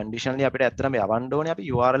මෙතන conditionally අපිට ඇත්තටම යවන්න ඕනේ අපි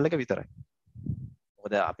URL එක විතරයි.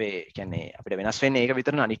 මොකද අපේ කියන්නේ අපිට වෙනස් වෙන්නේ ඒක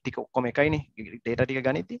විතරනේ, අනිත් ටික ඔක්කොම එකයිනේ data ටික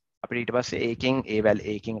ගනිද්දි. අපිට ඊට පස්සේ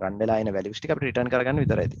ඒකෙන් run වෙලා එන values ටික අපිට return කරගන්න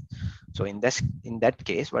විතරයි තියෙන්නේ. So in that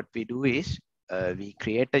case what we do is we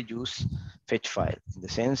create a use fetch file, in the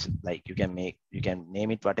sense like you can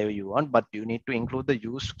name it whatever you want, but you need to include the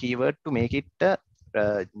use keyword to make it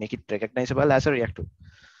recognizable as a React hook.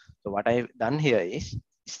 So what I've done here is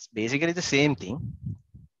it's basically the same thing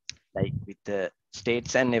like with the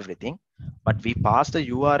states and everything, but we pass the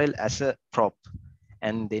URL as a prop,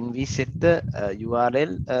 and then we set the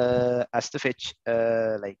URL as the fetch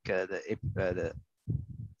the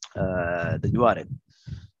URL.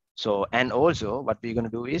 So, and also what we're going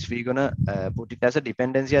to do is we're going to put it as a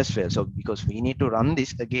dependency as well. So because we need to run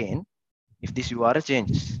this again if this URL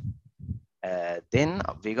changes, then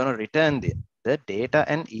we're going to return the data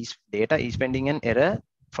and data is pending an error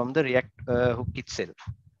from the React hook itself.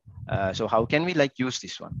 So how can we like use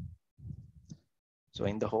this one? So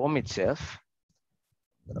in the home itself,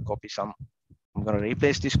 I'm going to copy some, I'm going to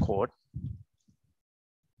replace this code.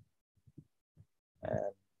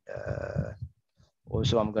 And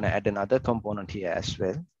also I'm going to add another component here as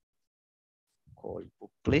well called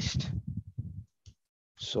book list.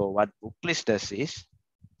 So what book list does is,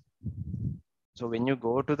 so when you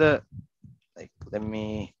go to the, like, let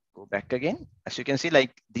me go back again. As you can see,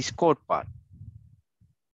 like this code part,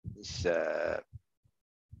 this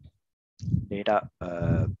data,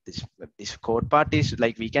 this code part is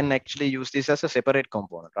like, we can actually use this as a separate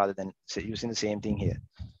component rather than using the same thing here.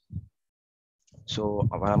 So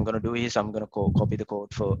what I'm going to do is I'm going to copy the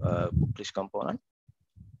code for book list component.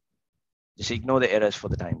 Just ignore the errors for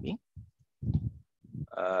the time being.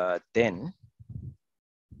 Then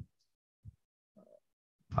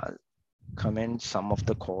I'll comment some of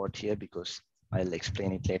the code here because I'll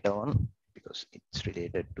explain it later on because it's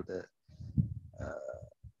related to the,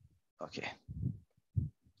 okay.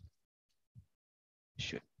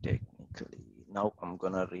 Should technically, now I'm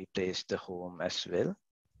gonna replace the home as well.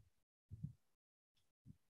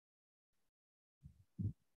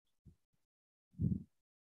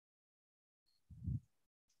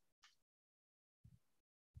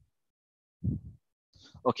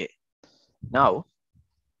 Okay, now,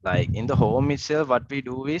 like in the home itself, what we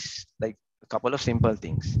do is like a couple of simple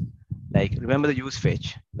things. Like remember the use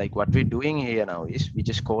fetch. Like what we're doing here now is we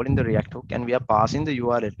just call in the React hook and we are passing the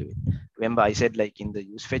URL to it. Remember I said like in the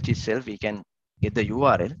use fetch itself, we can get the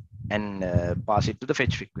URL and pass it to the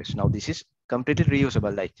fetch request. Now this is completely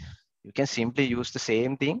reusable. Like you can simply use the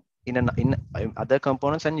same thing in other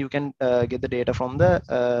components and you can get the data from the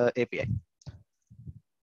API.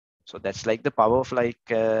 So that's like the power of like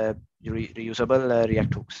reusable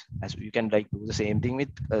React hooks. As you can like do the same thing with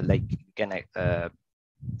like you can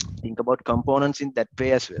think about components in that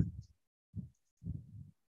way as well.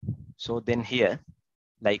 So then here,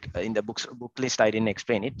 like in the book list, I didn't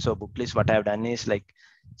explain it. So book list, what I've done is like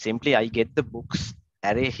simply I get the books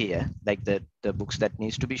array here, like the books that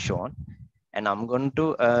needs to be shown, and I'm going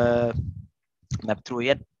to map through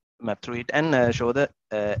it and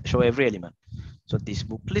show every element. So this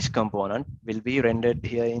book list component will be rendered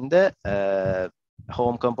here in the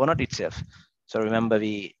home component itself. So remember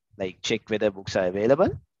we like check whether books are available,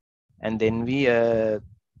 and then we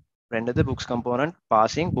render the books component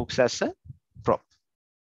passing books as a prop.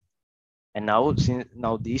 And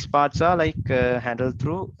now these parts are like handled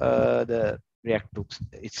through the React hooks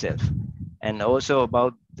itself. And also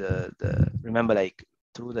about the remember like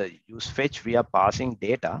through the use fetch we are passing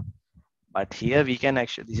data, but here we can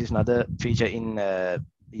actually, this is another feature in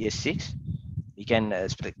ES6, we can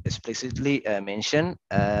explicitly mention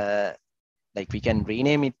like we can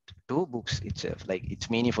rename it to books itself. Like it's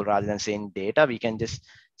meaningful rather than saying data, we can just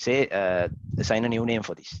say assign a new name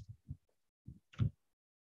for this.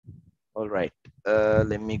 All right,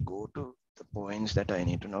 let me go to the points that I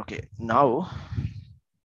need to know. Okay, now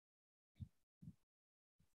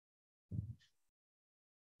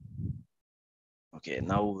okay,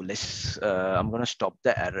 now let's I'm gonna stop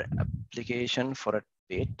the application for a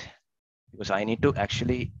bit because I need to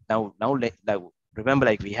actually now remember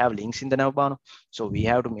like we have links in the navbar, so we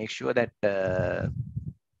have to make sure that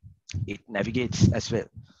it navigates as well.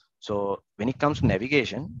 So when it comes to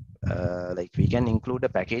navigation, like we can include a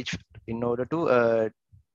package in order to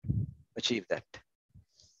achieve that.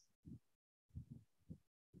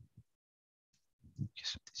 Okay,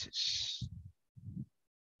 so this is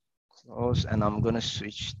close, and I'm gonna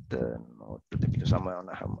switch the node to the, because I'm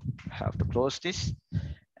gonna have to close this,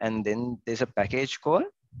 and then there's a package called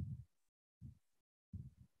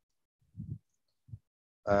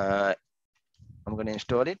I'm going to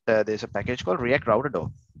install it. There's a package called React Router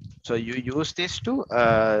DOM. So you use this to,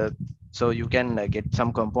 so you can get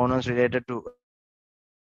some components related to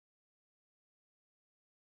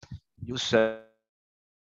use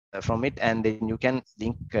from it, and then you can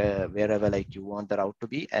link wherever like you want the route to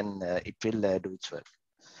be, and it will do its work.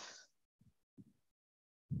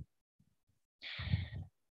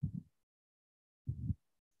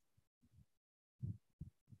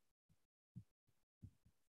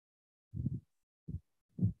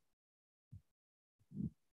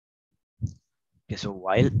 Okay, so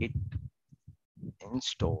while it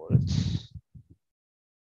installs,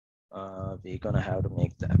 we're gonna have to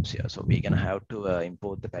make the apps here. So we're gonna have to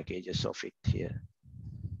import the packages of it here.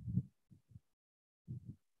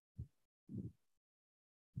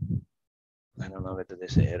 I don't know whether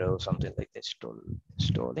there's an error or something like this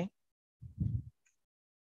installing.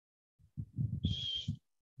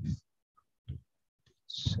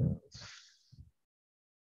 So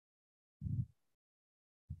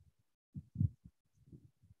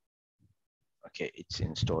okay, it's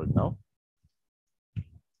installed now.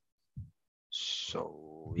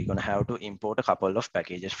 So we're gonna have to import a couple of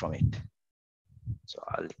packages from it. So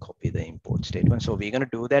I'll copy the import statement. So we're gonna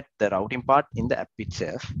do that, the routing part in the app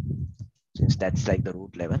itself. since that's like the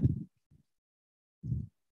root level.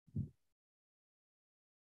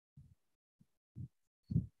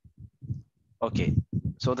 Okay,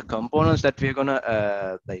 so the components that we're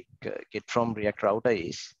gonna get from React Router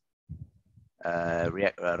is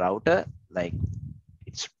React Router, like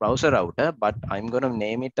it's browser router, but I'm gonna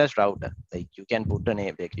name it as router. Like you can put a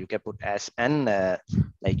name, like you can put as and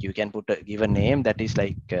like you can put give a name that is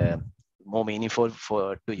like more meaningful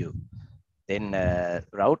to you. Then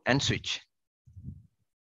route and switch.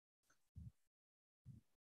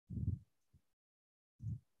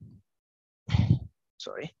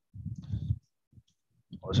 Sorry.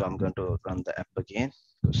 Also, I'm going to run the app again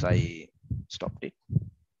because I stopped it.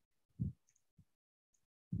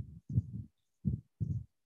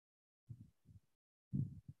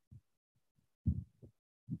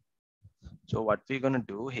 So what we're going to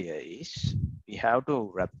do here is we have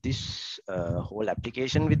to wrap this whole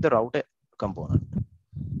application with the router component.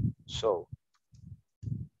 So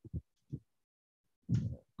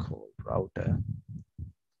call router,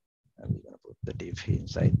 and we're going to put the div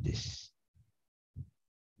inside this.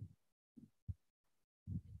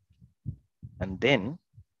 And then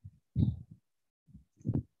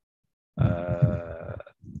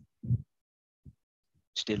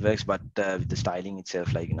still works, but with the styling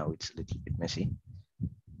itself, like it's a little bit messy.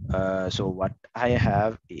 So what I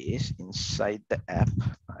have is inside the app,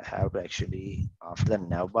 I have to actually, after the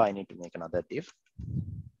navbar, I need to make another div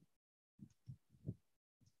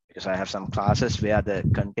because I have some classes where the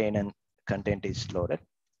content is loaded.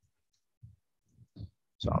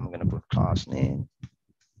 So I'm going to put class name,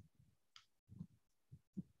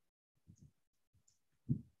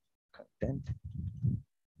 content,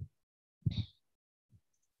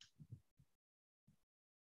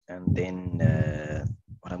 and then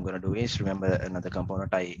what I'm going to do is remember another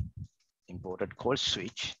component I imported called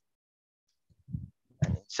switch.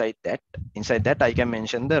 And inside that I can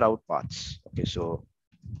mention the route paths. Okay, so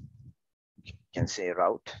you can say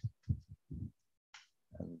route,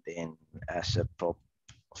 and then as a prop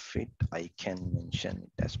of it, I can mention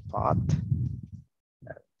it as path,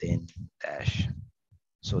 and then dash.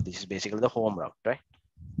 So this is basically the home route, right?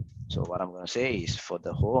 So what I'm going to say is for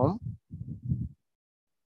the home,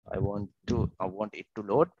 I want it to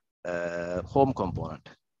load home component,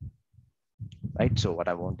 right? So what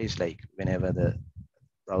I want is like whenever the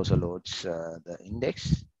browser loads the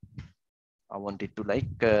index, I want it to like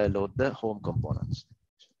load the home components.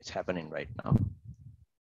 It's happening right now.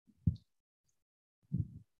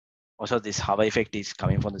 Also, this hover effect is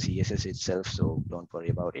coming from the CSS itself, so don't worry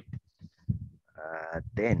about it.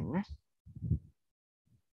 Then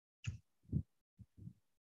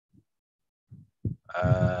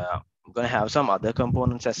I'm going to have some other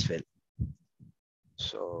components as well.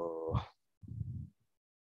 So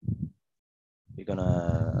we're going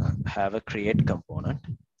to have a create component.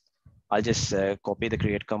 I'll just copy the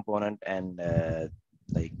create component and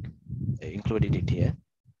like included it here.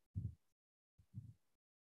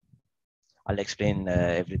 I'll explain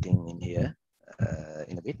everything in here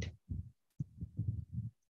in a bit.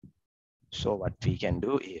 So what we can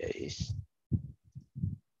do here is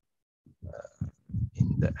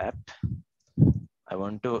in the app, I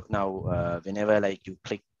want to now whenever like you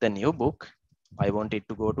click the new book, I want it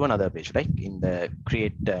to go to another page, like in the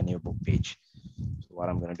create new book page. So what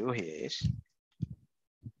I'm going to do here is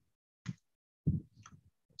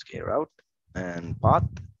scale route and path.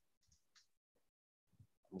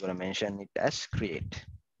 I'm going to mention it as create.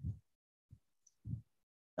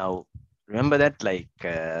 Now remember that like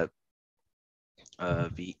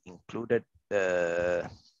we included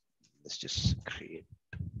let's just create.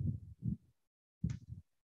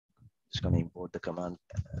 Just going to import the command,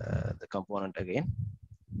 the component again,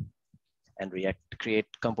 and React create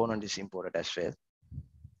component is imported as well.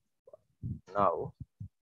 Now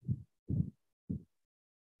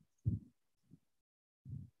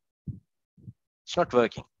it's not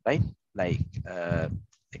working, right? Like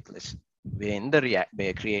we're in the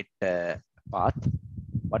React create path,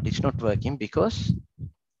 but it's not working because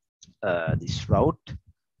this route,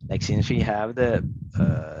 like since we have the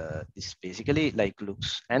this basically like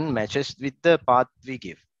looks and matches with the path we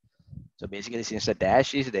give. So basically, since the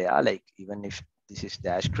dash is there, like even if this is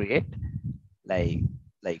dash create, like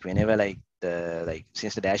whenever like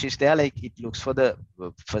since the dash is there, like it looks for the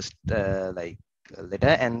first like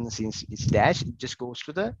letter, and since it's dash, it just goes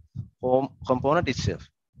to the home component itself.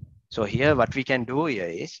 So here, what we can do here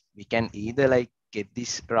is we can either like get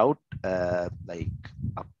this route like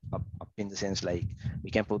up in the sense like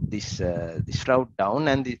we can put this this route down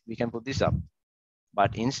and we can put this up,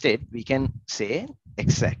 but instead we can say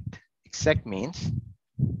exact. Exact means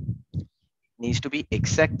needs to be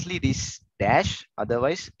exactly this dash,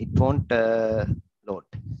 otherwise it won't load.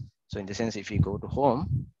 So in the sense, if we go to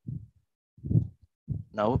home,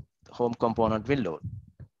 now the home component will load.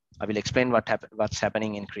 I will explain what's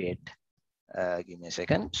happening in create. Give me a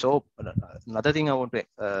second. So another thing I want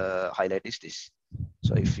to highlight is this.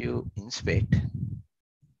 So if you inspect,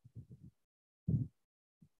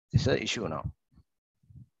 this is an issue now.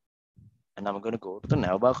 And I'm going to go to the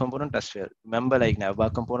navbar component as well. Remember, like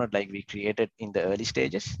navbar component, like we created in the early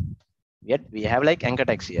stages. Yet we have like anchor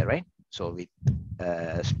tags here, right? So with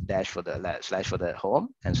dash for the slash for the home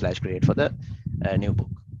and slash create for the new book.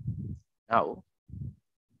 Now,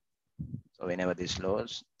 so whenever this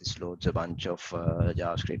loads a bunch of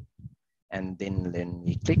JavaScript, and then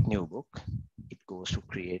we click new book, it goes to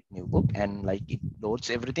create new book, and like it loads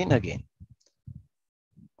everything again.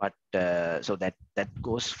 But so that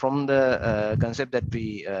goes from the concept that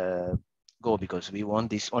we go, because we want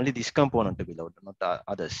this only this component to be loaded, not the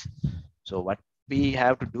others. So what we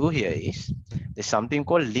have to do here is there's something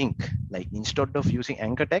called link. Like instead of using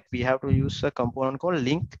anchor tag, we have to use a component called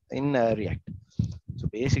link in React. So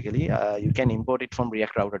basically, you can import it from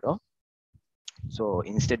React Router DOM. So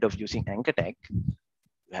instead of using anchor tag,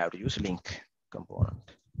 you have to use link component.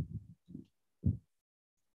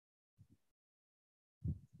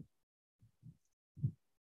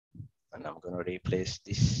 And I'm going to replace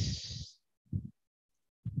this.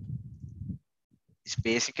 It's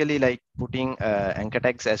basically like putting anchor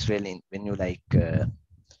tags as well in when you like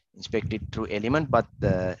inspect it through element, but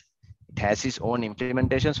it has its own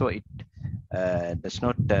implementation, so it does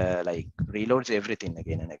not like reloads everything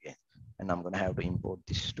again and again. And I'm going to have to import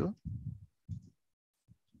this too.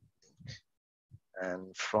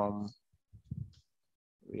 And from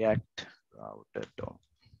React Router DOM.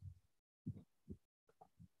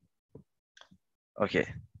 Okay.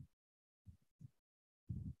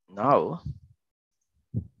 Now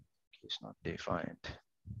it's not defined.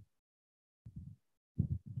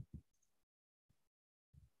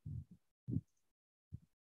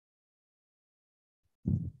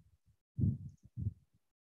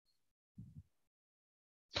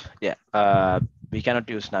 Yeah, we cannot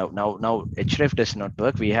use now href does not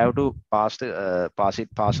work. We have to pass the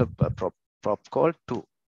pass a prop call to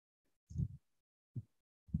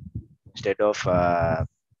instead of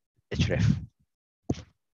href.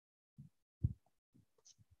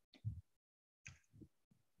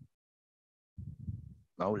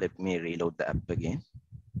 Now let me reload the app again.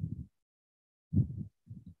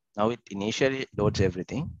 Now it initially loads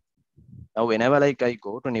everything. Now whenever like I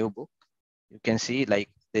go to new book, you can see like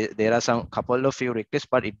there are some couple of few requests,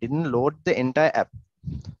 but it didn't load the entire app.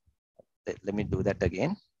 Let me do that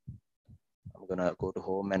again. I'm gonna go to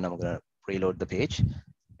home and I'm gonna reload the page.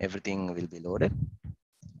 Everything will be loaded.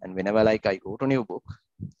 And whenever like I go to new book,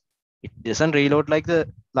 it doesn't reload like the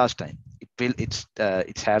last time.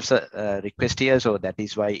 It has a request here, so that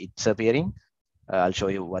is why it's appearing. I'll show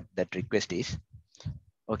you what that request is.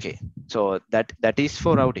 Okay, so that is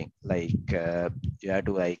for routing. Like you have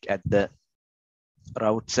to like add the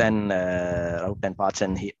routes and route and parts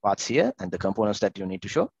here, and the components that you need to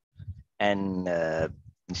show. And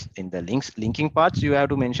in the linking parts, you have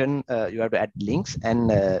to mention, you have to add links,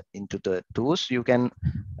 and into the tools, you can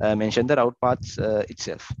mention the route paths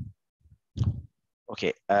itself.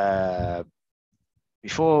 Okay,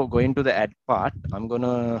 before going to the add part, I'm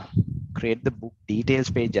gonna create the book details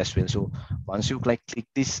page as well. So once you click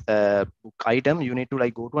this book item, you need to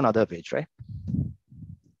like go to another page, right?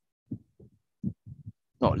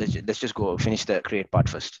 No, let's just go finish the create part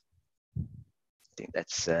first. I think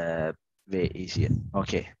that's way easier.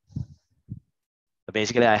 Okay.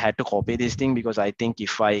 Basically, I had to copy this thing because I think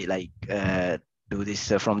if I like do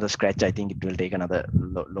this from the scratch, I think it will take another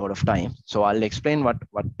lot of time. So I'll explain what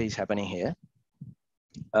is happening here.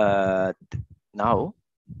 Now,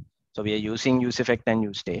 so we are using use effect and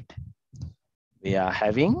use state. We are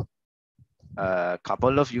having a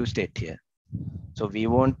couple of use state here. So we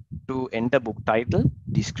want to enter book title,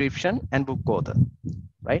 description, and book author,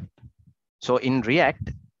 right? So in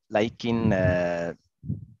React, like in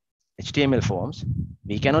HTML forms,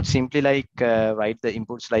 we cannot simply like write the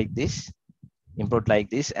inputs like this, input like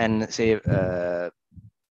this, and say let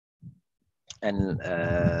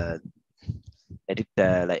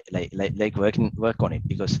it work on it,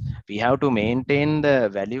 because we have to maintain the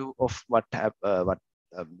value of what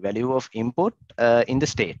value of input in the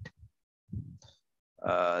state.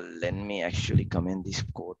 Let me actually comment this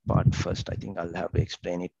code part first. I think I'll have to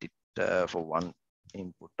explain it for one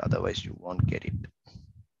input, otherwise you won't get it.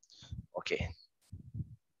 Okay.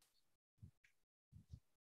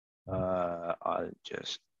 I'll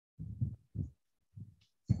just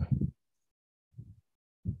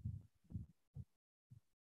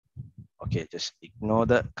Okay, just ignore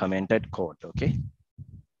the commented code. Okay.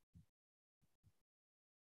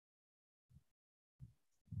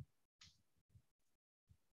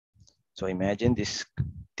 So imagine this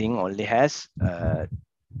thing only has a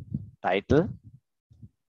title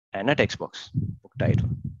and a text box, book title.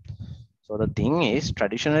 So the thing is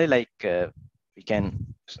traditionally like we can,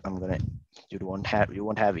 you won't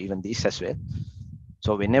have even this as well.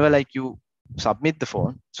 So whenever like you submit the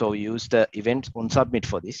form, so we use the event on submit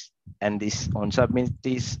for this, and this on submit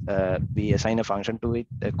is we assign a function to it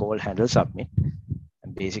called handle submit,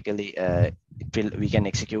 and basically we can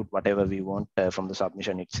execute whatever we want from the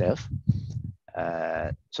submission itself.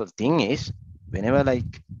 So the thing is, whenever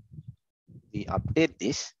like we update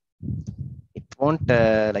this, it won't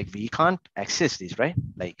like we can't access this, right?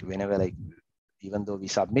 Like whenever like even though we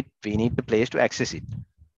submit, we need the place to access it.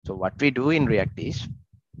 So what we do in React is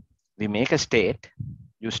we make a state,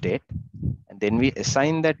 use state, and then we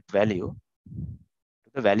assign that value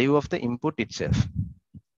to the value of the input itself.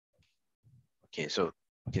 Okay, so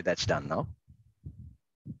okay, that's done now.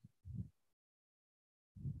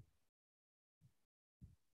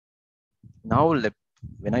 Now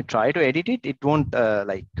when I try to edit it, it won't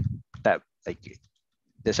like tab, like it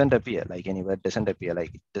doesn't appear, like any word doesn't appear,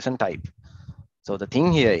 like it doesn't type. So the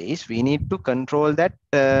thing here is we need to control that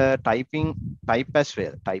type as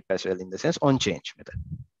well in the sense on change method.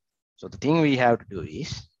 So the thing we have to do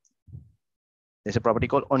is there's a property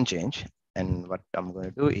called on change, and what I'm going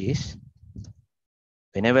to do is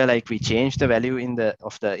whenever like we change the value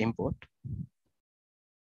of the input,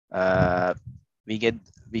 we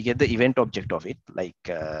get the event object of it, like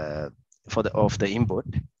of the input,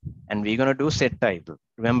 and we're going to do set title.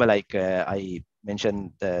 Remember, like I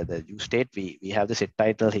mentioned the use state, we have the set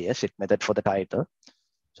title here, set method for the title.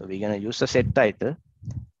 So we're going to use the set title,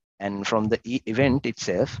 and from the event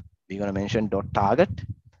itself, we're going to mention dot target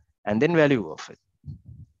and then value of it.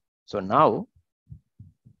 So now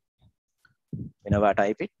whenever I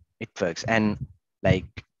type it, it works. And like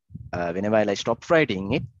whenever I like stop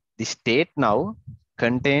writing it, the state now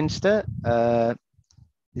contains the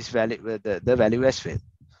this value, the value as well.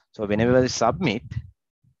 So whenever we submit,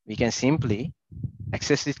 we can simply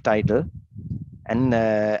access this title and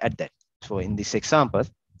add that. So in this example,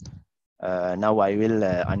 now I will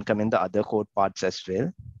uncomment the other code parts as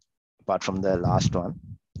well, apart from the last one.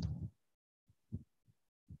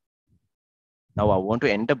 Now I want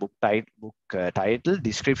to enter book title,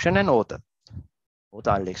 description, and author. Both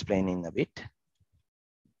I'll explain in a bit.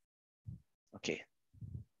 Okay.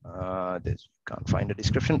 This can't find a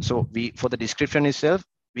description. So for the description itself,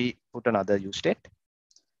 we put another use state,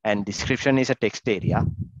 and description is a text area,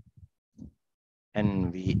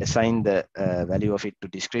 and we assign the value of it to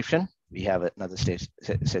description. We have another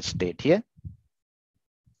set state here,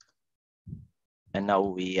 and now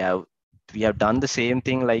we have done the same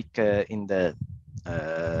thing like in the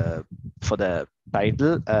for the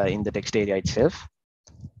title in the text area itself.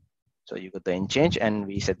 So you got the end change, and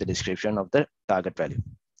we set the description of the target value.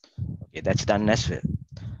 Okay, that's done as well.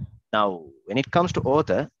 Now, when it comes to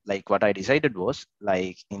author, like what I decided was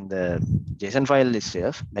like in the JSON file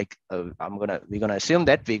itself, like we're gonna assume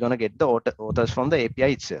that we're gonna get the authors from the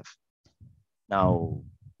API itself. Now,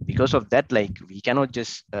 because of that, like we cannot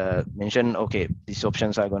just mention, okay, these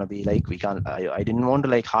options are gonna be like, we can't, I didn't want to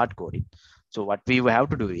like hard code it. So what we have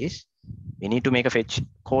to do is we need to make a fetch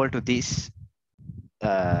call to this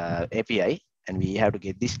API, and we have to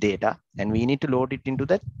get this data, and we need to load it into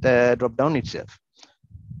that drop down itself.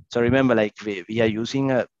 So remember, like we are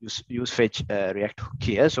using a use fetch React hook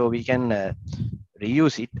here, so we can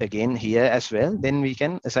reuse it again here as well. Then we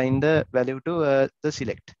can assign the value to the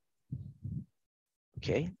select.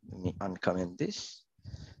 Okay, let me uncomment this.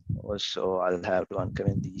 Also, I'll have to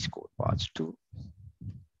uncomment these code parts too.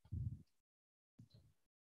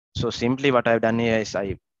 So simply what I've done here is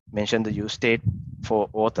I mentioned the use state for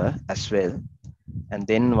author as well. And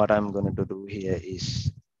then what I'm going to do here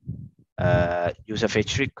is use a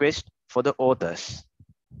fetch request for the authors.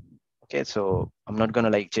 Okay, so I'm not going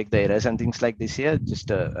to like check the errors and things like this here,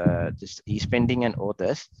 just e-spending and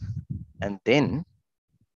authors. And then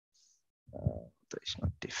it's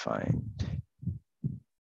not defined.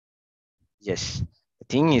 Yes, the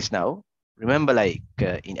thing is now, remember like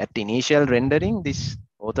at the initial rendering, this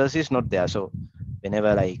authors is not there. So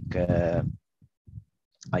whenever like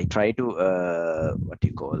I try to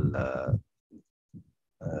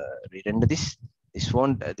re-render this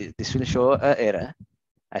won't this will show an error,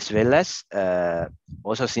 as well as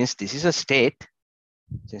also since this is a state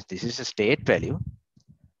value,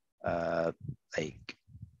 like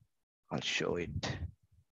I'll show it.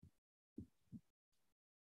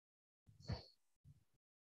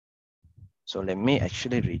 So let me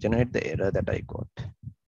actually regenerate the error that I got.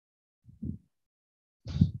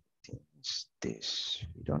 It's this,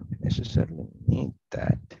 we don't necessarily need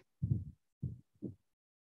that.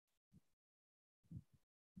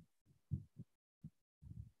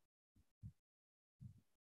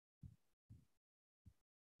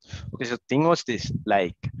 Okay, so thing was this,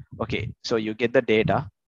 like, okay, so you get the data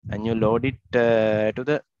and you load it to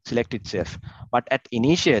the select itself. But at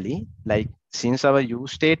initially, like since our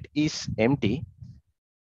use state is empty,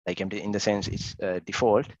 like empty in the sense it's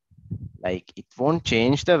default, like it won't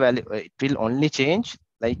change the value. It will only change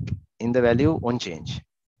like in the value won't change.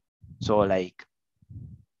 So like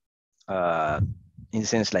in the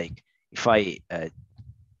sense like if I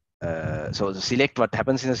so the select, what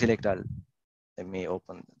happens in the select, let me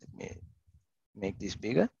make this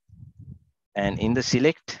bigger. And in the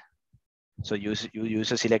select, so you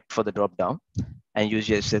use a select for the drop down, and you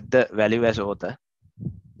just set the value as author,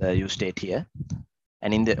 the use state here.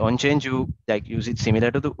 And in the on change, you like use it similar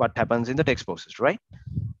to what happens in the text process, right?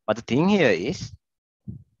 But the thing here is,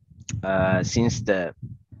 since the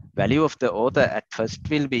value of the author at first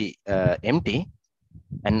will be empty,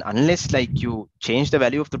 and unless like you change the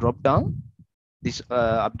value of the drop down, this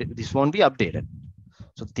this won't be updated.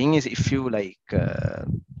 So the thing is, if you like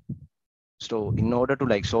so in order to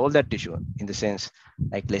like solve that issue, in the sense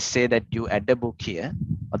like let's say that you add a book here,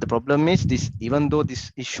 but the problem is this, even though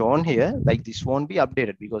this is shown here, like this won't be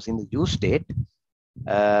updated because in the use state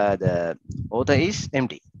the author is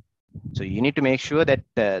empty. So you need to make sure that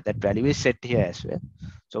that value is set here as well.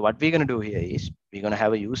 So what we're going to do here is we're going to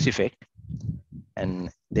have a use effect, and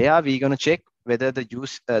there we're going to check whether the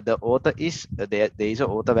the author is there is an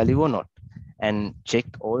author value or not, and check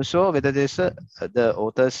also whether there's the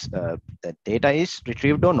author's the data is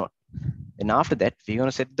retrieved or not. And after that, we're going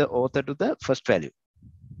to set the author to the first value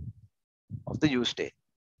of the use state.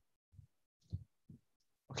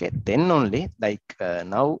 Okay, then only like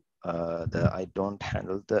now I don't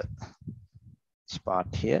handle the this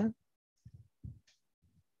part here.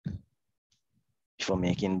 For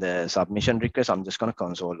making the submission request, I'm just going to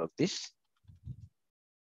console log this.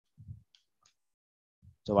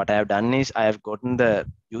 So what I have done is I have gotten the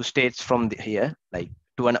use states from here, like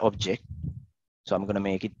to an object. So I'm going to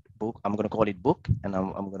make it book. I'm going to call it book, and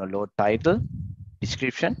I'm going to load title,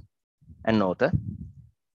 description, and author,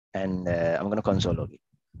 and I'm going to console log it.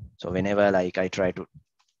 So whenever like I try to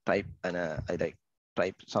type and I like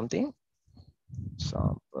type something,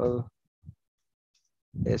 sample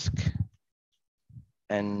desk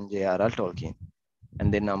and JRL Tolkien,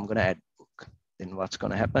 and then I'm going to add book. Then what's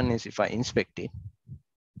going to happen is if I inspect it,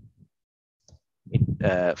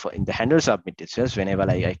 for in the handle submit itself, whenever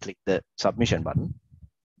I click the submission button,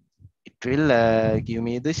 it will give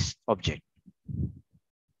me this object.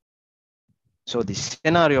 So this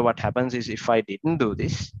scenario, what happens is if I didn't do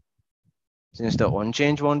this, since the on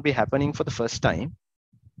change won't be happening for the first time,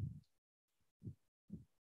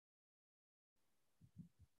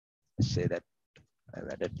 let's say that I've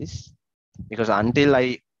added this, because until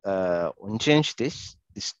I on change this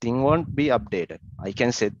thing won't be updated. I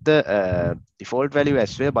can set the default value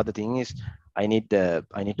as well, but the thing is I need to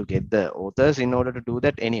get the authors in order to do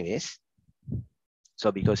that anyways.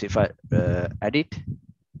 So because if I add it,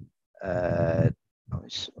 how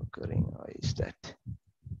is occurring? Why is that?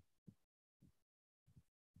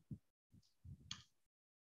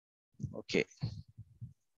 Okay.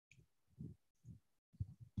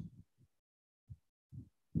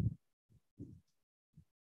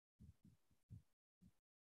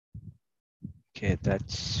 Okay,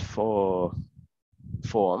 that's for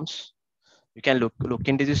forms. You can look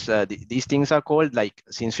into this. These things are called, like,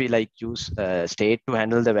 since we like use state to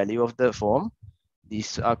handle the value of the form,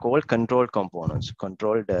 these are called controlled components,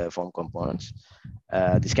 controlled form components.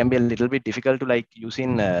 This can be a little bit difficult to like use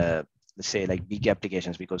in let's say like big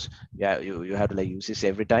applications, because yeah, you have to like use this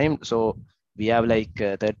every time. So we have like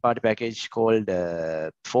a third-party package called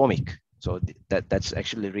Formic. So that's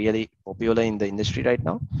actually really popular in the industry right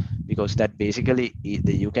now, because that basically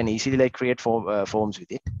you can easily like create forms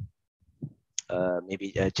with it.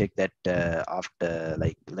 Maybe check that after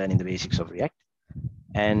like learning the basics of React.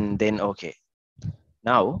 And then okay,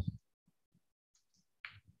 now,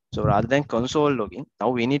 so rather than console logging, now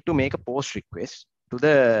we need to make a post request to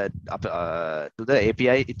the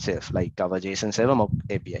API itself, like our JSON server mock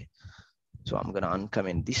API. So I'm gonna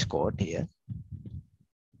uncomment this code here,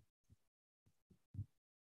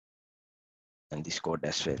 and this code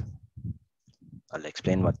as well. I'll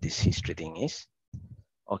explain what this history thing is.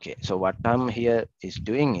 Okay, so what I'm here is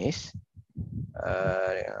doing is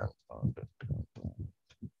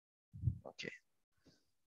okay.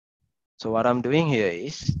 So what I'm doing here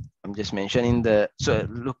is I'm I'm just mentioning so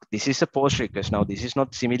look, this is a post request. Now this is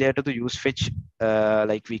not similar to the use fetch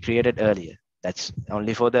like we created earlier. That's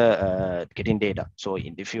only for the getting data. So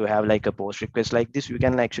if you have like a post request like this, you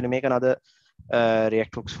can actually make another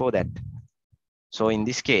React hooks for that. So in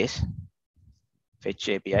this case, fetch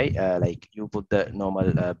API, like you put the normal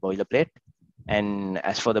boilerplate, and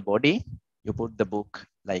as for the body, you put the book,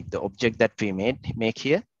 like the object that we make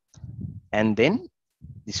here, and then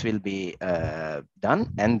this will be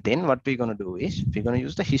done. And then what we're going to do is we're going to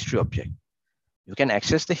use the history object. You can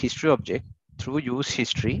access the history object through use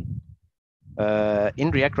history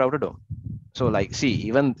in React Router DOM. So like, see,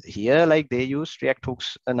 even here, like they use React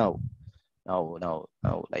hooks now,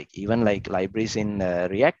 like even like libraries in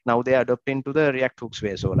React, now they are adopting to the React hooks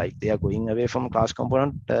way. So like they are going away from class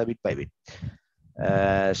component bit by bit.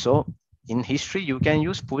 So in history, you can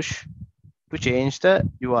use push to change the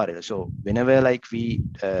URL. So whenever like we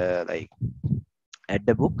like add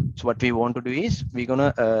the book, so what we want to do is we're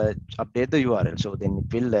gonna update the URL. So then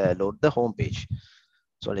it will load the home page.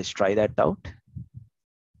 So let's try that out.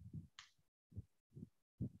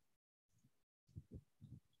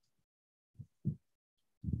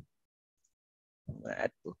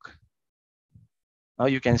 Add book. Now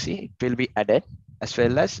you can see it will be added, as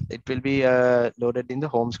well as it will be loaded in the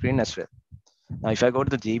home screen as well. Now if I go to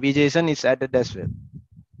the GB.json, it's added as well.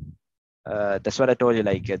 That's what I told you,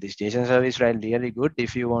 like this JSON service, right? Really good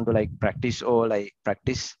if you want to like practice or like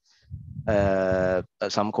practice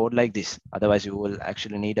some code like this. Otherwise you will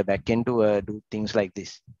actually need a backend to do things like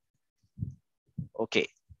this. Okay,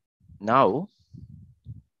 now,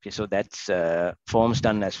 okay, so that's forms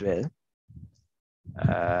done as well.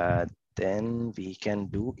 Then we can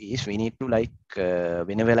do is we need to like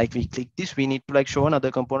whenever like we click this, we need to like show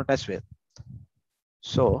another component as well.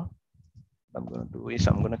 So what I'm going to do is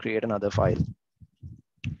I'm going to create another file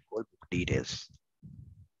called book details.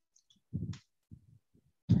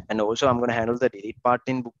 And also I'm going to handle the delete part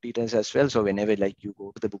in book details as well. So whenever like you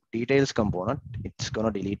go to the book details component, it's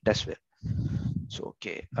going to delete as well. So,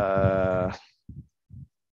 okay.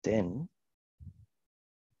 Then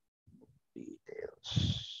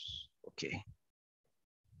details. Okay.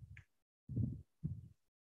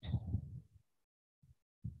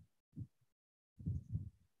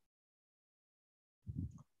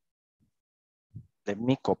 Let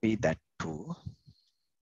me copy that to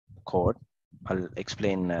code. I'll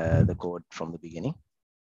explain the code from the beginning.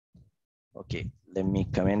 Okay, let me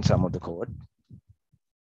comment some of the code.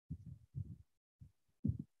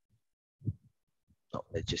 No,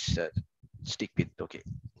 let's just stick with, okay,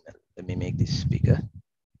 let me make this bigger.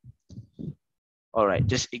 All right,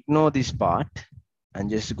 just ignore this part and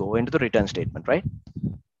just go into the return statement, right?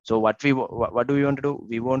 So what do we want to do?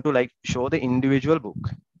 We want to like show the individual book.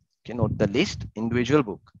 Okay, not the list, individual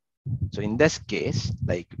book. So in this case,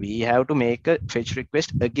 like we have to make a fetch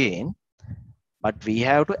request again, but we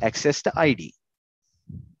have to access the ID.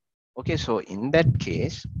 Okay, so in that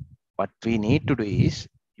case, what we need to do is,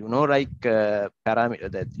 you know, like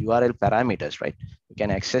parameter, that URL parameters, right? You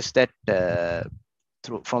can access that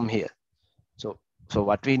through from here. So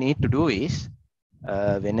what we need to do is,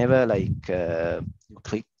 whenever like you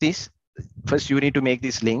click this, first you need to make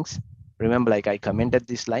these links. Remember, like I commented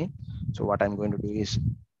this line. So what I'm going to do is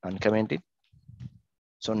uncomment it.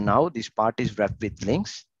 So now this part is wrapped with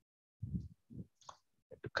links.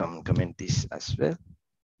 To comment this as well.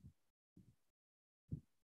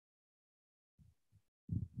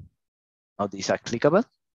 Now these are clickable.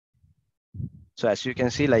 So as you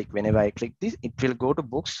can see, like whenever I click this, it will go to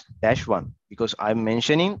books-1 because I'm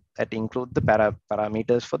mentioning that include the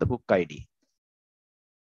parameters for the book ID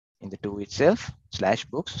in the to itself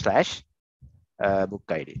 /books/book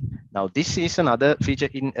ID. Now this is another feature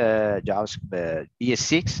in JavaScript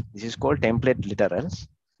ES6. This is called template literals.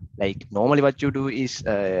 Like normally what you do is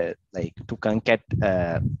like to concat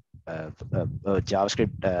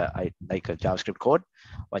JavaScript, like a JavaScript code.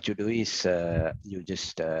 What you do is you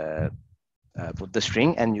just put the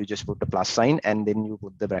string and you just put the plus sign and then you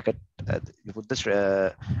put the bracket, you put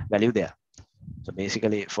the value there. So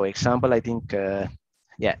basically, for example, I think,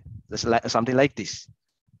 yeah, something like this.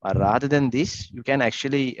 Rather than this, you can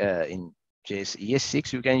actually, in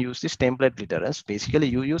ES6, you can use this template literals. Basically,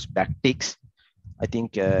 you use backticks. I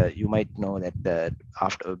think you might know that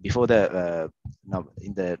before the,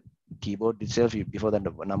 in the keyboard itself, before the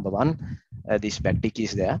number 1, this backtick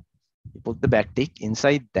is there. You put the backtick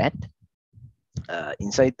inside that.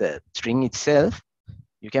 Inside the string itself,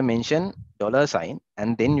 you can mention $,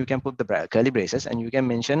 and then you can put the curly braces and you can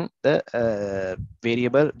mention the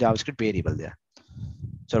variable, JavaScript variable there.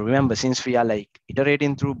 So remember, since we are like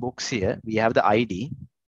iterating through books here, we have the ID.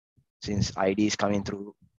 Since ID is coming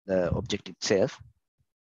through the object itself.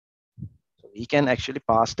 So we can actually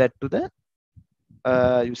pass that to the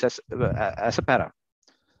users as a param.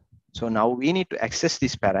 So now we need to access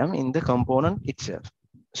this param in the component itself.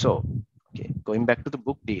 So, okay, going back to the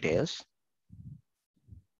book details.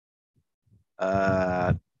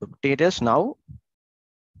 Book details now,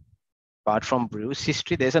 apart from Bruce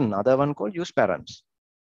history, there's another one called use params.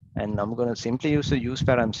 And I'm going to simply use the use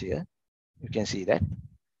params here. You can see that.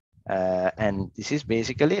 And this is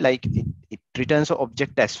basically like it returns an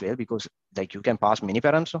object as well, because like you can pass many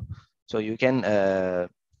params. So you can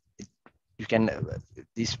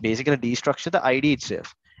this basically destructure the ID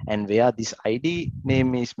itself. And where this ID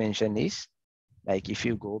name is mentioned is like if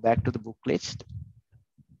you go back to the book list,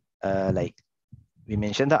 like we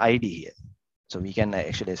mentioned the ID here. So we can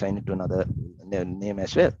actually assign it to another name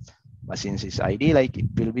as well. But since it's ID, like it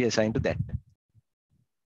will be assigned to that.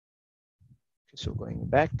 So going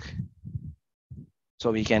back.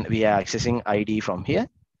 So we are accessing ID from here.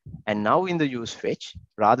 And now in the use fetch,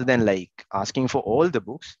 rather than like asking for all the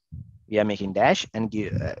books, we are making dash and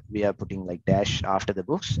we are putting like dash after the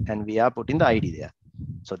books and we are putting the ID there.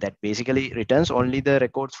 So that basically returns only the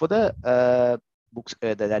records for the books,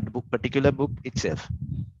 that book, particular book itself.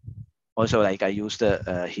 Also, like I use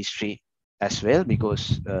the history as well,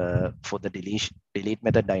 because for the delete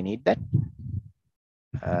method, I need that.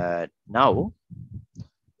 Now,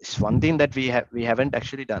 it's one thing that we haven't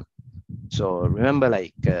actually done. So remember,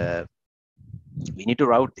 like we need to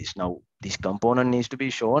route this. Now, this component needs to be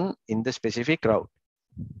shown in the specific route.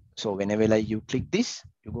 So whenever like you click this,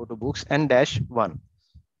 you go to books and -1.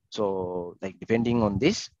 So like depending on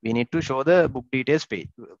this, we need to show the book details page,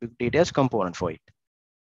 book details component for it.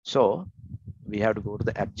 So we have to go to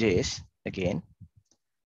the app.js again.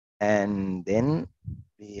 And then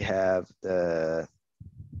we have the,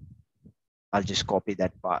 I'll just copy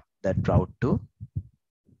that part, that route too.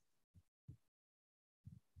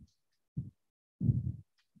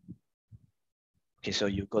 Okay, so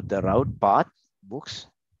you got the route path, books,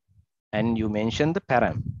 and you mention the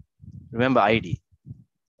param. Remember ID.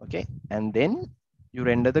 Okay, and then you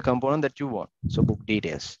render the component that you want. So book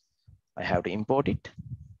details. I have to import it.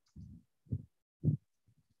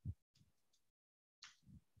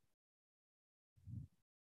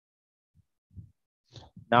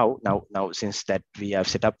 Now, since that we have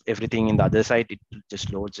set up everything in the other side, it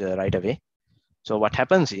just loads right away. So what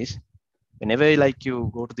happens is, whenever like you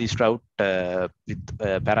go to this route with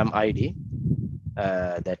param ID,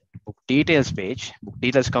 that book details page, book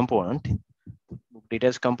details component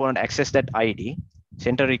access that ID,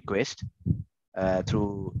 send a request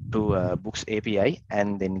through to books API,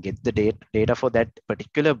 and then get the data for that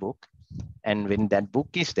particular book. And when that book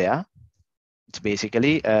is there, it's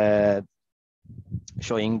basically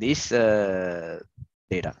showing this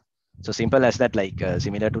data. So simple as that, like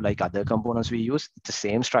similar to like other components we use, it's the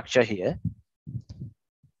same structure here.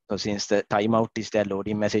 So since the timeout is there,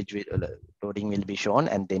 loading message loading will be shown,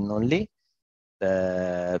 and then only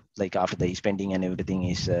the like after the spending and everything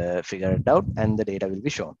is figured out, and the data will be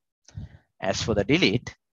shown. As for the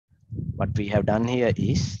delete, what we have done here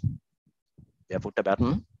is we have put a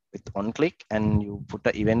button with on click, and you put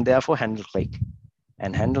an event there for handle click,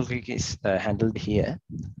 and handle click is handled here.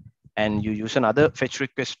 And you use another fetch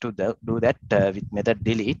request to do that with method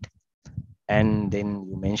delete, and then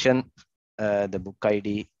you mention the book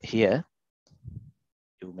ID here.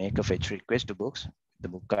 You make a fetch request to books, the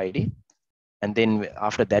book ID, and then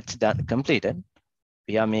after that's done completed,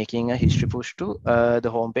 we are making a history push to the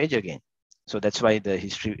home page again. So that's why the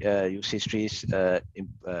history use history is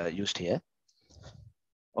used here.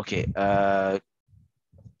 Okay.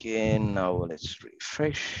 Again, now let's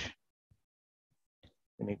refresh.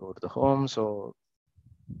 Let me go to the home. So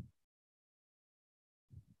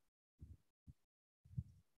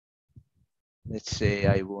let's say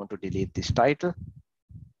I want to delete this title.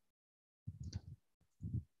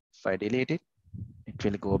 If I delete it, it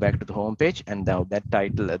will go back to the home page, and now that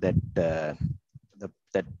title, that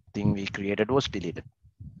thing we created was deleted.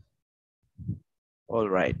 All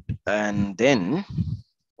right, and then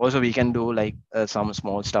also we can do like some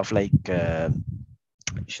small stuff like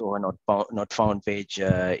show a not found page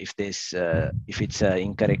if there's if it's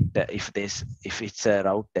incorrect, if it's a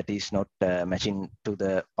route that is not matching to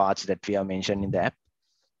the paths that we have mentioned in the app.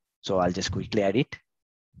 So I'll just quickly add it.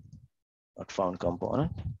 Not found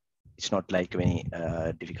component. It's not like any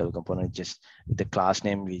difficult component. Just with the class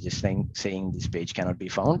name, we just saying this page cannot be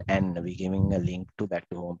found, and we're giving a link to back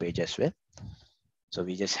to home page as well. So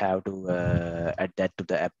we just have to add that to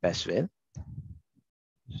the app as well.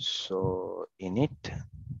 So in it,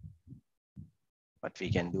 what we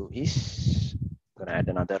can do is gonna add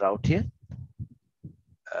another route here.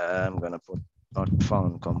 I'm gonna put not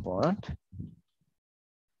found component.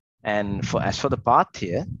 And as for the path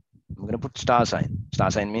here, I'm gonna put star sign.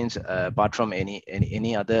 Star sign means apart from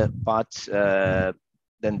any other paths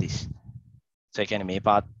than this. So I can මේ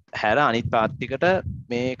path හැර අනිත් path එකට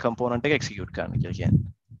මේ component එක execute කරන්න කියලා කියන්නේ.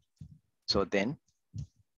 So then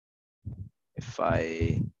if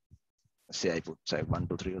I say I put say 1,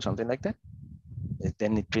 2, 3 or something like that,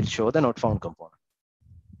 then it will show the not found component.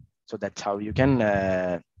 So that's how you can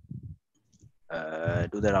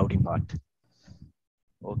do the routing part.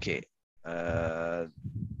 Okay, I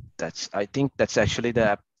think that's actually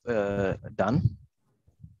the app done.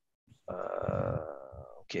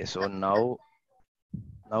 Okay, so now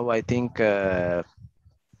I think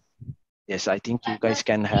yes, I think you guys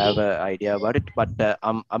can have an idea about it, but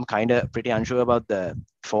I'm kind of pretty unsure about the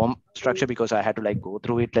form structure because I had to like go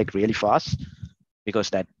through it like really fast, because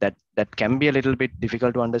that can be a little bit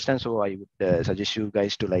difficult to understand. So I would suggest you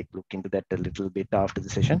guys to like look into that a little bit after the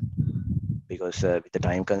session, because with the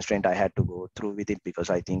time constraint I had to go through with it, because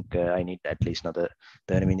I think I need at least another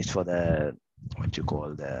 30 minutes for the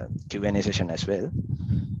the Q&A session as well.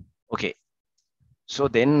 Okay. So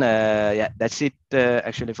then, yeah, that's it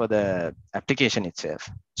actually for the application itself.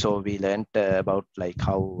 So we learned about like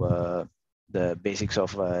how the basics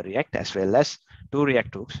of React, as well as two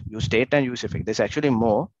React hooks, use state and use effect. There's actually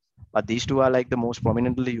more, but these two are like the most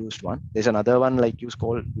prominently used one. There's another one like use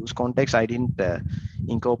context. I didn't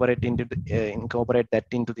incorporate that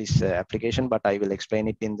into this application, but I will explain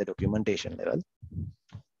it in the documentation level.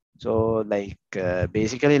 So like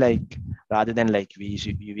basically, like rather than like we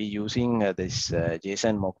using this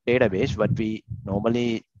JSON mock database, what we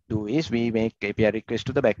normally do is we make API request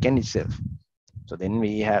to the backend itself. So then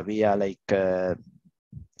we are like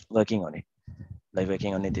working on it,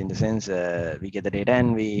 in the sense we get the data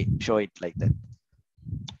and we show it like that.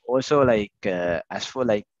 Also, like as for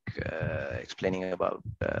like explaining about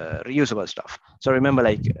reusable stuff. So remember,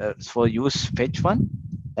 like for use fetch one,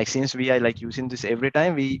 like since we are like using this every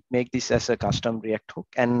time, we make this as a custom React hook,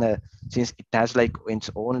 and since it has like its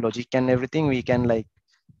own logic and everything, we can like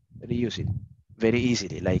reuse it very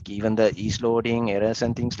easily. Like even the ease loading, errors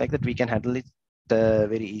and things like that, we can handle it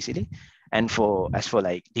very easily. And as for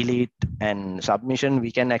like delete and submission,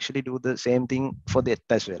 we can actually do the same thing for that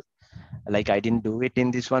as well. Like I didn't do it in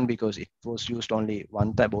this one because it was used only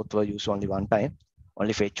one time. Both were used only one time.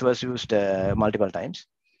 Only fetch was used multiple times.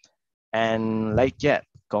 And like, yeah,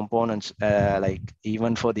 components, like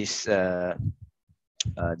even for this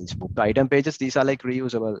these book item pages, these are like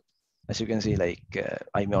reusable. As you can see, like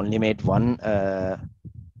I only made one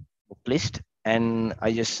book list, and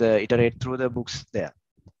I just iterate through the books there.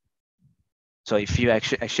 So if you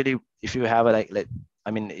actually if you have a like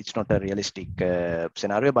I mean, it's not a realistic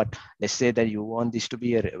scenario, but let's say that you want this to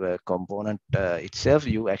be a component itself,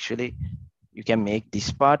 you can make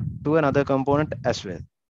this part to another component as well.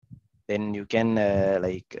 Then you can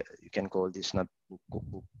you can call this not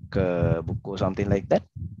book or something like that.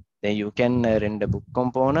 Then you can render book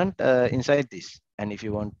component inside this. And if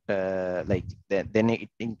you want like then it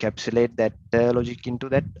encapsulate that logic into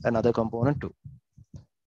that another component too,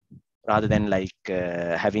 rather than like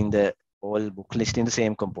having the whole book list in the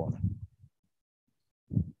same component.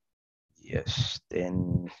 Yes,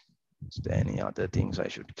 then is there any other things I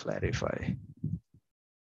should clarify?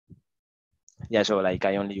 Yeah, so like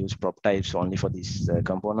I only use prop types only for this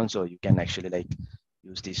component, so you can actually like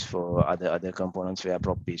use this for other components where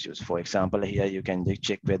prop is used. For example, here you can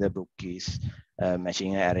check whether book is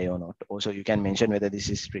matching an array or not. Also, you can mention whether this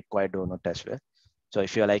is required or not as well. So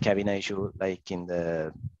if you're like having an issue like in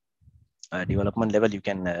the development level, you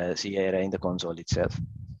can see error in the console itself.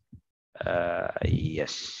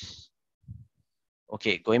 Yes.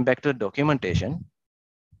 Okay, going back to the documentation.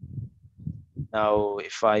 Now,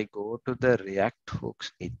 if I go to the React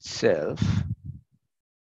hooks itself,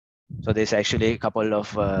 so there's actually a couple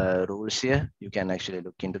of rules here. You can actually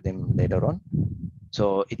look into them later on.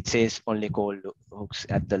 So it says only call hooks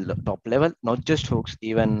at the top level, not just hooks,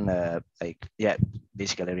 even like, yeah,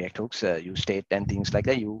 basically React hooks, use state and things like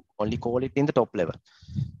that. You only call it in the top level.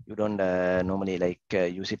 You don't normally like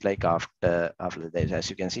use it like after that. As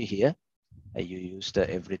you can see here, you use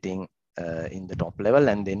everything in the top level,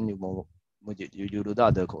 and then you do the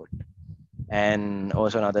other code. And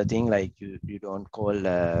also another thing, like you don't call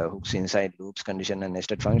hooks inside loops, condition, and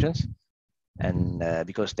nested functions. And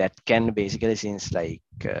because that can basically, since like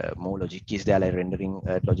more logic is there, like rendering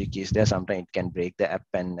logic is there, sometimes it can break the app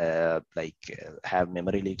and have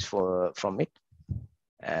memory leaks from it.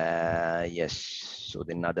 Yes, so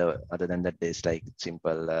then other than that, there's like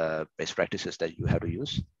simple best practices that you have to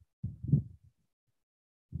use.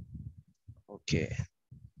 Okay,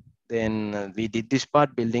 then we did this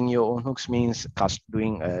part. Building your own hooks means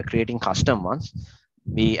creating custom ones.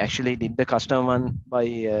 We actually did the custom one by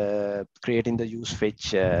creating the use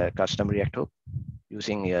fetch custom React hook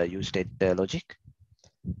using use state logic.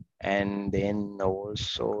 And then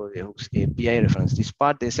also the hooks API reference. This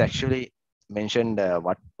part is actually mentioned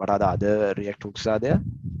what are the other React hooks are there.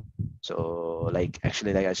 So like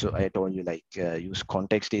actually, like I told you, like use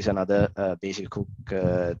context is another basic hook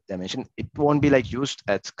dimension. It won't be like used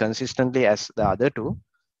as consistently as the other two,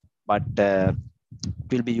 but it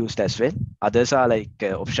will be used as well. Others are like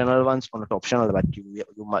optional ones, or not optional, but you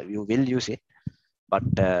will use it. But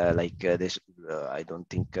this, I don't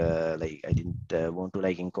think like I didn't want to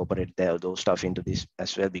like incorporate those stuff into this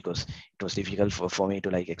as well, because it was difficult for me to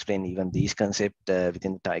like explain even these concepts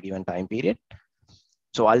within the given time period.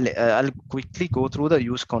 So I'll quickly go through the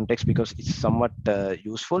use context because it's somewhat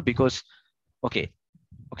useful. Because okay,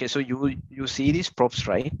 so you see these props,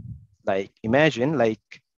 right? Like imagine like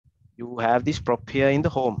you have this prop here in the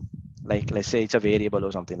home, like let's say it's a variable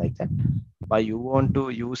or something like that, but you want to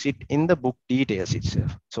use it in the book details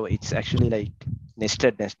itself. So it's actually like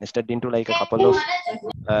nested into like a couple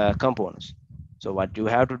of components. So what you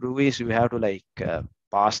have to do is you have to like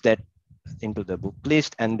pass that into the book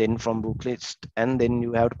list, and then from book list, and then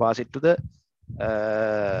you have to pass it to the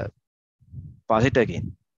pass it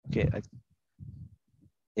again. Okay,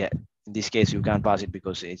 yeah. In this case, you can't pass it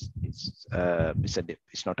because it's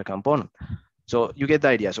not a component. So you get the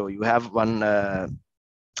idea. So you have one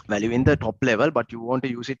value in the top level, but you want to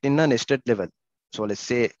use it in a nested level. So let's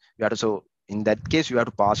say you have to. So in that case, you have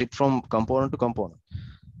to pass it from component to component.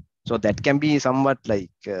 So that can be somewhat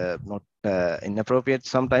like not inappropriate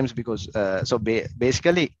sometimes, because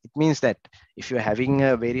basically it means that if you're having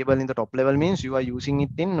a variable in the top level, means you are using it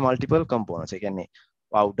in multiple components. Again,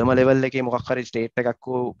 උඩම level එකේ මොකක් හරි state එකක්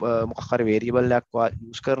මොකක් හරි variable එකක්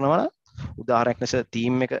use කරනවා නම්, උදාහරණයක් ලෙස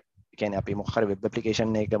theme එක, කියන්නේ අපි මොකක් හරි web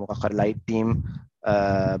application එක මොකක් හරි light theme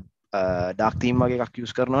dark theme වගේ එකක්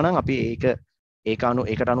use කරනවා නම්, අපි ඒකට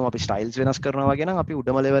අනුව අපි styles වෙනස් කරනවා වගේ නම්, අපි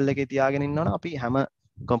උඩම level එකේ තියාගෙන ඉන්නවා නම්, අපි හැම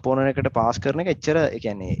component එකට pass කරන එක එච්චර, ඒ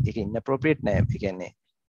කියන්නේ ඒක inappropriate නෑ. ඒ කියන්නේ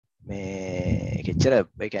මේ ඒක එච්චර,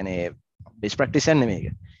 ඒ කියන්නේ best practice එක නෙමෙයි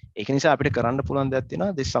ඒක. ඒක නිසා අපිට කරන්න පුළුවන් දෙයක්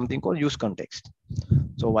තියෙනවා, this something called use context.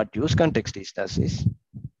 So what use context does is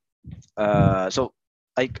so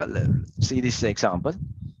I see this example.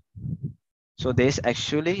 So there's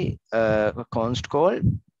actually a const called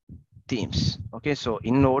themes. Okay, so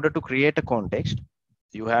in order to create a context,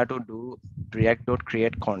 you have to do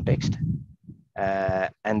react.create context,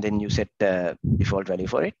 and then you set the default value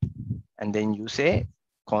for it, and then you say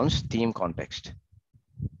const theme context,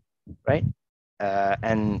 right?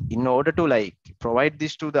 And in order to like provide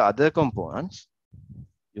this to the other components,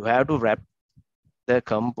 you have to wrap the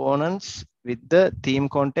components with the theme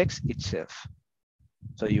context itself.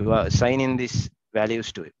 So you are assigning this value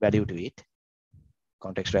to it,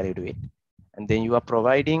 context value to it, and then you are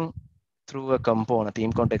providing through a component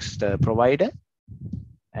theme context provider,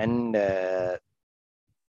 and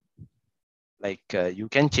you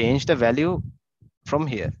can change the value from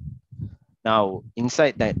here. Now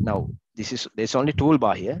inside that, now there's only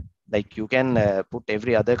toolbar here. Like you can put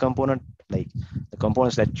every other component, like the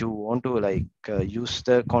components that you want to like use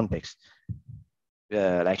the context.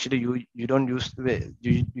 Actually, you don't use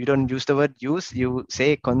the word use. You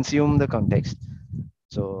say consume the context.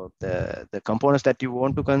 So the components that you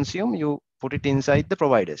want to consume, you put it inside the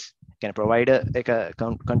providers. Can provider එක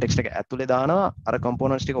context එක ඇතුලේ දානවා අර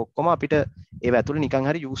components ටික ඔක්කොම අපිට ඒව ඇතුලේ නිකන්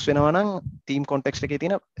හරි use වෙනවා නම් theme context එකේ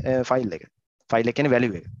තියෙන file එක. File එක කියන්නේ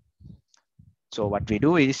value එක. So what we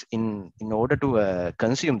do is in order to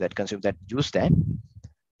consume that, use that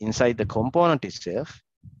inside the component itself.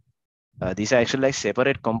 These are actually like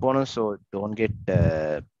separate components, so don't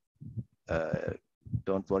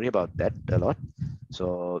worry about that a lot.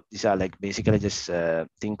 So these are like basically just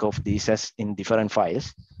think of these as in different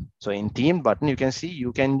files. So in theme button, you can see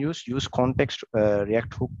you can use context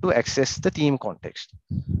React hook to access the theme context,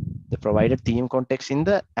 the provided theme context in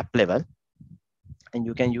the app level, and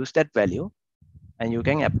you can use that value, and you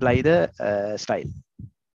can apply the style.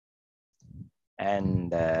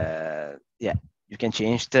 And yeah, you can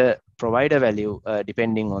change the provider value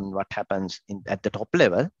depending on what happens at the top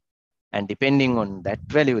level. And depending on that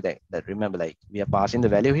value, that remember, like we are passing the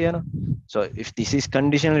value here. No? So if this is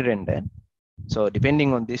conditionally rendered, so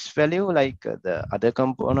depending on this value, like the other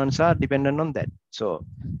components are dependent on that. So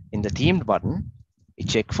in the themed button, we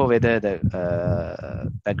check for whether the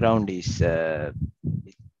background is it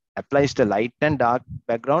applies the light and dark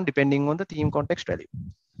background depending on the theme context value.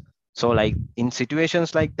 So like in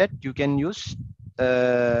situations like that, you can use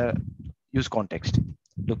context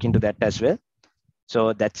look into that as well.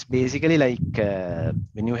 So that's basically like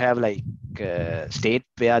when you have like state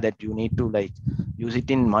where that you need to like use it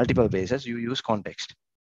in multiple places, you use context.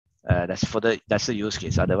 That's the use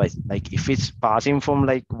case. Otherwise, like if it's passing from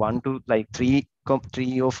like 1 to like 3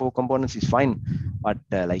 or 4 components is fine, but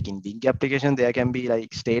like in big application there can be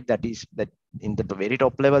like state that in the very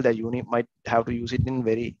top level that you might have to use it in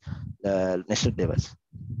very nested levels.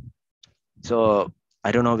 So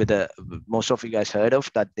I don't know whether most of you guys heard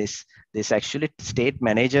of that. This actually state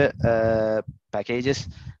manager packages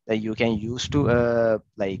that you can use to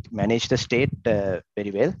like manage the state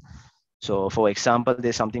very well. So for example,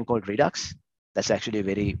 there's something called Redux. That's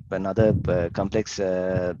actually another complex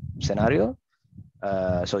scenario.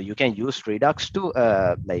 So you can use Redux to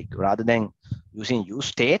like rather than using use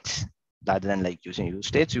states,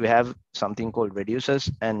 you have something called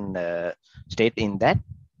reducers and state in that.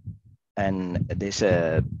 And there's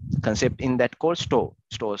a concept in that called store.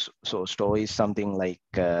 So store is something like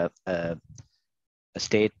a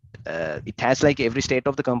state. It has like every state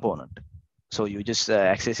of the component. So you just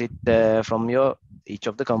access it from each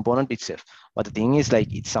of the component itself. But the thing is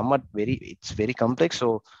like it's very complex.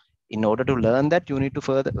 So in order to learn that, you need to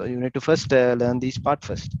first learn this part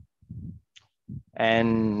first.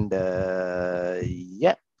 And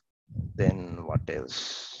yeah, then what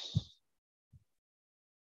else?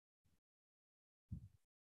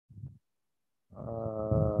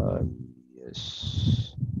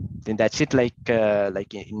 Yes, then that's it. Like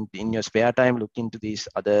in your spare time, look into these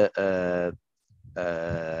other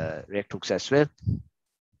React hooks as well.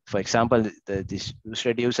 For example, this use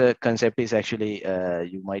reducer concept is actually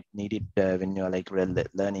you might need it when you're like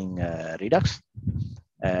learning Redux.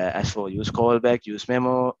 As for use callback, use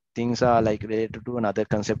memo, things are like related to another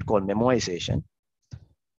concept called memoization,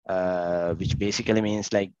 which basically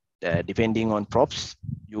means like depending on props,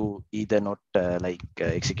 you either not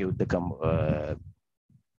execute the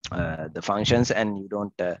functions, and you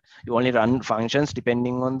only run functions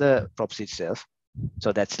depending on the props itself.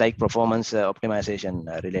 So that's like performance optimization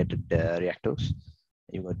related reactors.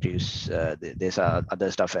 You got to use there's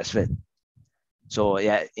other stuff as well. So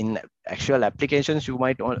yeah, in actual applications, you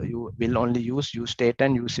will only use state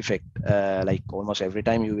and use effect. Like almost every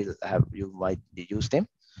time you might use them.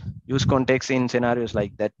 Use context in scenarios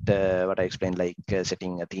like that, what I explained, like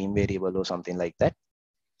setting a theme variable or something like that.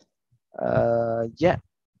 Yeah,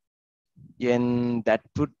 and that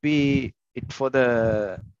would be it for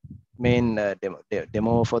the main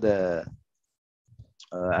demo for the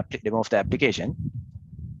demo of the application.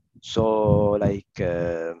 So like,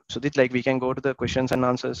 we can go to the questions and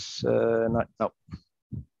answers now.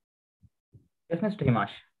 Yes, Mr.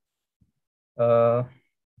 Himash.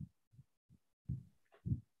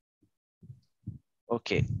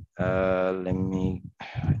 Okay, I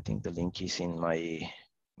think the link is in my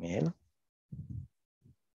mail.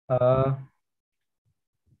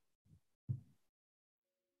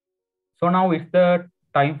 So now it's the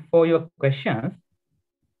time for your questions.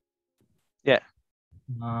 Yeah.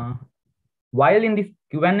 While in this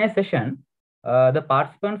Q&A session, the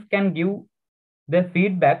participants can give their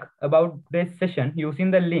feedback about this session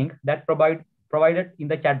using the link that provided in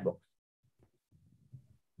the chat box.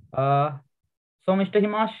 So Mr.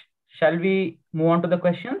 Himash, shall we move on to the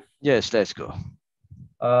questions? Yes, let's go.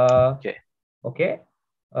 Okay.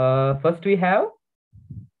 First we have,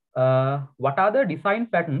 what are the design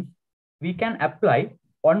patterns we can apply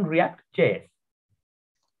on ReactJS?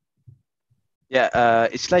 Yeah,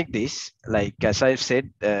 it's like this. Like as I've said,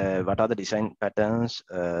 what are the design patterns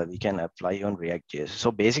we can apply on React.js?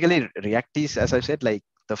 So basically, React is, as I've said, like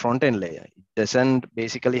the front end layer. It doesn't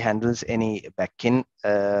basically handles any backend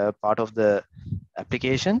part of the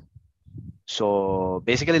application. So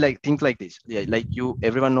basically, like think like this. Yeah, like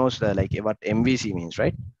everyone knows like what MVC means,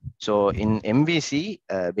 right? So in MVC,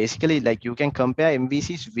 basically, like you can compare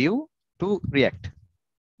MVC's view to React.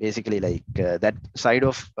 Basically, like that side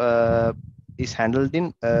of is handled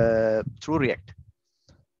in through React.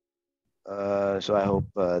 So I hope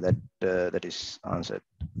that is answered.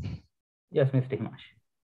 Yes, Mr. Himash.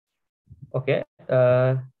 Okay.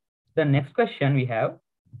 The next question we have,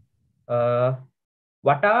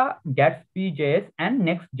 what are Gatsby.js and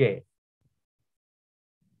Next.js?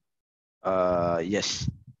 Yes.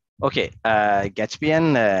 Okay. Gatsby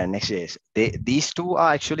and Next.js. These two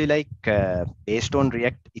are actually like based on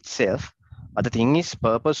React itself. But the thing is,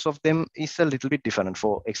 purpose of them is a little bit different.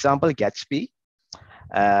 For example, Gatsby,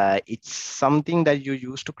 it's something that you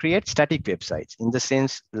use to create static websites. In the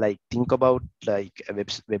sense, like think about like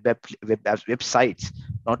websites,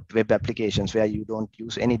 not web applications, where you don't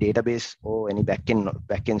use any database or any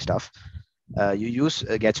backend stuff. you use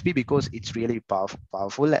Gatsby because it's really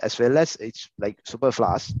powerful, as well as it's like super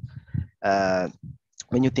fast.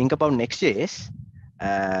 When you think about Next.js,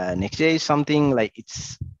 Next.js is something like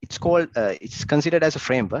it's called it's considered as a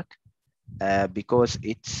framework because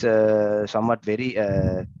it's somewhat very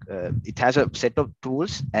it has a set of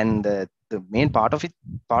tools, and the main part of it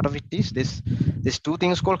is this two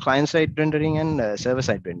things called client-side rendering and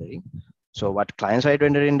server-side rendering. So what client-side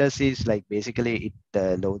rendering does is like basically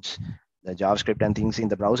it loads the JavaScript and things in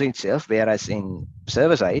the browser itself, whereas in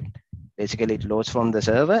server-side, basically it loads from the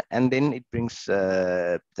server and then it brings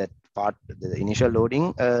that part, the initial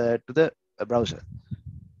loading to the browser.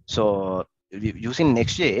 So using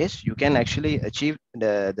Next.js, you can actually achieve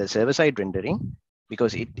the server-side rendering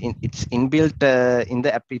because it's inbuilt in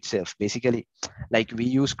the app itself. Basically, like we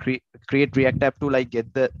use create React app to like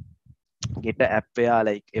get the app where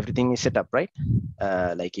like everything is set up, right?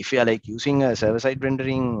 Like if you are like using a server-side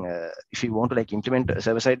rendering, if you want to like implement a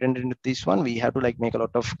server-side rendering with this one, we have to like make a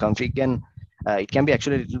lot of config, and it can be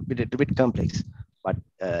actually a little bit complex. But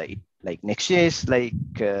it like Next.js, like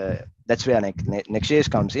that's where like Next.js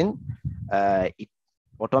comes in. It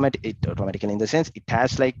automatically, in the sense it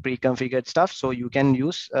has like pre-configured stuff, so you can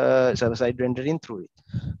use server-side rendering through it.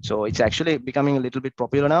 So it's actually becoming a little bit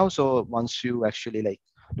popular now. So once you actually like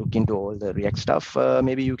look into all the React stuff,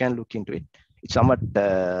 maybe you can look into it. It's somewhat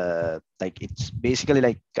like it's basically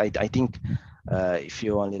like I think if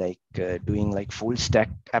you're only like doing like full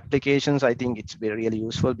stack applications, I think it's very really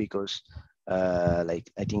useful because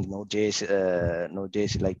like I think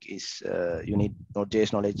Node.js like is you need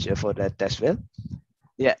Node.js knowledge for that as well.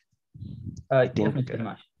 Yeah, I think. Yes, Mr.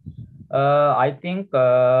 Himash. I think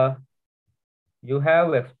you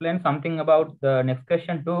have explained something about the next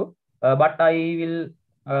question too, but I will.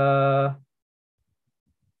 Well,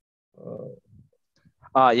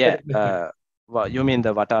 you mean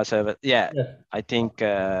the Vata server? Yeah, Yes. I think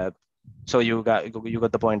so. You got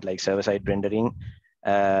the point, like server-side rendering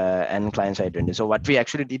and client-side rendering. So what we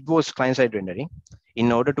actually did was client-side rendering.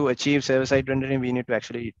 In order to achieve server-side rendering, we need to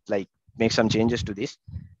actually like make some changes to this,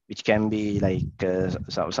 which can be like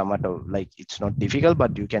somewhat of like it's not difficult,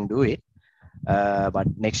 but you can do it. But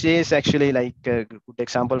Next.js is actually like a good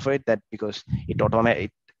example for it, that because it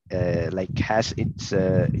like has it's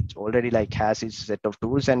already like has its set of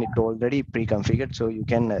tools and it already pre-configured, so you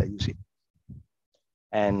can use it.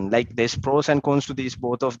 And like there's pros and cons to these,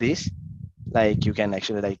 both of these. Like you can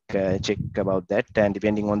actually like check about that, and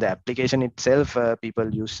depending on the application itself,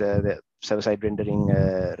 people use the server-side rendering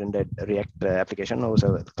rendered React application or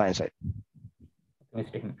client side.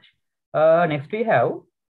 Next we have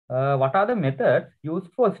what are the methods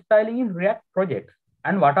used for styling in React projects,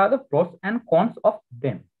 and what are the pros and cons of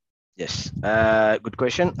them? Yes, good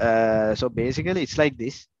question. So basically, it's like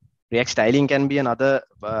this. React styling can be another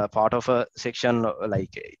part of a section,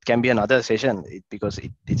 like it can be another session because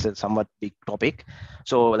it's a somewhat big topic.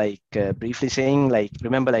 So like briefly saying, like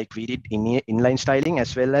remember, like we did inline styling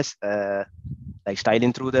as well as like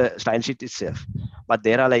styling through the style sheet itself. But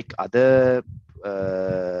there are like other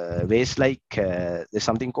ways, like there's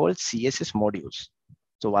something called CSS modules.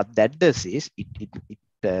 So what that does is it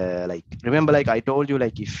like remember, like I told you,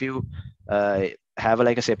 like if you have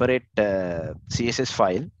like a separate CSS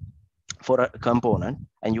file for a component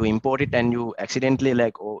and you import it and you accidentally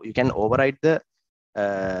like you can override the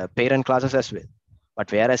parent classes as well.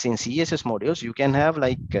 But whereas in CSS modules you can have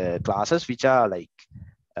like classes which are like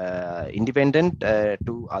independent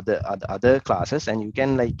to other classes, and you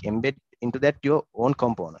can like embed into that your own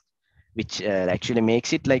component, which actually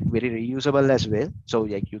makes it like very reusable as well. So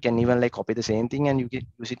like you can even like copy the same thing and you can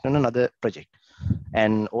use it on another project.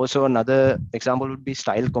 And also another example would be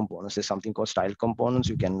style components. There's something called style components.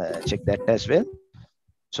 You can check that as well.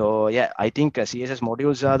 So yeah, I think CSS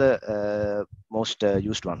modules are the most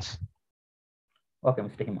used ones. Okay,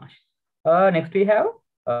 Mr. Himash. Next we have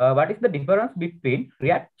what is the difference between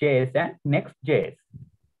React.js and Next.js?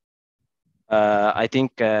 I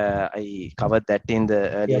think I covered that in the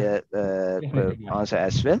earlier answer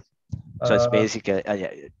as well. So it's basically,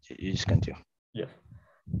 yeah, you just continue. Yes.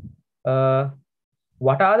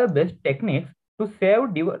 What are the best techniques to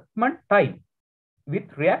save development time with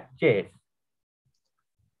React.js?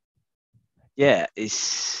 Yeah,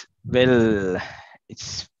 it's it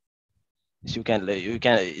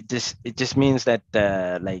just means that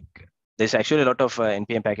like there's actually a lot of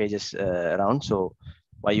npm packages around. So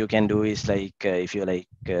what you can do is like if you're like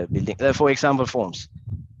building for example forms,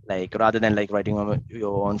 like rather than like writing on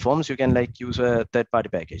your own forms, you can like use a third-party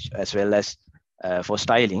package. As well as for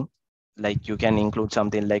styling, like you can include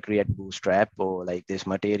something like React Bootstrap or like this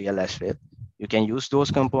material as well, you can use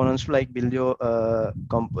those components to like build your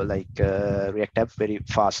React app very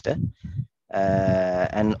faster.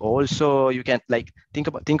 And also you can like think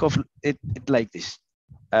of it like this.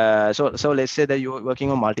 So let's say that you're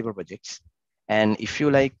working on multiple projects, and if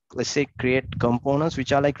you like, let's say, create components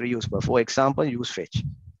which are like reusable. For example, use fetch,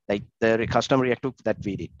 like the custom React hook that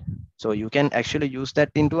we did. So you can actually use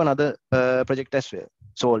that into another project as well.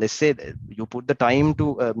 So let's say that you put the time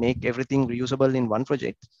to make everything reusable in one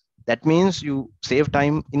project. That means you save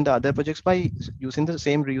time in the other projects by using the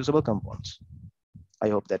same reusable components. I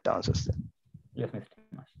hope that answers that. Yes,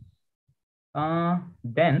 Mr.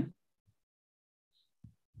 Then,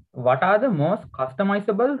 what are the most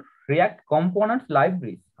customizable React components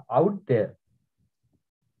libraries out there?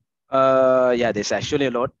 Yeah, there's actually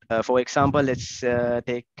a lot. For example, let's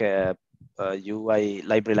take UI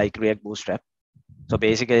library like React Bootstrap. So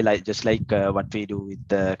basically, like just like what we do with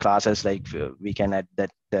the classes, like we can add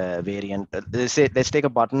that variant. Let's take a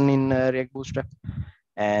button in React Bootstrap,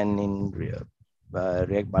 and in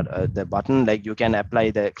React, but the button, like you can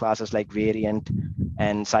apply the classes like variant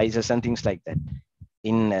and sizes and things like that.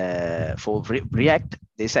 In for React,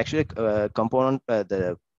 there's actually a component,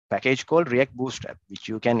 the package called React Bootstrap, which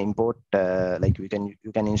you can import, like you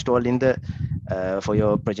can install in the for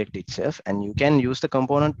your project itself, and you can use the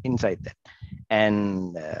component inside that.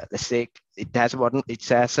 And let's say it has a button, it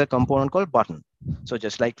has a component called button. So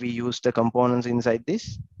just like we use the components inside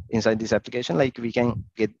this application, like we can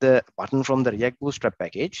get the button from the React Bootstrap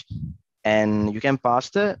package, and you can pass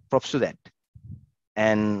the props to that.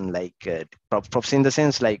 And like props in the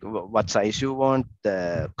sense like what size you want,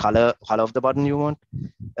 the color of the button you want,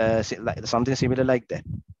 like something similar like that.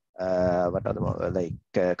 What are the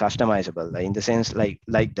customizable in the sense like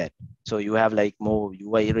that. So you have like more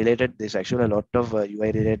UI related. There's actually a lot of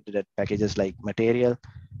UI related packages like material.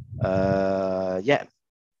 Yeah,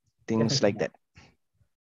 things like that.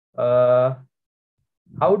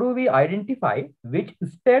 How do we identify which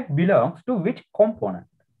state belongs to which component?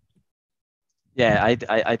 Yeah,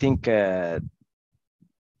 I think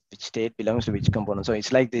which state belongs to which component. So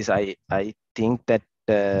it's like this. I think that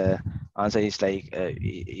answer is like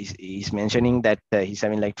he's mentioning that he's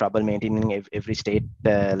having like trouble maintaining every state.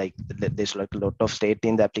 Like there's like a lot of state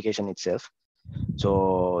in the application itself.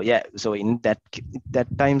 So yeah, so in that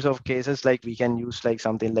times of cases, like we can use like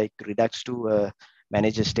something like Redux to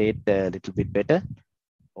manage a state a little bit better.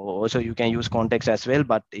 Also, you can use context as well,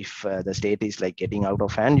 but if the state is like getting out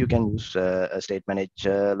of hand, you can use a state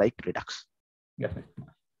manager like Redux. Yes.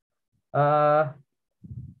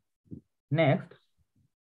 Next,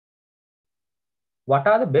 what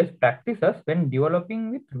are the best practices when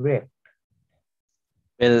developing with React?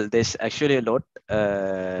 Well, there's actually a lot.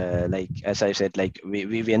 Like as I said, like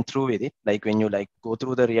we went through with it. Like when you like go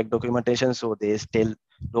through the React documentation, so there's still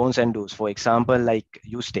don'ts and do's. For example, like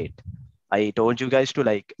use state. I told you guys to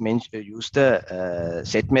like use the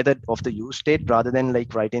set method of the use state rather than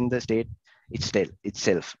like writing the state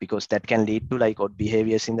itself, because that can lead to like odd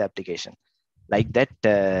behaviors in the application. Like that,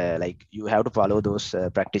 like you have to follow those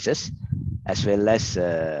practices, as well as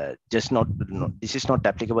just not this is not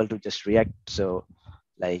applicable to just React. So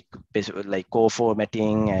like core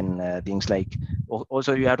formatting and things like.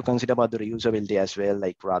 Also, you have to consider about the reusability as well.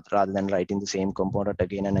 Like rather than writing the same component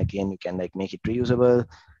again and again, you can like make it reusable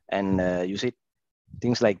and use it,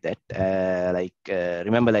 things like that.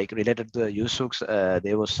 Remember, like related to the use hooks,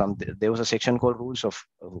 there was a section called rules of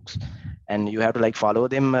hooks, and you have to like follow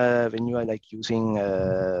them when you are like using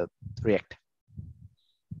React.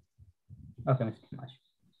 Okay, Mr.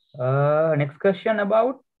 Mash. Next question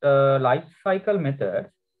about lifecycle methods.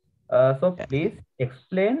 So please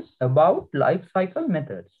explain about lifecycle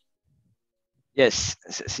methods. Yes,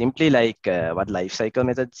 simply like what lifecycle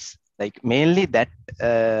methods. Like mainly that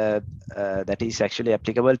that is actually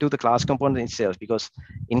applicable to the class component itself, because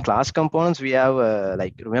in class components we have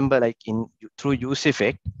like remember like through use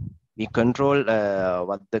effect we control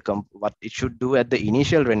what it should do at the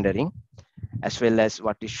initial rendering, as well as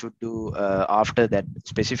what it should do after that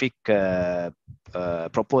specific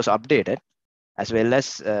proposed updated, as well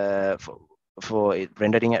as for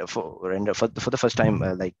rendering for the first time,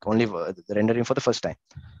 like only the rendering for the first time.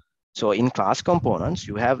 So in class components,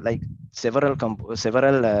 you have like several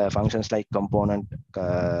functions like component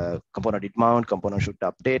did mount, component should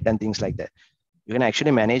update, and things like that. You can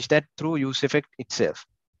actually manage that through use effect itself.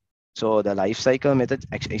 So the lifecycle method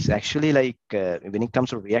is actually like when it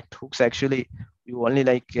comes to React hooks, actually you only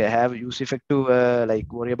like have use effect to like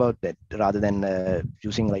worry about that, rather than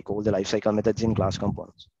using like all the lifecycle methods in class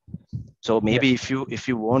components. So maybe if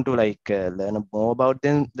you want to like learn more about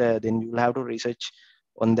them, then you'll have to research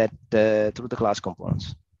on that through the class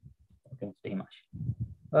components. Okay, Mr. Himash.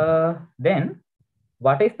 Then,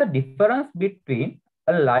 what is the difference between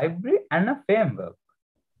a library and a framework?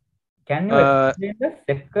 Can you explain the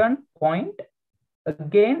second point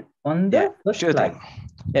again on the first sure slide? thing.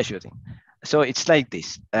 Yeah, sure thing. So it's like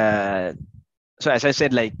this. So as I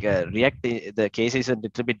said, like React, the case is a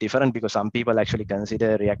little bit different because some people actually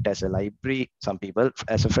consider React as a library, some people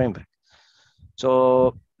as a framework.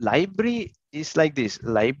 So library is like this.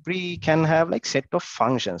 Library can have like set of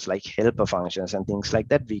functions, like helper functions and things like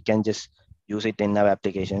that. We can just use it in our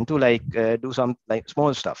application to like do some like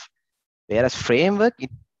small stuff. Whereas framework, it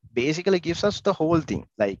basically gives us the whole thing.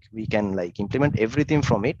 Like we can like implement everything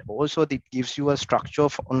from it. Also, it gives you a structure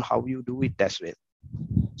on how you do it as well.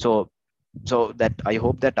 So that I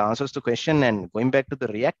hope that answers the question. And going back to the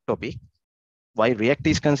React topic, why React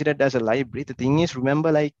is considered as a library, the thing is, remember,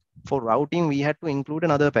 like for routing, we had to include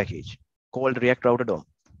another package called React Router DOM.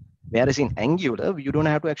 Whereas in Angular, you don't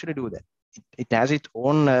have to actually do that. It has its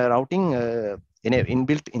own routing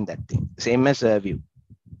inbuilt in that thing, same as Vue.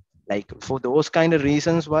 Like for those kind of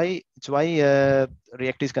reasons, why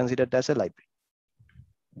React is considered as a library.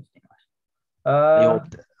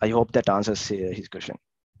 I hope that answers his question.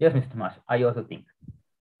 Yes, Mr. Marsh, I also think.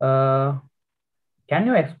 Can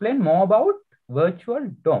you explain more about virtual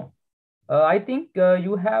DOM? I think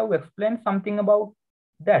you have explained something about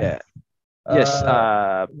that. Yeah. Yes.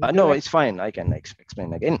 No, it's fine. I can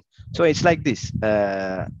explain again. So it's like this.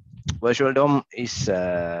 Virtual DOM is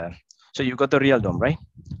so you got the real DOM, right?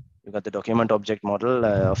 You got the document object model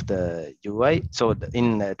of the UI. So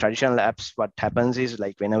in traditional apps, what happens is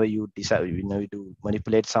like whenever you decide, you do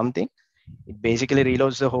manipulate something, it basically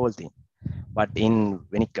reloads the whole thing. But in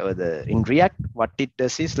React, what it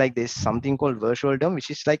does is like there's something called virtual DOM,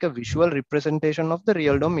 which is like a visual representation of the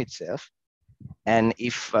real DOM itself. And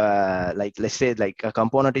if like let's say like a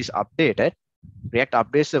component is updated, React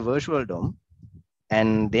updates the virtual DOM,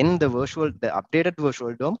 and then the updated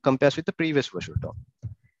virtual DOM compares with the previous virtual DOM.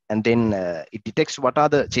 And then it detects what are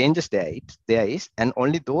the changes there is, and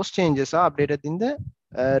only those changes are updated in the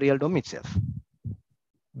real DOM itself.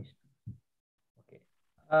 Okay.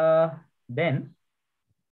 Then,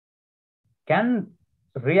 can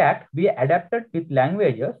React be adapted with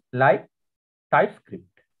languages like TypeScript?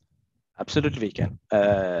 Absolutely, we can.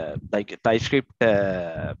 Like TypeScript,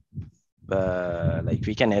 like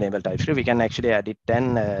we can enable TypeScript. We can actually add it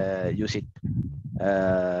and use it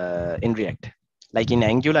in React. Like in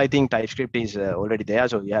Angular, I think TypeScript is already there,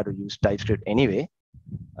 so you have to use TypeScript anyway.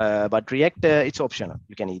 But React, it's optional.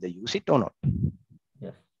 You can either use it or not.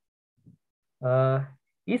 Yes.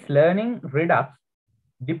 Is learning Redux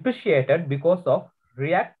depreciated because of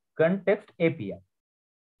React Context API?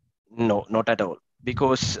 No, not at all.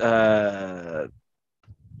 Because there's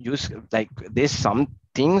some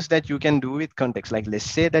things that you can do with context. Like let's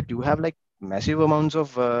say that you have like massive amounts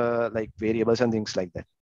of like variables and things like that.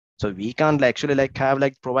 So we can't actually like have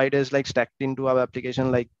like providers like stacked into our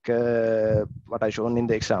application like what I shown in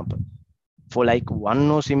the example. For like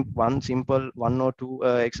one or two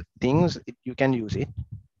things, you can use it.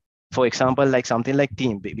 For example, like something like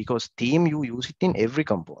theme, because theme you use it in every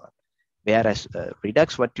component. Whereas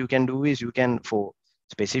Redux, what you can do is you can for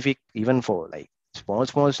specific, even for like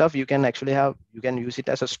small stuff, you can use it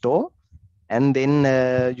as a store and then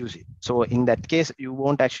use it. So in that case, you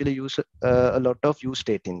won't actually use a lot of use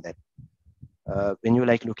state in that. When you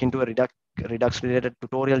like look into a Redux related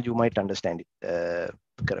tutorial, you might understand it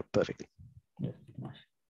perfectly. Yes.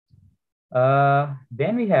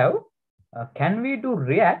 Then we have, can we do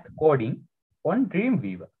React coding on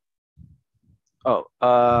Dreamweaver? Oh,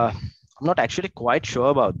 I'm not actually quite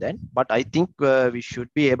sure about that, but I think we should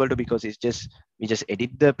be able to, because we just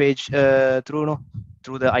edit the page through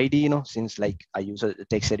the IDE, since like I use a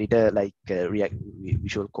text editor like React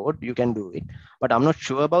Visual Code, you can do it. But I'm not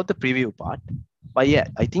sure about the preview part. But yeah,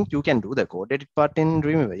 I think you can do the code edit part in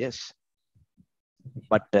Dreamweaver, yes.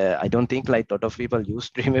 But I don't think like a lot of people use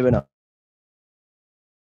Dreamweaver now.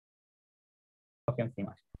 Okay,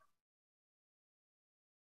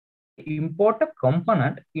 import a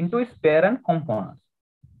component into its parent components.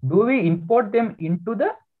 Do we import them into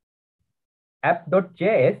the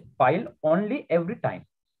app.js file only every time?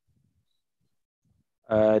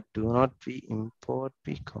 Do not we import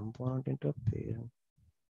the component into a parent?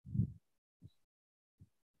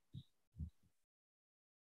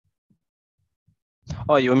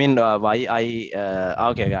 Oh, you mean why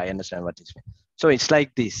okay, I understand what this means. So it's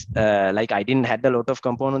like this, like I didn't had a lot of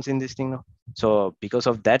components in this thing. So because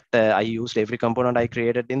of that, I used every component I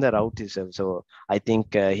created in the route itself. So I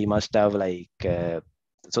think he must have like,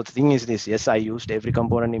 so the thing is this, yes, I used every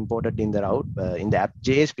component imported in the route, in the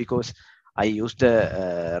app.js, because I used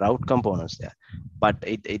the route components there, but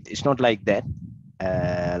it's not like that.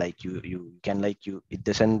 Like you can it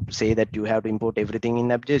doesn't say that you have to import everything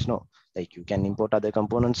in app.js. No, like you can import other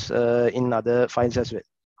components in other files as well.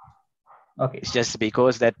 Okay. It's just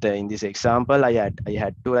because that in this example I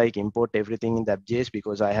had to like import everything in the app.js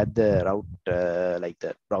because I had the route like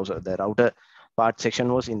the router part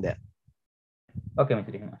section was in there. Okay,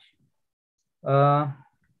 Mr. Himash.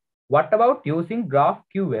 What about using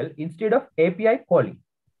GraphQL instead of API calling?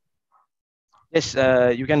 Yes,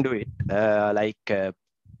 you can do it.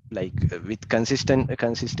 With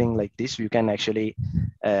consisting like this, you can actually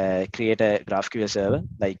create a GraphQL server.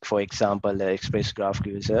 Like for example, the Express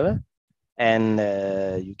GraphQL server, and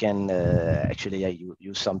you can actually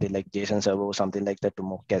use something like JSON server or something like that to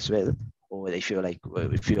mock as well. Or if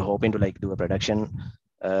you're hoping to like do a production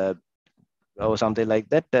or something like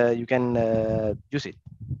that, you can use it.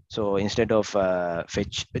 So instead of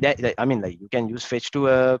fetch, I mean, like you can use fetch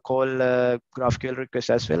to call GraphQL request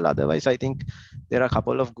as well. Otherwise, I think there are a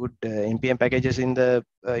couple of good npm packages in the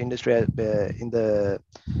industry.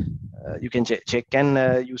 You can check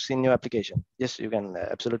and use in your application. Yes, you can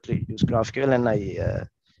absolutely use GraphQL. And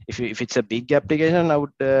if it's a big application, I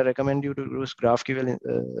would recommend you to use GraphQL.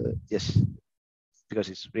 Yes, because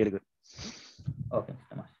it's really good. Okay,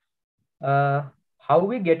 so much. How are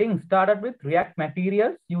we getting started with React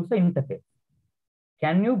Materials user interface?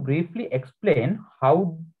 Can you briefly explain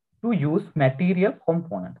how to use material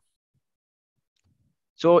components?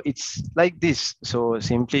 So it's like this. So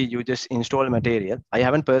simply you just install material. I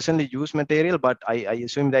haven't personally used material, but I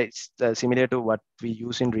assume that it's similar to what we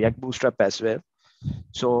use in React Bootstrap as well.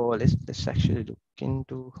 So let's actually look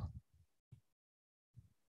into.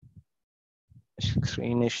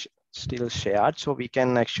 Screen is still shared, so we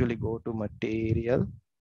can actually go to material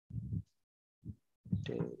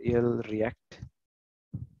React.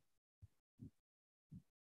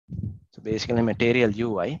 So basically material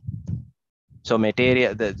UI. So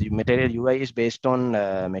the material UI is based on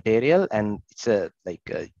material, and it's a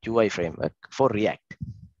UI framework for React.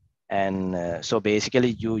 And so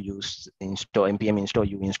basically you use npm install,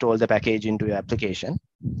 you install the package into your application.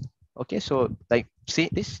 Okay, so like see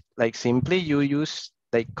this, like simply you use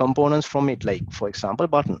like components from it, like for example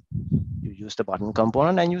button. You use the button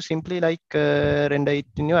component and you simply render it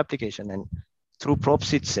in your application, and through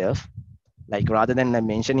props itself, like rather than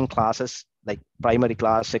mentioning classes like primary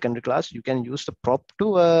class, secondary class, you can use the prop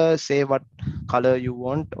to say what color you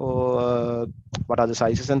want or what are the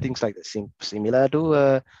sizes and things like this, similar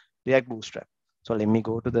to React Bootstrap. So let me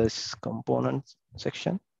go to this components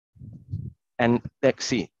section, and let's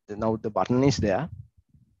see, now the button is there.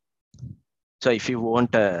 So if you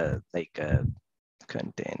want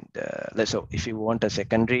content, so if you want a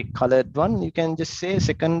secondary colored one, you can just say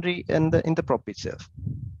secondary in the prop itself,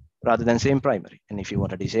 rather than saying primary. And if you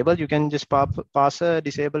want to disable, you can just pass a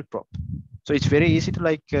disabled prop. So it's very easy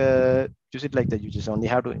to use it like that. You just only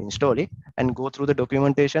have to install it and go through the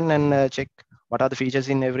documentation and check what are the features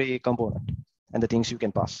in every component and the things you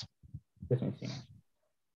can pass.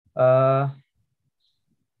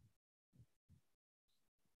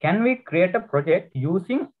 Can we create a project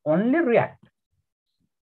using only React?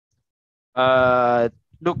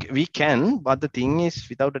 Look, we can, but the thing is,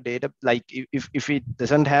 without a data, like if it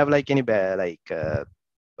doesn't have like any it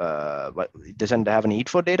doesn't have a need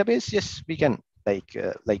for database, yes, we can.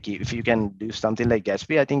 Like if you can do something like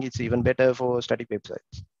Gatsby, I think it's even better for static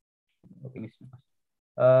websites. Okay.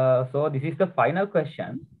 So this is the final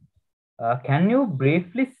question. Can you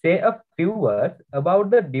briefly say a few words about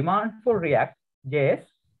the demand for ReactJS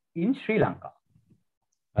in Sri Lanka?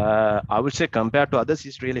 I would say compared to others,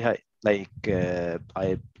 it's really high.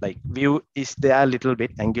 Vue is there a little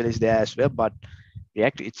bit, Angular is there as well, but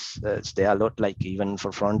React it's there a lot. Like even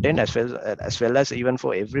for front end as well as even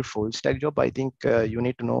for every full stack job, I think you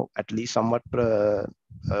need to know at least somewhat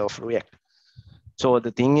of React. So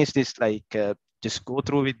the thing is this, just go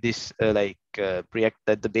through with this React,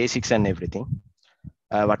 the basics and everything.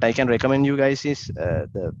 What I can recommend you guys is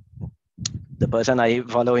the person I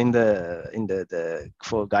follow in the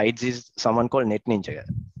for guides is someone called NetNinja.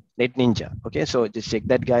 Okay, so just check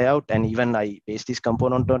that guy out, and even I based this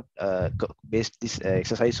component on based this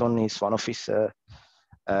exercise on is one of his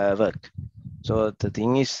work. So the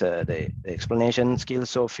thing is the explanation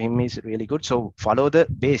skills of him is really good. So follow the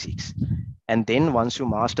basics, and then once you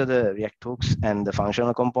master the React hooks and the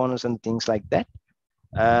functional components and things like that,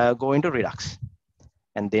 go into Redux.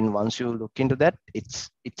 And then once you look into that,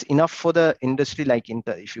 it's enough for the industry.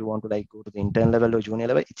 If you want to go to the intern level or junior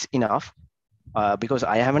level, it's enough. Because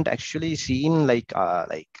I haven't actually seen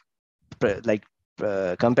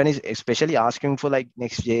companies especially asking for like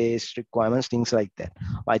Next.js requirements, things like that.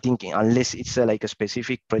 I think unless it's like a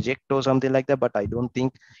specific project or something like that, but I don't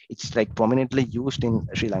think it's like prominently used in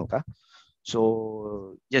Sri Lanka.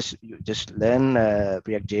 So you just learn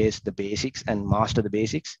React.js, the basics, and master the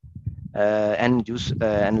basics, and use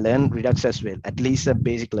and learn Redux as well, at least a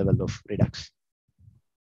basic level of Redux.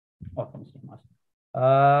 Awesome,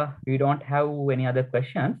 Himash. We don't have any other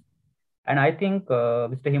questions. And I think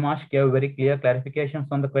Mr. Himash gave very clear clarifications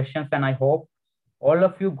on the questions, and I hope all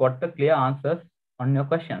of you got the clear answers on your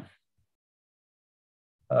questions.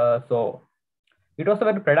 So it was a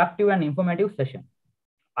very productive and informative session.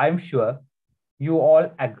 I'm sure you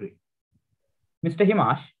all agree. Mr.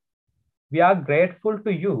 Himash, we are grateful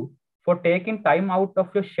to you for taking time out of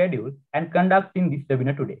your schedule and conducting this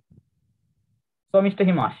webinar today. So Mr.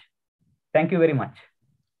 Himash, thank you very much.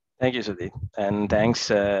 Thank you, Sudhi, and thanks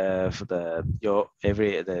for the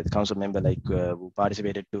council member who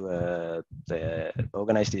participated to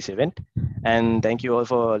organize this event, and thank you all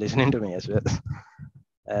for listening to me as well.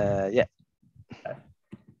 Yeah.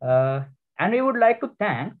 And we would like to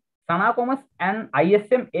thank Sana Commerce and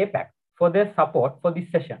ISM APAC for their support for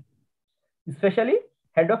this session, especially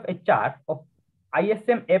Head of HR of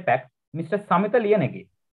ISM APAC, Mr. Samita Liyanagi,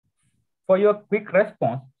 for your quick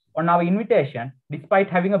response on our invitation despite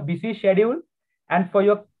having a busy schedule, and for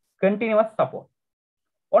your continuous support.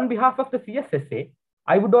 On behalf of the CSSA,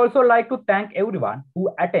 I would also like to thank everyone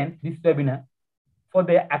who attends this webinar for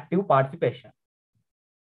their active participation.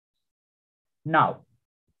 Now,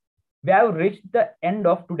 we have reached the end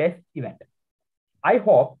of today's event. I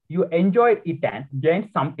hope you enjoyed it and gained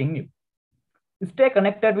something new. Stay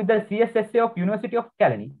connected with the CSSA of University of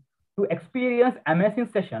Kelaniya to experience amazing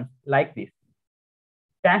sessions like this.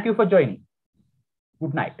 Thank you for joining.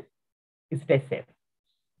 Good night. Stay safe.